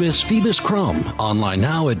 Neil Smith's Phoebus Crumb online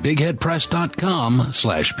now at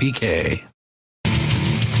bigheadpress.com/PK.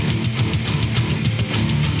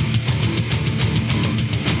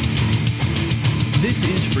 This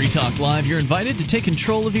is Free Talk Live. You're invited to take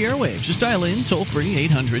control of the airwaves. Just dial in, toll-free,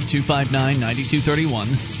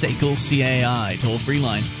 800-259-9231, SACL CAI, toll-free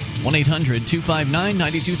line,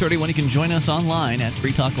 1-800-259-9231. You can join us online at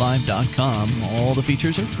freetalklive.com. All the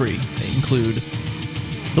features are free. They include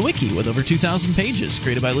the wiki with over 2,000 pages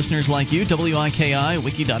created by listeners like you, WIKI,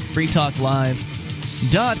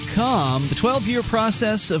 wiki.freetalklive.com. The 12-year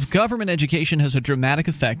process of government education has a dramatic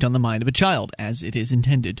effect on the mind of a child, as it is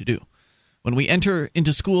intended to do. When we enter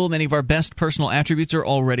into school, many of our best personal attributes are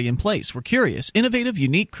already in place. We're curious, innovative,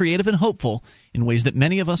 unique, creative, and hopeful in ways that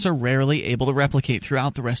many of us are rarely able to replicate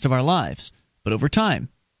throughout the rest of our lives. But over time,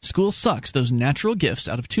 school sucks those natural gifts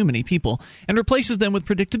out of too many people and replaces them with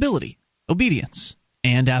predictability, obedience,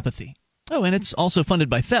 and apathy. Oh, and it's also funded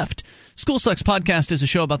by theft. School Sucks Podcast is a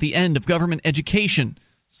show about the end of government education,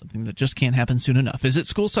 something that just can't happen soon enough. Visit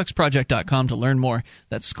SchoolSucksProject.com to learn more.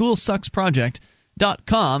 That's SchoolSucksProject.com.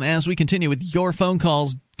 As we continue with your phone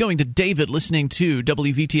calls, going to David listening to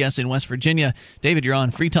WVTS in West Virginia. David, you're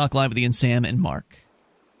on Free Talk Live with Ian, Sam, and Mark.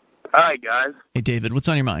 Hi, guys. Hey, David, what's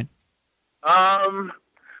on your mind? Well,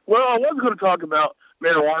 I was going to talk about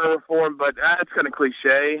marijuana reform, but that's kind of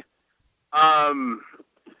cliche. I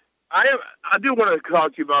I do want to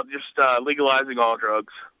talk to you about just legalizing all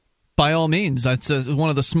drugs. By all means, that's one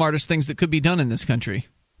of the smartest things that could be done in this country.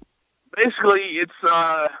 Basically, it's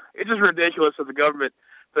just ridiculous that the government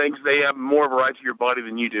thinks they have more of a right to your body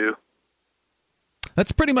than you do.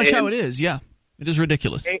 That's pretty much how it is, yeah. It is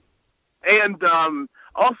ridiculous. And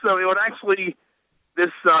also, it would actually,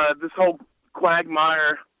 this whole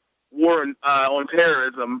quagmire war on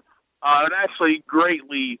terrorism would actually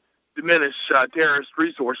greatly diminish terrorist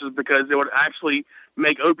resources, because it would actually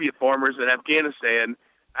make opiate farmers in Afghanistan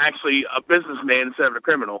actually a businessman instead of a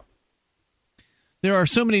criminal. There are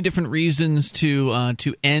so many different reasons to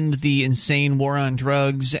end the insane war on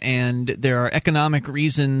drugs, and there are economic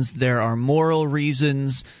reasons, there are moral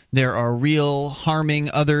reasons, there are real harming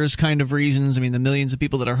others kind of reasons. I mean, the millions of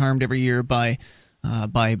people that are harmed every year by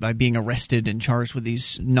being arrested and charged with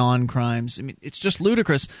these non-crimes. I mean, it's just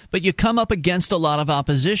ludicrous. But you come up against a lot of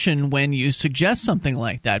opposition when you suggest something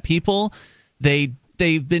like that. People, they've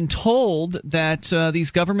been told that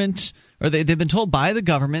they've been told by the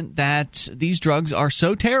government that these drugs are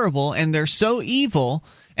so terrible and they're so evil.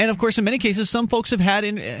 And, of course, in many cases, some folks have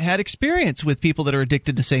had experience with people that are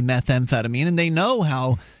addicted to, say, methamphetamine, and they know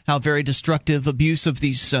how very destructive abuse of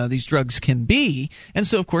these drugs can be. And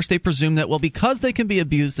so, of course, they presume that, well, because they can be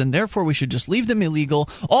abused, then therefore we should just leave them illegal,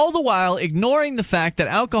 all the while ignoring the fact that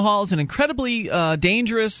alcohol is an incredibly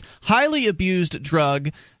dangerous, highly abused drug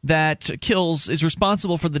that is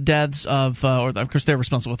responsible for the deaths of, or of course they're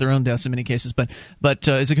responsible for their own deaths in many cases, but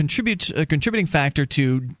is a contributing factor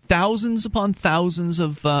to thousands upon thousands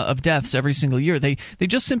of deaths every single year. They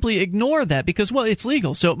just simply ignore that because, well, it's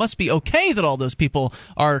legal, so it must be okay that all those people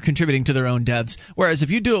are contributing to their own deaths. Whereas if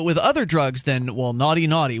you do it with other drugs, then, well,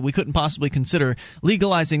 naughty, we couldn't possibly consider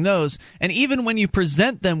legalizing those. And even when you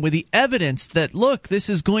present them with the evidence that, look, this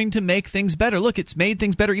is going to make things better, look, it's made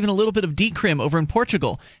things better, even a little bit of decrim over in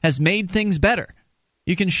Portugal has made things better.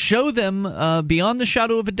 You can show them beyond the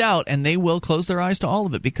shadow of a doubt, and they will close their eyes to all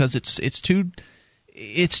of it because it's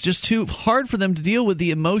just too hard for them to deal with the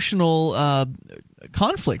emotional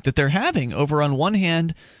conflict that they're having over, on one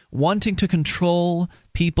hand, wanting to control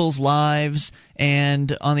people's lives,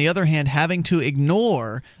 and on the other hand, having to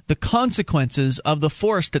ignore the consequences of the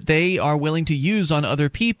force that they are willing to use on other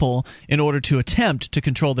people in order to attempt to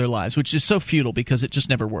control their lives, which is so futile because it just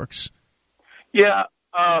never works. Yeah,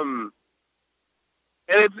 and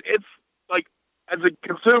it's like, as a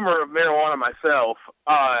consumer of marijuana myself,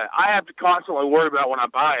 I have to constantly worry about when I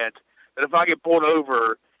buy it that if I get pulled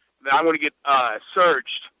over, that I'm going to get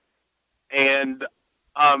searched, and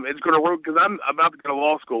it's going to work because I'm about to go to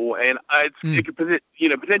law school, and it could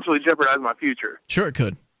potentially jeopardize my future. Sure, it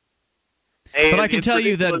could. And but I can tell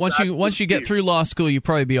you that once you get through law school, you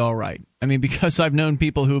probably be all right. I mean, because I've known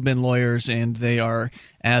people who have been lawyers, and they are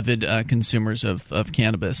avid consumers of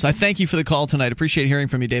cannabis. I thank you for the call tonight. Appreciate hearing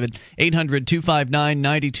from you, David.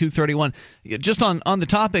 800-259-9231. Just on the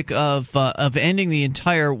topic of ending the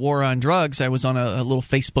entire war on drugs, I was on a little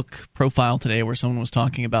Facebook profile today where someone was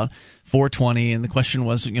talking about 420, and the question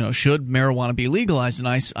was, should marijuana be legalized? And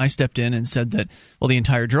I stepped in and said that, well, the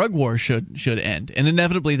entire drug war should end. And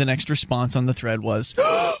inevitably, the next response on the thread was,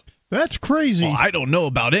 that's crazy. Well, I don't know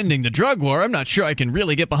about ending the drug war. I'm not sure I can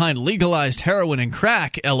really get behind legalized heroin and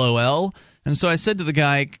crack, LOL. And so I said to the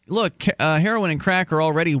guy, look, heroin and crack are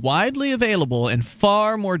already widely available and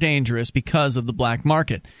far more dangerous because of the black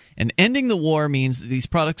market. And ending the war means that these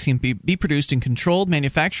products can be produced in controlled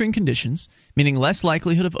manufacturing conditions, meaning less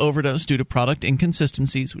likelihood of overdose due to product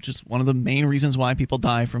inconsistencies, which is one of the main reasons why people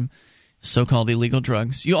die from so-called illegal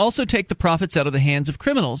drugs. You also take the profits out of the hands of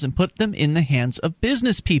criminals and put them in the hands of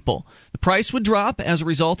business people. The price would drop as a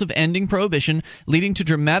result of ending prohibition, leading to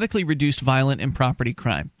dramatically reduced violent and property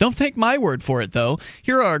crime. Don't take my word for it, though.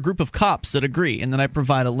 Here are a group of cops that agree, and then I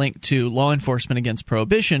provide a link to Law Enforcement Against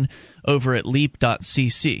Prohibition over at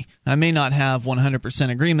leap.cc. I may not have 100%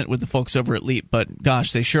 agreement with the folks over at Leap, but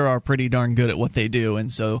gosh, they sure are pretty darn good at what they do.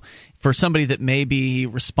 And so for somebody that may be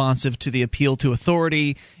responsive to the appeal to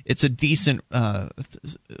authority, it's a decent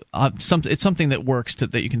it's something that works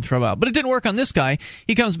that you can throw out. But it didn't work on this guy.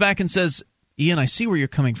 He comes back and says, Ian, I see where you're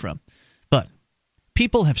coming from, but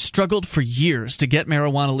people have struggled for years to get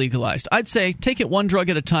marijuana legalized. I'd say take it one drug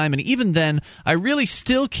at a time, and even then, I really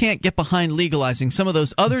still can't get behind legalizing some of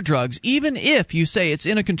those other drugs, even if you say it's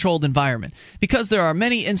in a controlled environment, because there are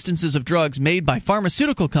many instances of drugs made by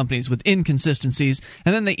pharmaceutical companies with inconsistencies,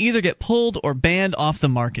 and then they either get pulled or banned off the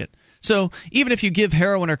market. So even if you give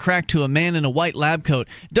heroin or crack to a man in a white lab coat,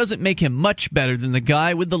 it doesn't make him much better than the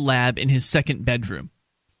guy with the lab in his second bedroom.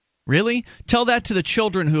 Really? Tell that to the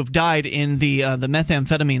children who have died in the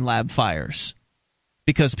methamphetamine lab fires.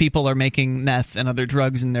 because people are making meth and other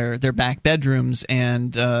drugs in their back bedrooms,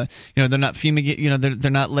 and they're not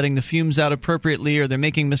they're not letting the fumes out appropriately, or they're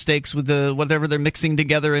making mistakes with the whatever they're mixing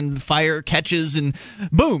together, and the fire catches, and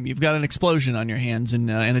boom, you've got an explosion on your hands and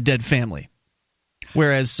a dead family.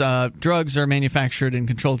 Whereas drugs are manufactured in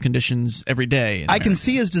controlled conditions every day. I can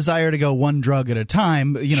see his desire to go one drug at a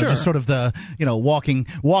time. Sure. Just sort of the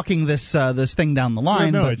walking this thing down the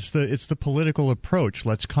line. No, it's the political approach.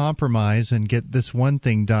 Let's compromise and get this one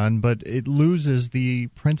thing done, but it loses the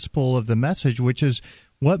principle of the message, which is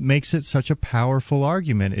what makes it such a powerful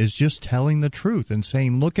argument, is just telling the truth and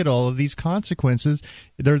saying, look at all of these consequences.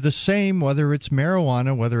 They're the same, whether it's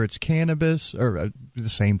marijuana, whether it's cannabis, or the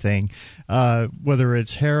same thing, whether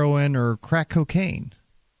it's heroin or crack cocaine.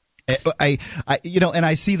 And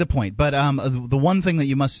I see the point, but the one thing that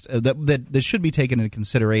you must that should be taken into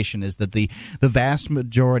consideration is that the vast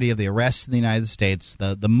majority of the arrests in the United States,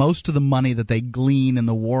 the most of the money that they glean in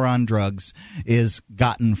the war on drugs is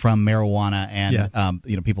gotten from marijuana and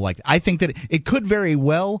people like that. I think that it could very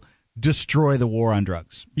well destroy the war on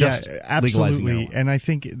drugs. Just absolutely. And I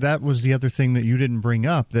think that was the other thing that you didn't bring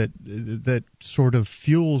up that sort of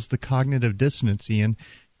fuels the cognitive dissonance, Ian.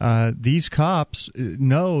 These cops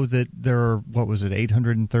know that there are,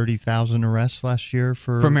 830,000 arrests last year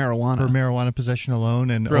for marijuana. For marijuana possession alone,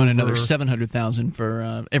 and thrown another 700,000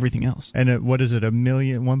 for everything else. And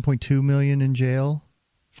 1.2 million in jail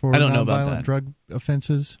for I don't know about nonviolent that. drug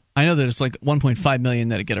offenses? I know that it's like 1.5 million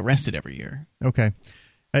that get arrested every year. Okay.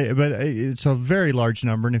 But it's a very large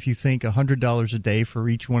number, and if you think $100 a day for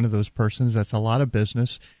each one of those persons, that's a lot of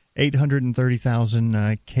business.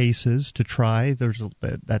 830,000 cases to try.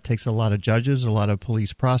 That takes a lot of judges, a lot of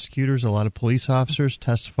police prosecutors, a lot of police officers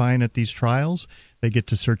testifying at these trials. They get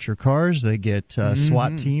to search your cars. They get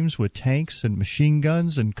SWAT teams with tanks and machine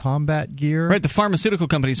guns and combat gear. Right, the pharmaceutical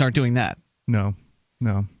companies aren't doing that. No.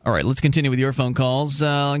 All right, let's continue with your phone calls.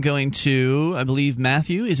 I'm going to, I believe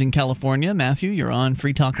Matthew is in California. Matthew, you're on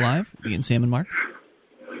Free Talk Live. Ian, Sam, and Mark.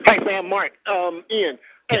 Hi, Sam, Mark. Ian.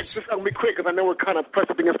 Yes. Just going to be quick because I know we're kind of pressed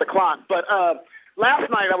up against the clock. But last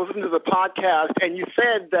night I was listening to the podcast, and you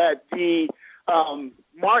said that the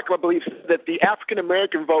Mark, I believe, said that the African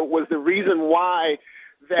American vote was the reason why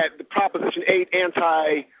that the Proposition 8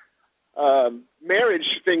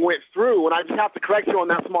 anti-marriage thing went through. And I just have to correct you on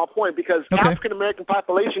that small point because African American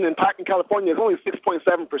population in California is only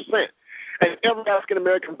 6.7%. And if every African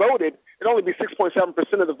American voted, it'd only be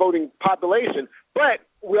 6.7% of the voting population. But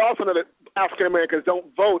we also know that African Americans don't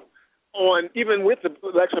vote on, even with the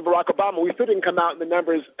election of Barack Obama, we still didn't come out in the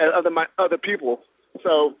numbers as other people.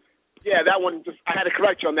 So, yeah, that one, I had to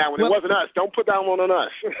correct you on that one. It wasn't us. Don't put that one on us.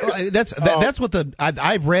 That's what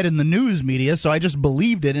I've read in the news media, so I just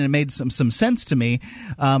believed it, and it made some sense to me.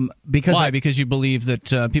 Because because you believe that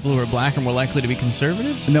people who are black are more likely to be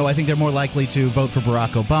conservative? No, I think they're more likely to vote for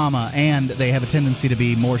Barack Obama, and they have a tendency to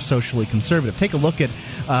be more socially conservative. Take a look at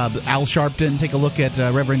Al Sharpton. Take a look at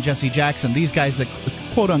Reverend Jesse Jackson. These guys that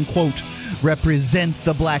quote-unquote represent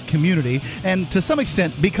the black community, and to some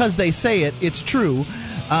extent, because they say it, it's true.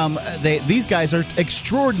 These guys are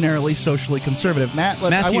extraordinarily socially conservative. Matthew,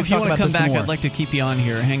 I want to talk about this more. If you want to come back, I'd like to keep you on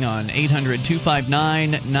here. Hang on.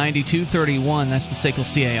 800-259-9231. That's the SACL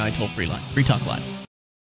CAI toll-free line. Free Talk Live.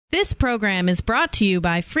 This program is brought to you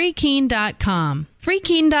by FreeKeene.com.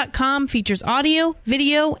 FreeKeene.com features audio,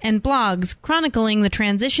 video, and blogs chronicling the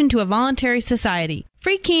transition to a voluntary society.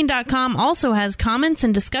 FreeKeene.com also has comments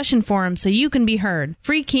and discussion forums so you can be heard.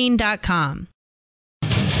 FreeKeene.com.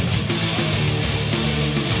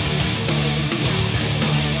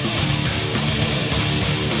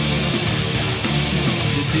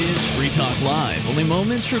 This is Free Talk Live. Only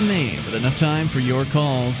moments remain, but enough time for your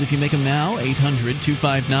calls. If you make them now,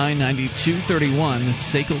 800-259-9231, the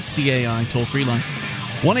SACL CAI toll-free line.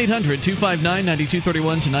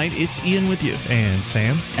 1-800-259-9231. Tonight, it's Ian with you. And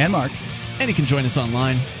Sam. And Mark. And you can join us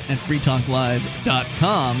online at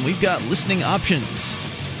freetalklive.com. We've got listening options,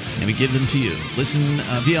 and we give them to you. Listen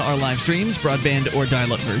via our live streams, broadband or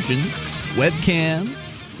dial-up versions, webcam,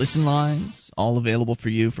 listen lines, all available for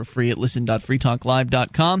you for free at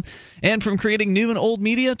listen.freetalklive.com. And from creating new and old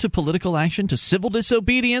media to political action to civil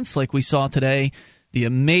disobedience, like we saw today, the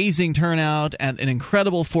amazing turnout at an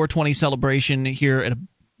incredible 420 celebration here at a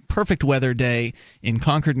perfect weather day in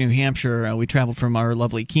Concord, New Hampshire. We traveled from our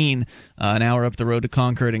lovely Keene, an hour up the road to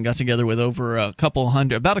Concord, and got together with over about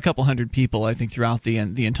a couple hundred people, I think, throughout the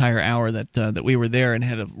entire hour that we were there, and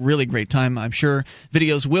had a really great time. I'm sure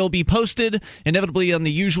videos will be posted, inevitably on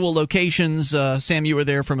the usual locations. Sam, you were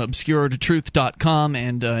there from obscuredtruth.com,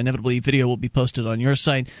 and inevitably video will be posted on your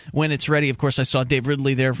site when it's ready. Of course, I saw Dave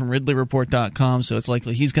Ridley there from RidleyReport.com, so it's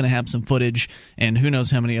likely he's going to have some footage, and who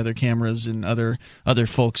knows how many other cameras and other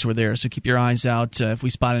folks were there. So keep your eyes out. If we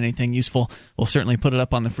spot anything useful, we'll certainly put it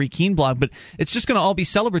up on the Free Keene blog. But it's just going to all be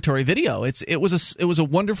celebratory video. It was a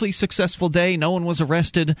wonderfully successful day. No one was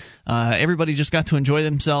arrested. Everybody just got to enjoy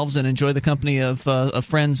themselves and enjoy the company of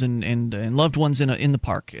friends and loved ones in the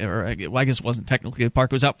park. Or I guess it wasn't technically the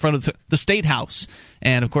park. It was out front of the State House.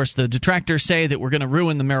 And of course, the detractors say that we're going to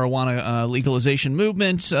ruin the marijuana legalization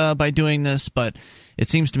movement by doing this, but it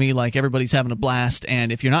seems to me like everybody's having a blast,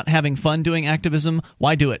 and if you're not having fun doing activism,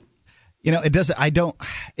 why do it? It doesn't. I don't.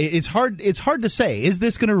 It's hard to say. Is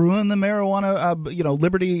this going to ruin the marijuana,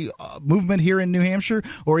 liberty movement here in New Hampshire,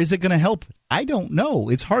 or is it going to help? I don't know.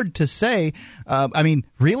 It's hard to say.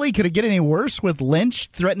 Really, could it get any worse with Lynch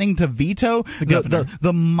threatening to veto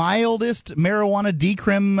the mildest marijuana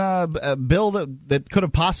decrim bill that could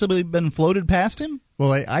have possibly been floated past him?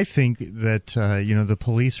 Well, I think that the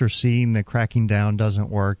police are seeing that cracking down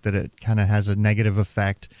doesn't work, that it kind of has a negative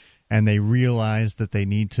effect. And they realize that they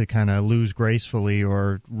need to kind of lose gracefully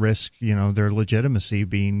or risk, their legitimacy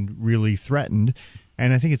being really threatened.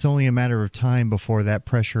 And I think it's only a matter of time before that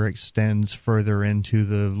pressure extends further into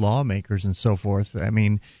the lawmakers and so forth. I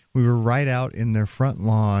mean, we were right out in their front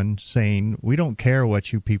lawn saying, we don't care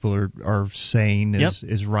what you people are saying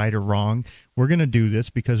is right or wrong. We're going to do this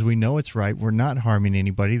because we know it's right. We're not harming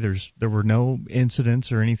anybody. There were no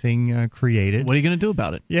incidents or anything created. What are you going to do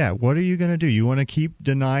about it? Yeah, what are you going to do? You want to keep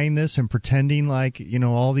denying this and pretending like,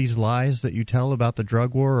 all these lies that you tell about the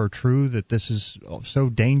drug war are true, that this is so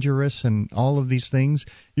dangerous and all of these things?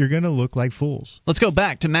 You're going to look like fools. Let's go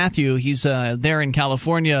back to Matthew. He's there in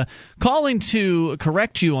California, calling to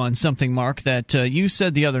correct you on something, Mark, that you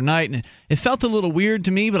said the other night. And it felt a little weird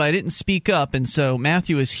to me, but I didn't speak up. And so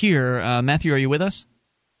Matthew is here. Matthew, are you with us?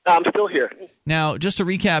 I'm still here. Now, just to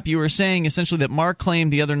recap, you were saying essentially that Mark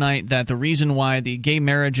claimed the other night that the reason why the gay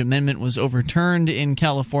marriage amendment was overturned in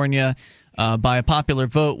California by a popular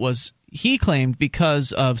vote was, he claimed,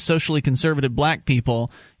 because of socially conservative black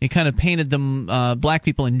people. He kind of painted them, black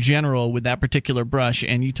people in general, with that particular brush,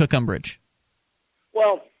 and you took umbrage.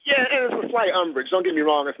 Well, yeah, and it's a slight umbrage. Don't get me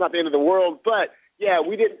wrong; it's not the end of the world. But yeah,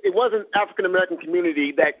 we did. It wasn't African American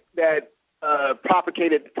community that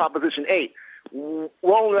propagated Proposition 8. We're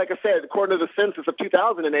only, like I said, according to the census of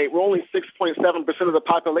 2008, we're only 6.7% of the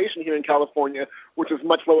population here in California, which is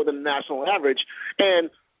much lower than the national average. And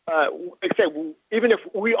except even if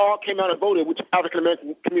we all came out and voted, which African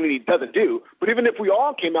American community doesn't do, but even if we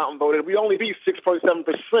all came out and voted, we'd only be 6.7%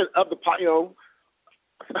 of the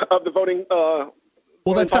of the voting.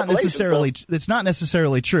 Well, that's not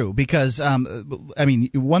necessarily true, because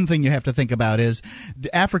one thing you have to think about is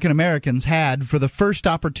African Americans had, for the first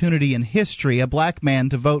opportunity in history, a black man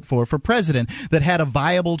to vote for president that had a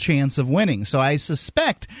viable chance of winning. So I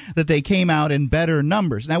suspect that they came out in better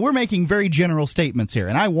numbers. Now, we're making very general statements here,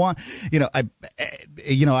 and I want,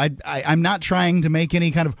 I'm not trying to make any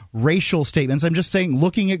kind of racial statements. I'm just saying,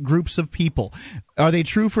 looking at groups of people. Are they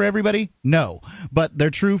true for everybody? No, but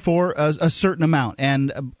they're true for a certain amount.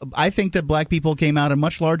 And I think that black people came out in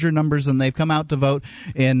much larger numbers than they've come out to vote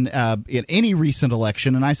in any recent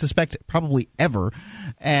election, and I suspect probably ever.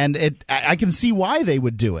 And I can see why they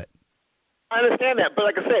would do it. I understand that, but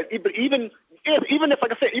like I said, even if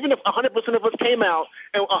 100% of us came out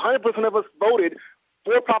and 100% of us voted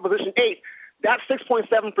for Proposition 8, that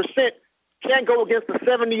 6.7% can't go against the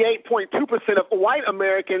 78.2% of white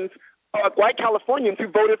Americans, white Californians who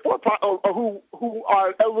voted for or who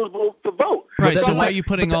are eligible to vote. Right. So why are you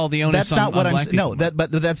putting all the onus on black people? No,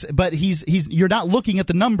 you're not looking at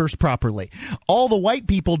the numbers properly. All the white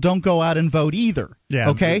people don't go out and vote either. Yeah.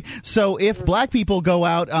 Okay. So if black people go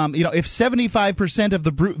out, if 75% of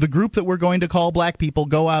the group that we're going to call black people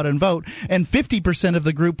go out and vote, and 50% of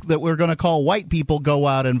the group that we're going to call white people go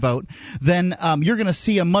out and vote, then you're going to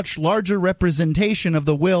see a much larger representation of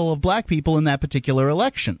the will of black people in that particular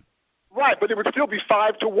election. Right, but it would still be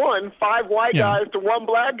 5-1, 5 white guys to 1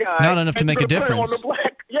 black guy. Not enough to make a difference. On the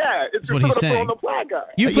black, Yeah, it's what he's saying. on the black guy.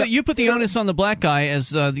 You put the onus on the black guy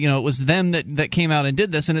as it was them that came out and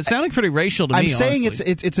did this, and it sounded pretty racial to me. I'm saying honestly.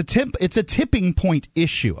 it's a tipping point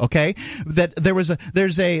issue. Okay, that there's a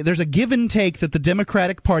give and take that the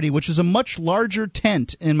Democratic Party, which is a much larger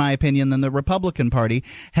tent in my opinion than the Republican Party,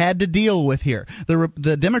 had to deal with here.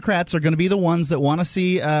 The Democrats are going to be the ones that want to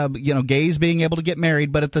see gays being able to get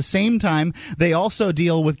married, but at the same time they also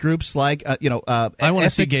deal with groups like I want to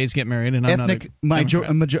see gays get married, and I'm not a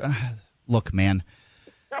look, man.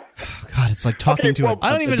 God, it's like talking to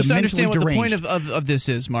I don't even just understand what deranged. the point of this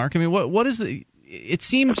is, Mark. I mean, what is the? It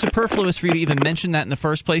seems superfluous for you to even mention that in the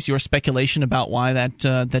first place. Your speculation about why that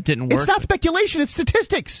didn't work. It's not speculation; it's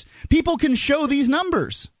statistics. People can show these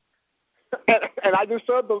numbers. And I just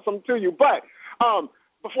showed them to you. But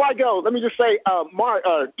before I go, let me just say,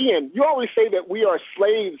 Ian, you always say that we are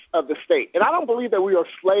slaves of the state, and I don't believe that we are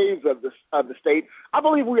slaves of the state. I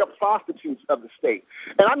believe we are prostitutes of the state.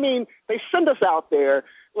 And I mean, they send us out there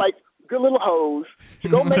like good little hoes to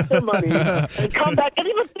go make their money and come back. And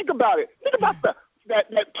even think about it. Think about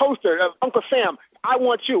that poster of Uncle Sam. I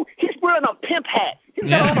want you. He's wearing a pimp hat. He's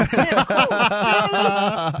got on a pimp coat.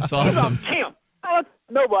 That's awesome. He's a pimp.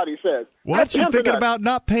 Nobody says. What you thinking about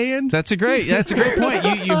not paying? That's a great point.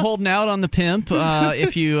 You holding out on the pimp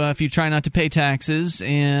if you try not to pay taxes,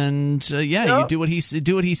 and you do what he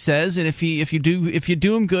says, and if you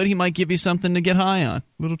do him good, he might give you something to get high on,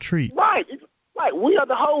 little treat. Right. We are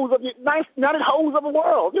the hoes of the United Hoes of the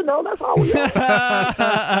world. That's all we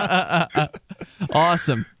are.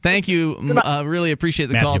 Awesome. Thank you. Really appreciate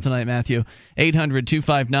the call tonight, Matthew.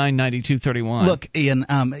 800-259-9231. Look, Ian,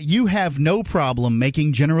 you have no problem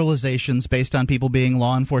making generalizations based on people being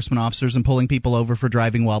law enforcement officers and pulling people over for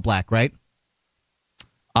driving while black, right?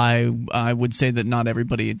 I would say that not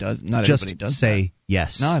everybody does. Just say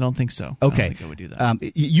yes. No, I don't think so. Okay, I don't think I would do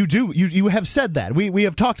that. You do. You have said that. We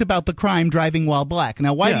have talked about the crime driving while black.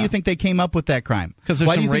 Now, why do you think they came up with that crime? Because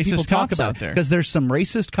there's some racist cops out there. Because there's some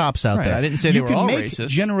racist cops out there. I didn't say they were all racist. You can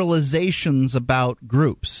make generalizations about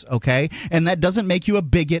groups, okay? And that doesn't make you a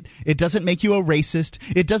bigot. It doesn't make you a racist.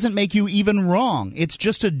 It doesn't make you even wrong. It's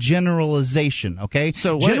just a generalization, okay?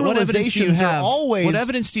 So what evidence do you have? What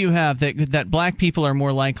evidence do you have that black people are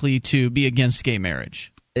more likely to be against gay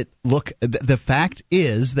marriage? The fact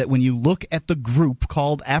is that when you look at the group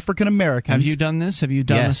called African Americans, have you done this? Have you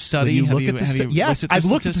done a study? Yes, I've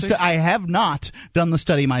looked at the I have not done the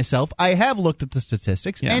study myself. I have looked at the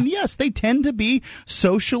statistics, and yes, they tend to be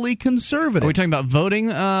socially conservative. Are we talking about voting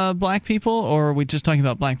black people, or are we just talking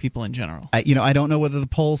about black people in general? I don't know whether the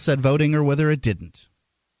poll said voting or whether it didn't.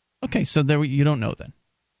 Okay, so you don't know then.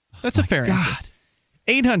 That's a fair answer.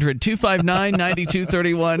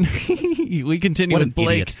 800-259-9231. We continue with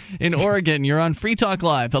Blake in Oregon. You're on Free Talk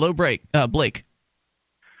Live. Hello, Blake. Hello.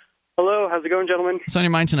 How's it going, gentlemen? What's on your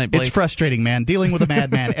mind tonight, Blake? It's frustrating, man. Dealing with a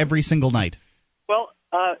madman every single night. Well,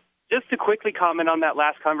 just to quickly comment on that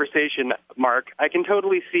last conversation, Mark, I can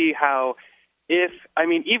totally see how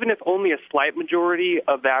even if only a slight majority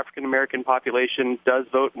of the African-American population does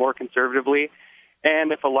vote more conservatively,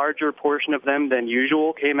 and if a larger portion of them than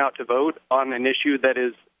usual came out to vote on an issue that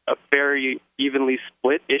is a very evenly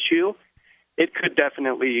split issue, it could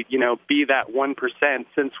definitely, be that 1%,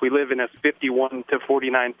 since we live in a 51 to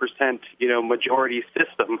 49%, majority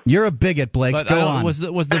system. You're a bigot, Blake. But, Go on. Was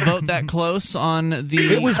the vote that close on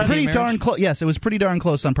the? It was pretty darn close. Yes, it was pretty darn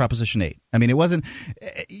close on Proposition 8. I mean, it wasn't.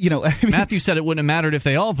 Matthew said it wouldn't have mattered if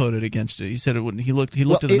they all voted against it. He said it wouldn't. He looked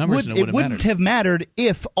at the numbers and it wouldn't have mattered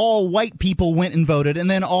if all white people went and voted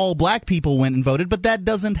and then all black people went and voted. But that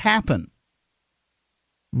doesn't happen.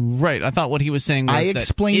 Right. I thought what he was saying was I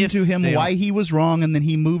explained to him why he was wrong, and then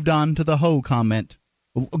he moved on to the hoe comment.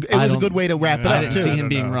 It was a good way to wrap it up, I didn't see him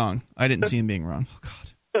being wrong. I didn't see him being wrong.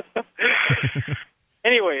 Oh, God.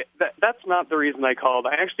 Anyway, that's not the reason I called.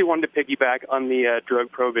 I actually wanted to piggyback on the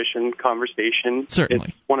drug prohibition conversation. Certainly.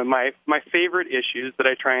 It's one of my favorite issues that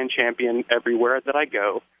I try and champion everywhere that I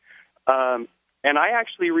go. And I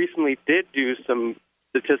actually recently did do some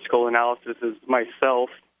statistical analysis myself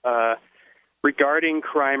regarding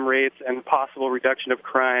crime rates and possible reduction of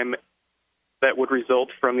crime that would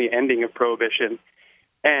result from the ending of prohibition.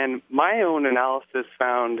 And my own analysis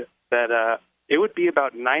found that it would be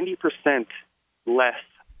about 90% less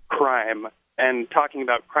crime, and talking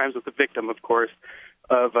about crimes with the victim, of course,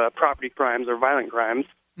 of property crimes or violent crimes.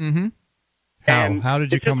 Mm-hmm. How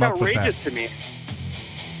did you come up with that? It's just outrageous to me.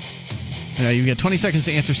 You get 20 seconds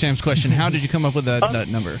to answer Sam's question. How did you come up with that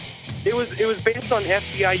number? It was based on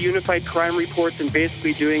FBI unified crime reports and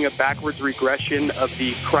basically doing a backwards regression of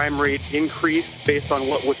the crime rate increase based on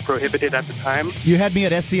what was prohibited at the time. You had me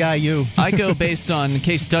at SEIU. I go based on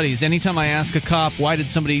case studies. Anytime I ask a cop, why did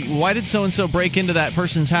so-and-so break into that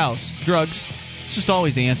person's house? Drugs. It's just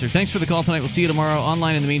always the answer. Thanks for the call tonight. We'll see you tomorrow.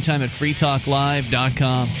 Online in the meantime at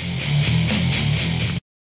freetalklive.com.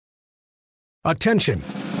 Attention,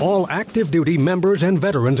 all active duty members and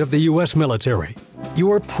veterans of the U.S. military.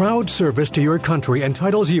 Your proud service to your country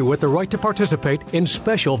entitles you with the right to participate in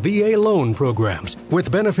special VA loan programs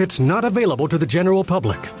with benefits not available to the general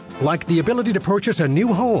public, like the ability to purchase a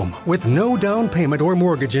new home with no down payment or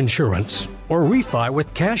mortgage insurance, or refi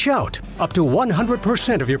with cash out up to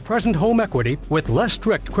 100% of your present home equity with less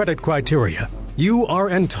strict credit criteria. You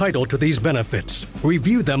are entitled to these benefits.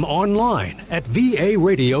 Review them online at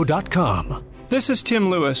varadio.com. This is Tim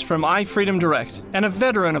Lewis from iFreedom Direct and a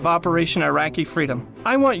veteran of Operation Iraqi Freedom.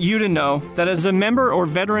 I want you to know that as a member or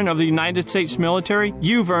veteran of the United States military,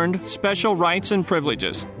 you've earned special rights and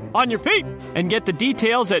privileges. On your feet! And get the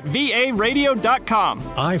details at varadio.com.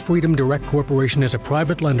 iFreedom Direct Corporation is a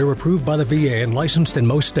private lender approved by the VA and licensed in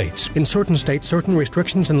most states. In certain states, certain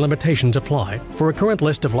restrictions and limitations apply. For a current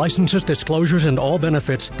list of licenses, disclosures, and all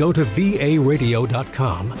benefits, go to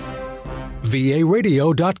varadio.com.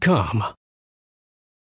 varadio.com.